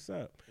like, hey, what's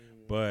up?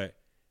 But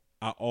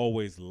I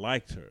always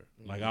liked her.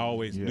 Like I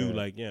always knew,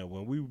 like,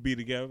 when we would be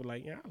together,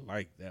 like, I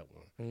like that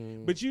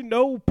one. But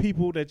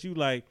people that you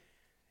like,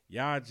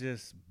 y'all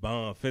just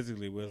bond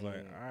physically with,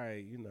 like, all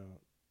right,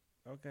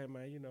 okay,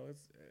 man,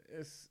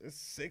 it's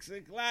 6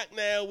 o'clock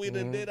now. We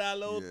done did our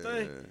little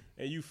thing,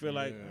 and you feel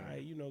like, all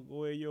right,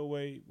 go ahead your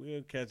way.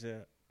 We'll catch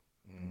up.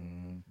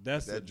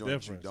 That's the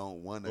difference. You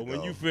don't want to. But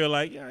when you feel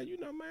like, man,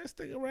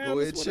 stick around. Go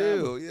ahead,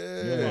 chill.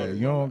 Yeah,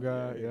 young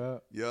guy.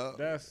 Yeah.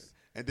 That's.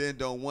 And then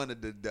don't want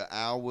the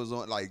hours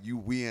on, like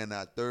we in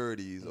our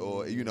 30s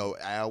or,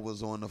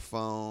 hours on the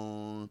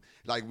phone.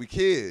 Like we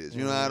kids,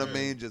 you know what I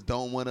mean? Just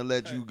don't want to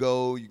let you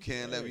go. You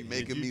can't let me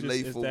making me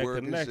late for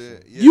work connection.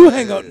 and shit. Yeah. You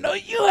hang up. No,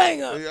 you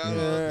hang up. You know what I'm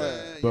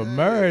saying? But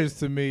marriage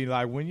to me,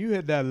 like when you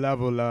hit that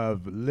level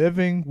of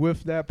living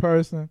with that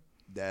person,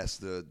 that's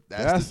the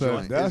a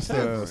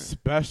joint.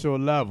 special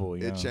level.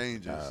 It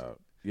changes.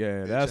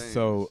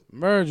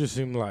 Marriage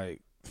seemed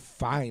like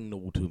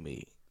final to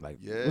me. Like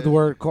what's the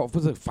word called?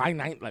 Was it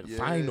finite? Like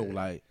final?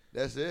 Like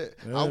that's it.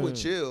 I would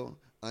chill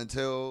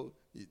until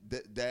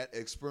that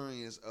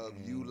experience of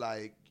you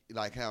like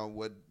how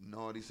what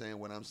Naughty saying,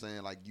 what I'm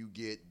saying, like you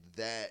get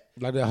that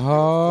like the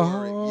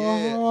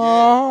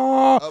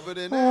Other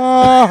than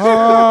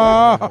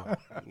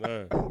that.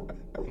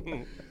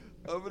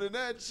 Other than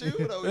that, chill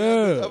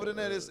though. Other than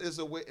that, it's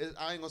a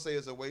I ain't gonna say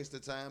it's a waste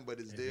of time, but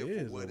it's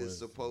there for what it's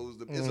supposed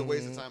to be. It's a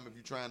waste of time if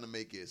you're trying to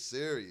make it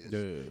serious. Yeah.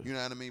 You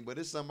know what I mean? But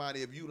it's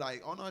somebody, if you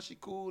like, oh no, she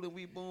cool and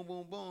we boom,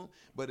 boom, boom.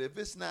 But if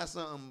it's not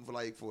something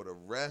like for the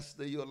rest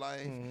of your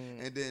life,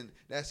 and then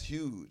that's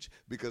huge,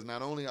 because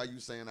not only are you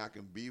saying I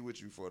can be with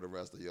you for the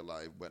rest of your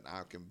life, but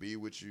I can be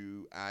with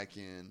you, I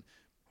can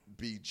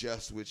be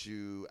just with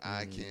you.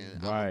 I'm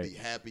gonna be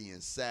happy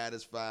and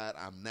satisfied.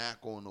 I'm not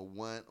gonna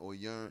want or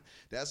yearn.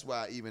 That's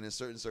why even in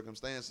certain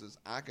circumstances,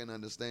 I can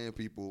understand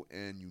people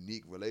in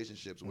unique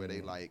relationships where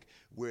they like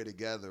we're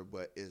together,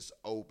 but it's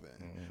open,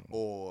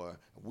 or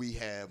we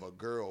have a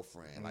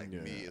girlfriend like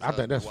me. I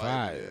think that's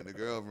fine. And the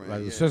girlfriend,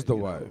 like the sister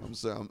wife.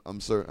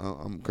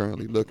 I'm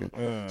currently looking.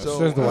 So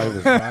sister wife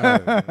is fine. You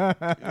know what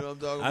I'm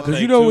talking about?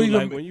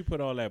 Because when you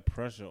put all that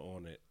pressure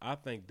on it, I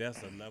think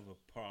that's another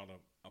part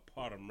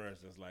of marriage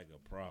that's like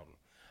a problem.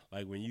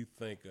 Like when you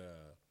think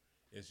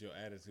it's your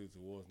attitude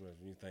towards marriage,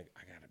 when you think I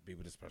gotta be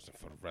with this person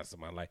for the rest of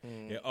my life,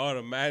 it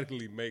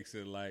automatically makes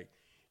it like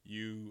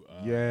you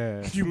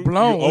over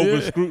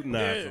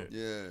scrutinize them.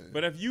 Yeah.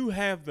 But if you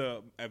of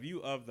the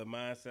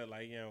mindset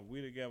like,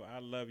 we together, I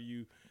love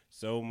you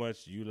so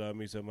much, you love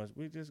me so much,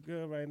 we just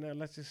good right now.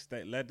 Let's just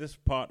let this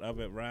part of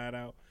it ride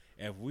out.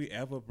 If we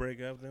ever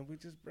break up, then we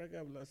just break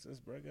up. Let's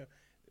just break up.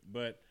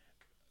 But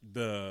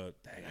I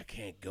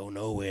can't go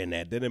nowhere in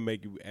that. Then it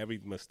make you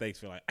every mistake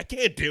feel like I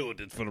can't deal with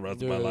this for the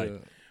rest of my life.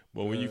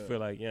 But when you feel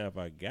like, if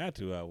I got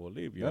to, I will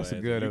leave you. That's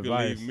a good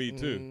advice. You can leave me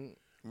too.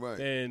 Right.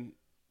 Then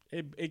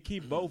it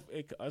keep both.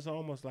 It's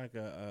almost like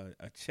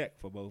a check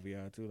for both of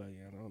y'all too. Like,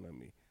 don't let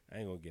me. I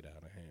ain't gonna get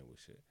out of hand with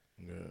shit.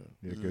 Yeah,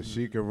 because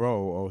she can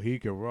roll or he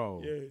can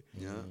roll.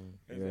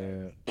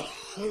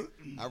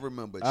 I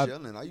remember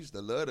chilling. I used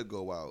to love to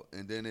go out,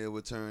 and then it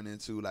would turn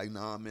into like,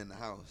 I'm in the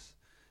house.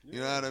 You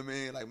know what I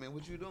mean? Like, man,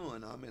 what you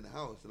doing? I'm in the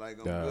house. Like,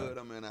 I'm good.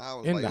 I'm in the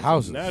house. In like, the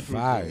house is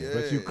fine. Yeah.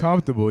 But you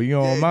comfortable. You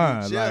don't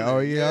mind. You like,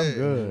 I'm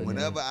good.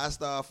 Whenever I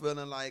start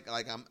feeling like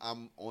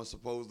I'm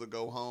supposed to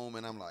go home,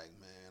 and I'm like,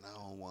 man, I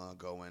don't want to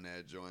go in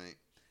that joint.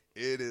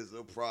 It is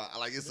a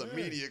problem. Like, it's a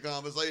media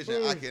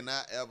conversation. I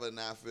cannot ever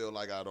not feel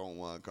like I don't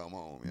want to come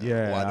home.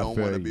 Or I don't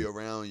want to be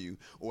around you.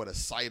 Or the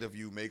sight of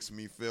you makes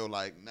me feel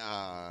like,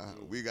 nah,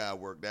 we got to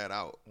work that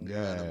out. Or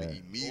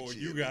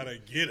you got to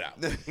get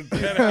out.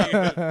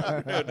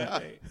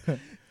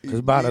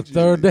 Because by the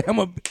third day, I'm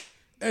a...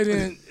 And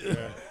then...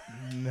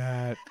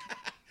 Not.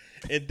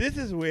 And this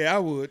is where I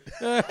would...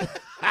 All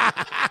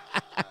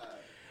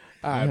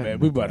right, man.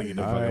 We about to get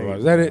the fuck out.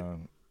 Is that it?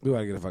 We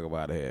gotta get the fuck up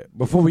out of here.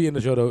 Before we end the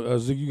show, though,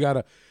 Zig, you got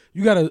a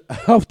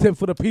health tip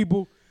for the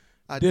people.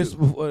 For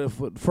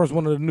the first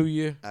one of the new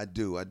year. I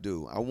do.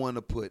 I want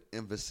to put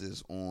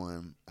emphasis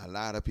on. A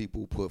lot of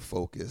people put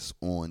focus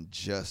on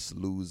just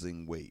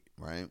losing weight,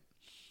 right?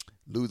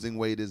 Losing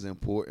weight is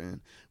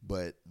important,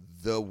 but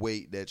the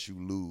weight that you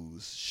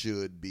lose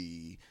should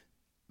be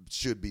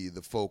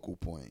the focal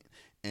point.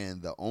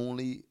 And the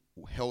only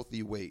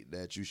healthy weight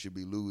that you should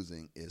be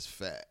losing is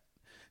fat.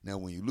 Now,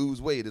 when you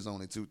lose weight, there's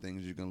only two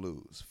things you can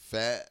lose: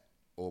 fat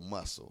or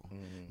muscle.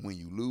 When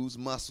you lose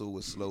muscle,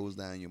 it slows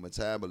down your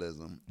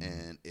metabolism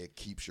and it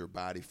keeps your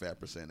body fat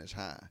percentage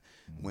high.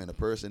 When a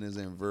person is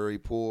in very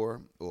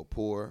poor or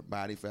poor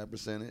body fat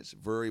percentage,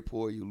 very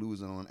poor, you're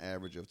losing on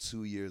average of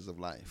 2 years of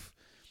life.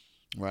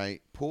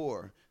 right?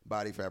 Poor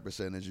body fat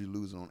percentage, you're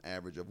losing on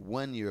average of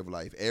 1 year of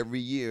life every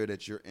year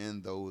that you're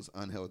in those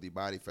unhealthy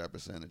body fat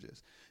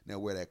percentages. Now,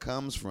 where that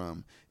comes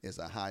from is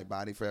a high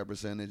body fat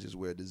percentage is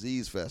where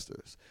disease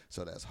festers.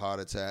 So that's heart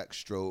attack,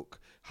 stroke,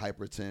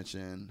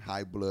 hypertension,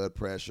 high blood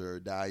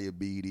pressure,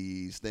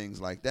 diabetes, things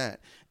like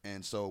that.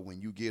 And so when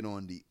you get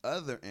on the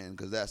other end,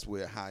 because that's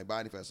where high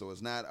body fat, so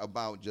it's not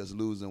about just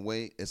losing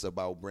weight, it's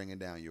about bringing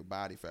down your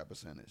body fat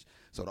percentage.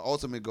 So the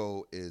ultimate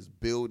goal is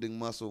building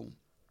muscle,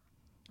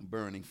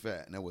 burning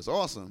fat. Now, what's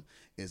awesome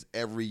is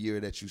every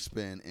year that you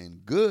spend in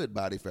good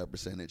body fat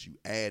percentage, you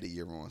add a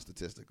year on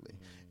statistically.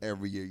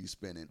 Every year you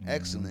spend in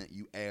excellent,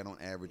 you add on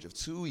average of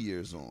 2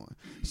 years on.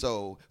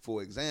 So,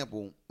 for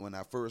example, when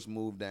I first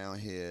moved down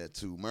here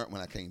to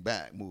when I came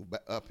back,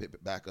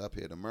 back up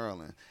here to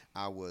Maryland,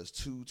 I was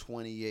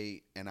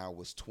 228 and I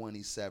was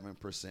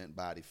 27%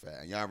 body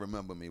fat. And y'all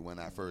remember me when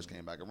I first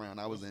came back around.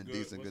 I was in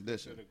decent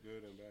condition.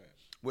 Good and bad?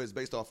 Well, it's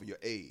based off of your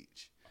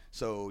age.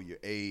 So your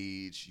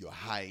age, your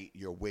height,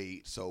 your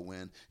weight. So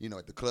when,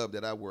 at the club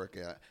that I work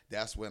at,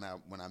 that's when I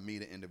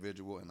meet an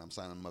individual and I'm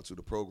signing them up to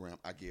the program,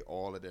 I get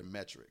all of their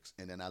metrics.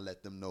 And then I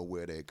let them know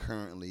where they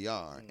currently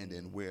are and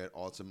then where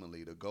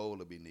ultimately the goal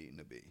will be needing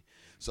to be.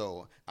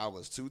 So I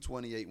was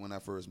 228 when I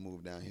first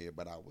moved down here,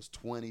 but I was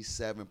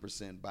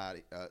 27%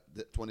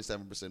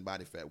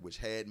 body fat, which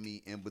had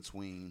me in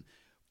between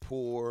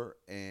poor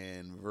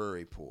and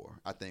very poor.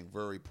 I think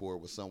very poor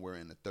was somewhere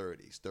in the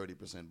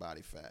 30%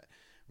 body fat.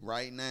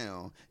 Right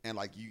now, and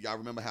like y'all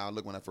remember how I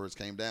looked when I first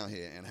came down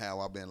here and how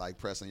I've been like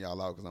pressing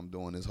y'all out because I'm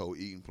doing this whole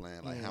eating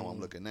plan, like how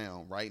I'm looking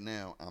now. Right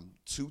now, I'm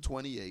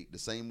 228, the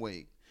same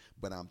weight,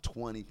 but I'm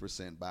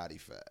 20% body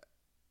fat.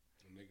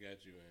 And they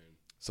got you in.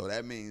 So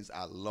that means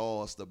I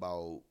lost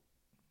about,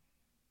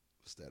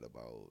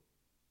 7%.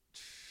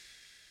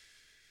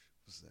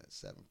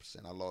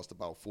 I lost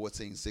about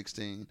 14,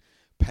 16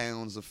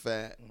 pounds of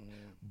fat,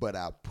 but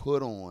I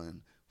put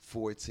on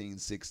 14,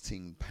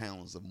 16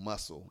 pounds of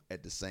muscle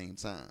at the same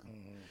time.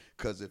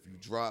 Because if you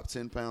drop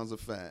 10 pounds of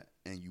fat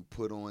and you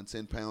put on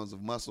 10 pounds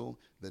of muscle,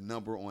 the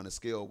number on the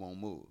scale won't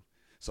move.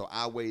 So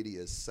I weigh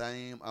the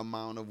same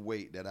amount of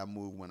weight that I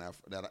move when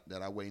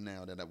that I weigh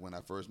now when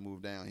I first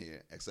moved down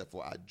here, except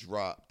for I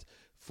dropped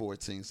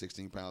 14,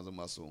 16 pounds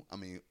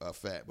of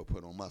fat, but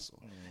put on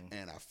muscle.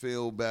 And I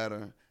feel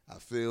better. I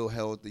feel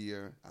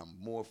healthier. I'm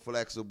more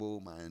flexible.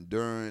 My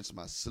endurance,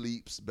 my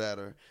sleep's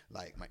better.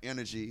 Like my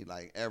energy,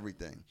 like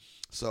everything.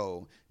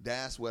 So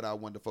that's what I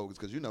want to focus,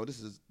 because this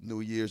is New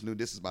Year's,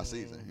 this is my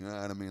season. You know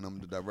what I mean? I'm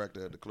the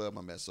director of the club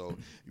I'm at. So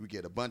you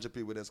get a bunch of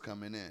people that's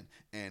coming in,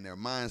 and their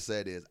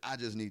mindset is, I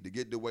just need to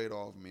get the weight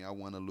off me. I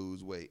want to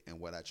lose weight. And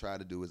what I try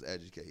to do is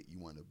educate.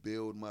 You want to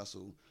build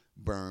muscle,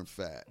 burn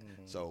fat.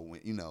 So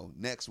when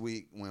next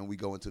week when we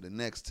go into the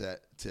next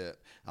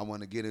tip, I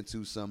want to get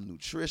into some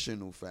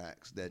nutritional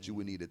facts that you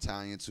would need to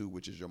tie into,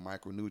 which is your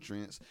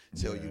micronutrients,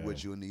 tell you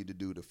what you'll need to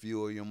do to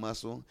fuel your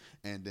muscle,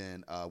 and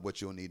then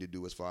what you'll need to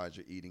do as far as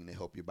your eating to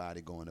help your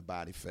body go into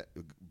body fat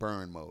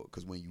burn mode.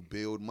 Because when you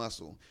build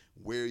muscle,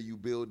 where you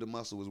build the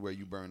muscle is where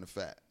you burn the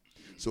fat.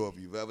 So if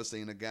you've ever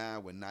seen a guy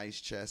with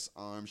nice chest,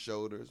 arms,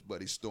 shoulders,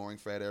 but he's storing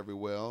fat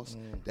everywhere else,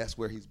 that's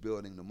where he's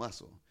building the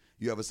muscle.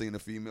 You ever seen a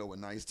female with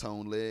nice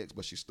toned legs,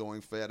 but she's storing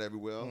fat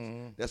everywhere else?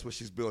 That's where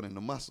she's building the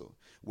muscle.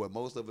 What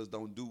most of us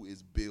don't do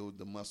is build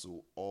the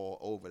muscle all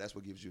over. That's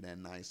what gives you that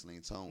nice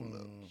lean tone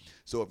look.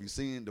 So if you've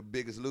seen The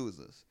Biggest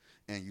Losers,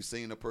 and you've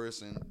seen a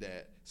person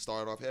that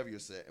started off heavier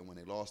set, and when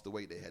they lost the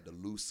weight, they had the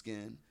loose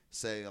skin,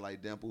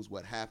 cellulite dimples.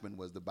 What happened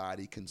was the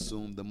body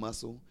consumed the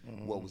muscle.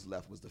 What was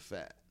left was the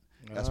fat.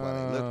 That's why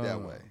they look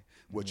that way.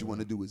 What you want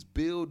to do is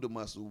build the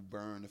muscle,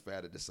 burn the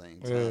fat at the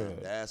same time.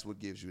 That's what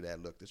gives you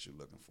that look that you're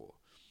looking for.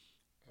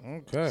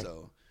 Okay.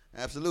 So,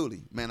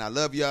 absolutely. Man, I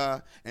love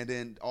y'all. And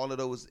then all of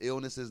those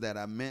illnesses that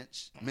I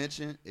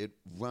mentioned, it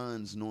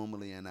runs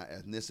normally in our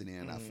ethnicity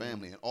and our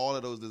family. And all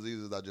of those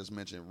diseases I just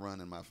mentioned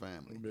run in my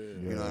family.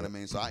 You know what I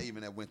mean? So I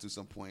even went to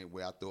some point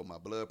where I thought my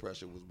blood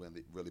pressure was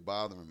really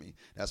bothering me.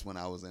 That's when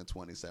I was in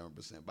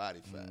 27%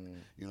 body fat.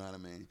 You know what I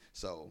mean?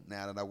 So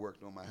now that I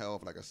worked on my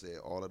health, like I said,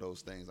 all of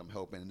those things I'm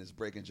helping, and it's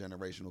breaking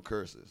generational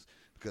curses.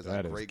 Because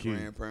our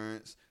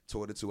great-grandparents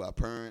taught it to our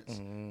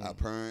parents, our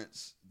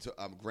parents,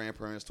 our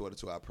grandparents taught it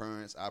to our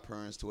parents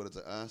taught it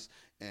to us,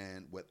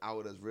 and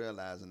without us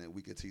realizing it,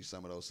 we could teach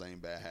some of those same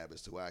bad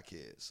habits to our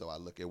kids. So I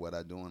look at what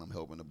I do, and I'm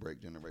helping to break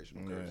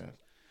generational curses.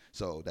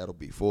 So that'll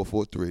be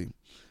 443.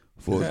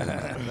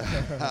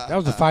 That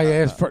was a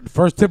fire ass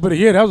first tip of the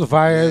year. That was a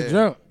fire ass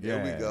jump.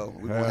 There we go.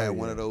 We're going to have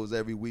one of those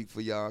every week for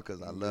y'all,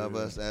 because I love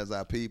us as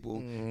our people.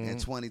 In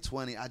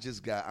 2020, I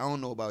don't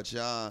know about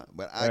y'all,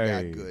 but I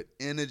got good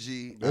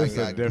energy. I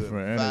got good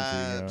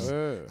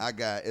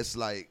vibes. It's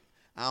like,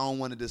 I don't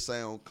want it to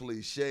sound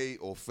cliche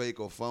or fake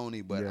or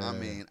phony, but I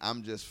mean,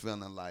 I'm just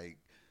feeling like,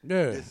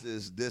 this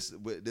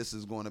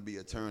is going to be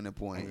a turning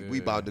point. We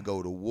about to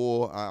go to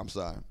war. I'm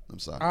sorry.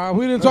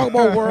 We didn't talk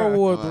about World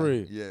War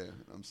III.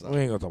 I'm sorry. We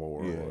ain't gonna talk about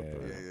World War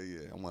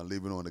III. I want to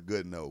leave it on a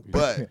good note.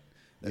 But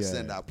Let's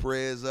send our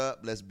prayers up.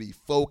 Let's be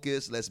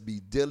focused. Let's be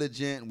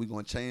diligent. We're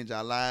going to change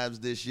our lives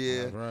this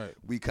year. That's right.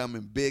 We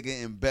coming bigger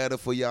and better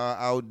for y'all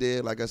out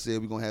there. Like I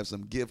said, we're going to have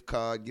some gift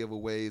card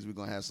giveaways. We're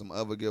going to have some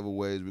other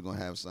giveaways. We're going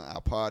to have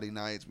our party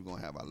nights. We're going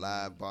to have our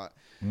live party.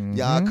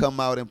 Y'all come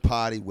out and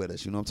party with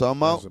us. You know what I'm talking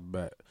about? That's a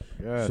bet.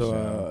 Yes,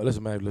 So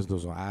listen, man, listen to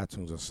us on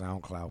iTunes or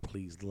SoundCloud.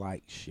 Please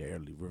like, share,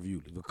 leave a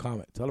review, leave a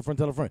comment. Tell a friend,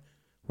 tell a friend.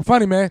 We're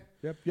funny, man.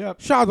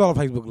 Yep. Shout out to all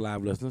the Facebook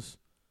Live listeners.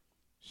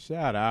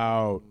 Shout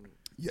out.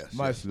 Yes.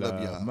 Much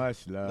love. y'all.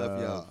 Much love.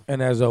 Love y'all.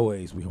 And as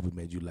always, we hope we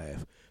made you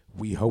laugh.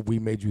 We hope we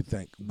made you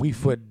think. We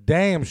for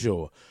damn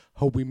sure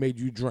hope we made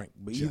you drink.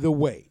 But either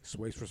way,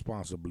 sway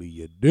responsibly,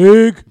 you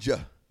dig? Ja.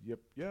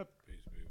 Yep.